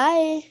us.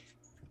 Bye.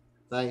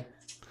 Bye.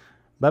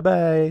 Bye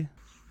bye.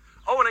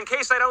 Oh, and in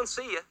case I don't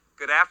see you,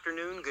 good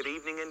afternoon, good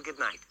evening, and good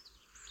night.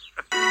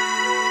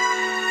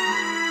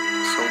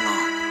 So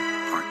long,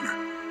 partner.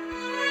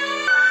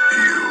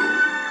 You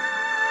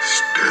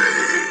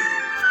stay.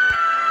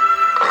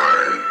 I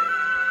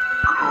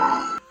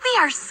go. We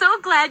are so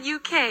glad you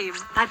came.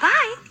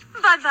 Bye-bye.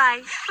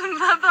 Bye-bye.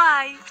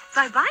 Bye-bye.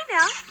 Bye-bye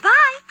now.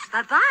 Bye.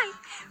 Bye-bye.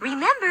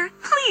 Remember,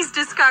 please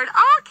discard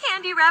all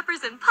candy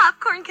wrappers and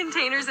popcorn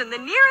containers in the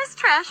nearest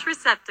trash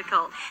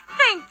receptacle.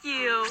 Thank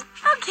you.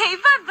 Okay,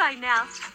 bye-bye now.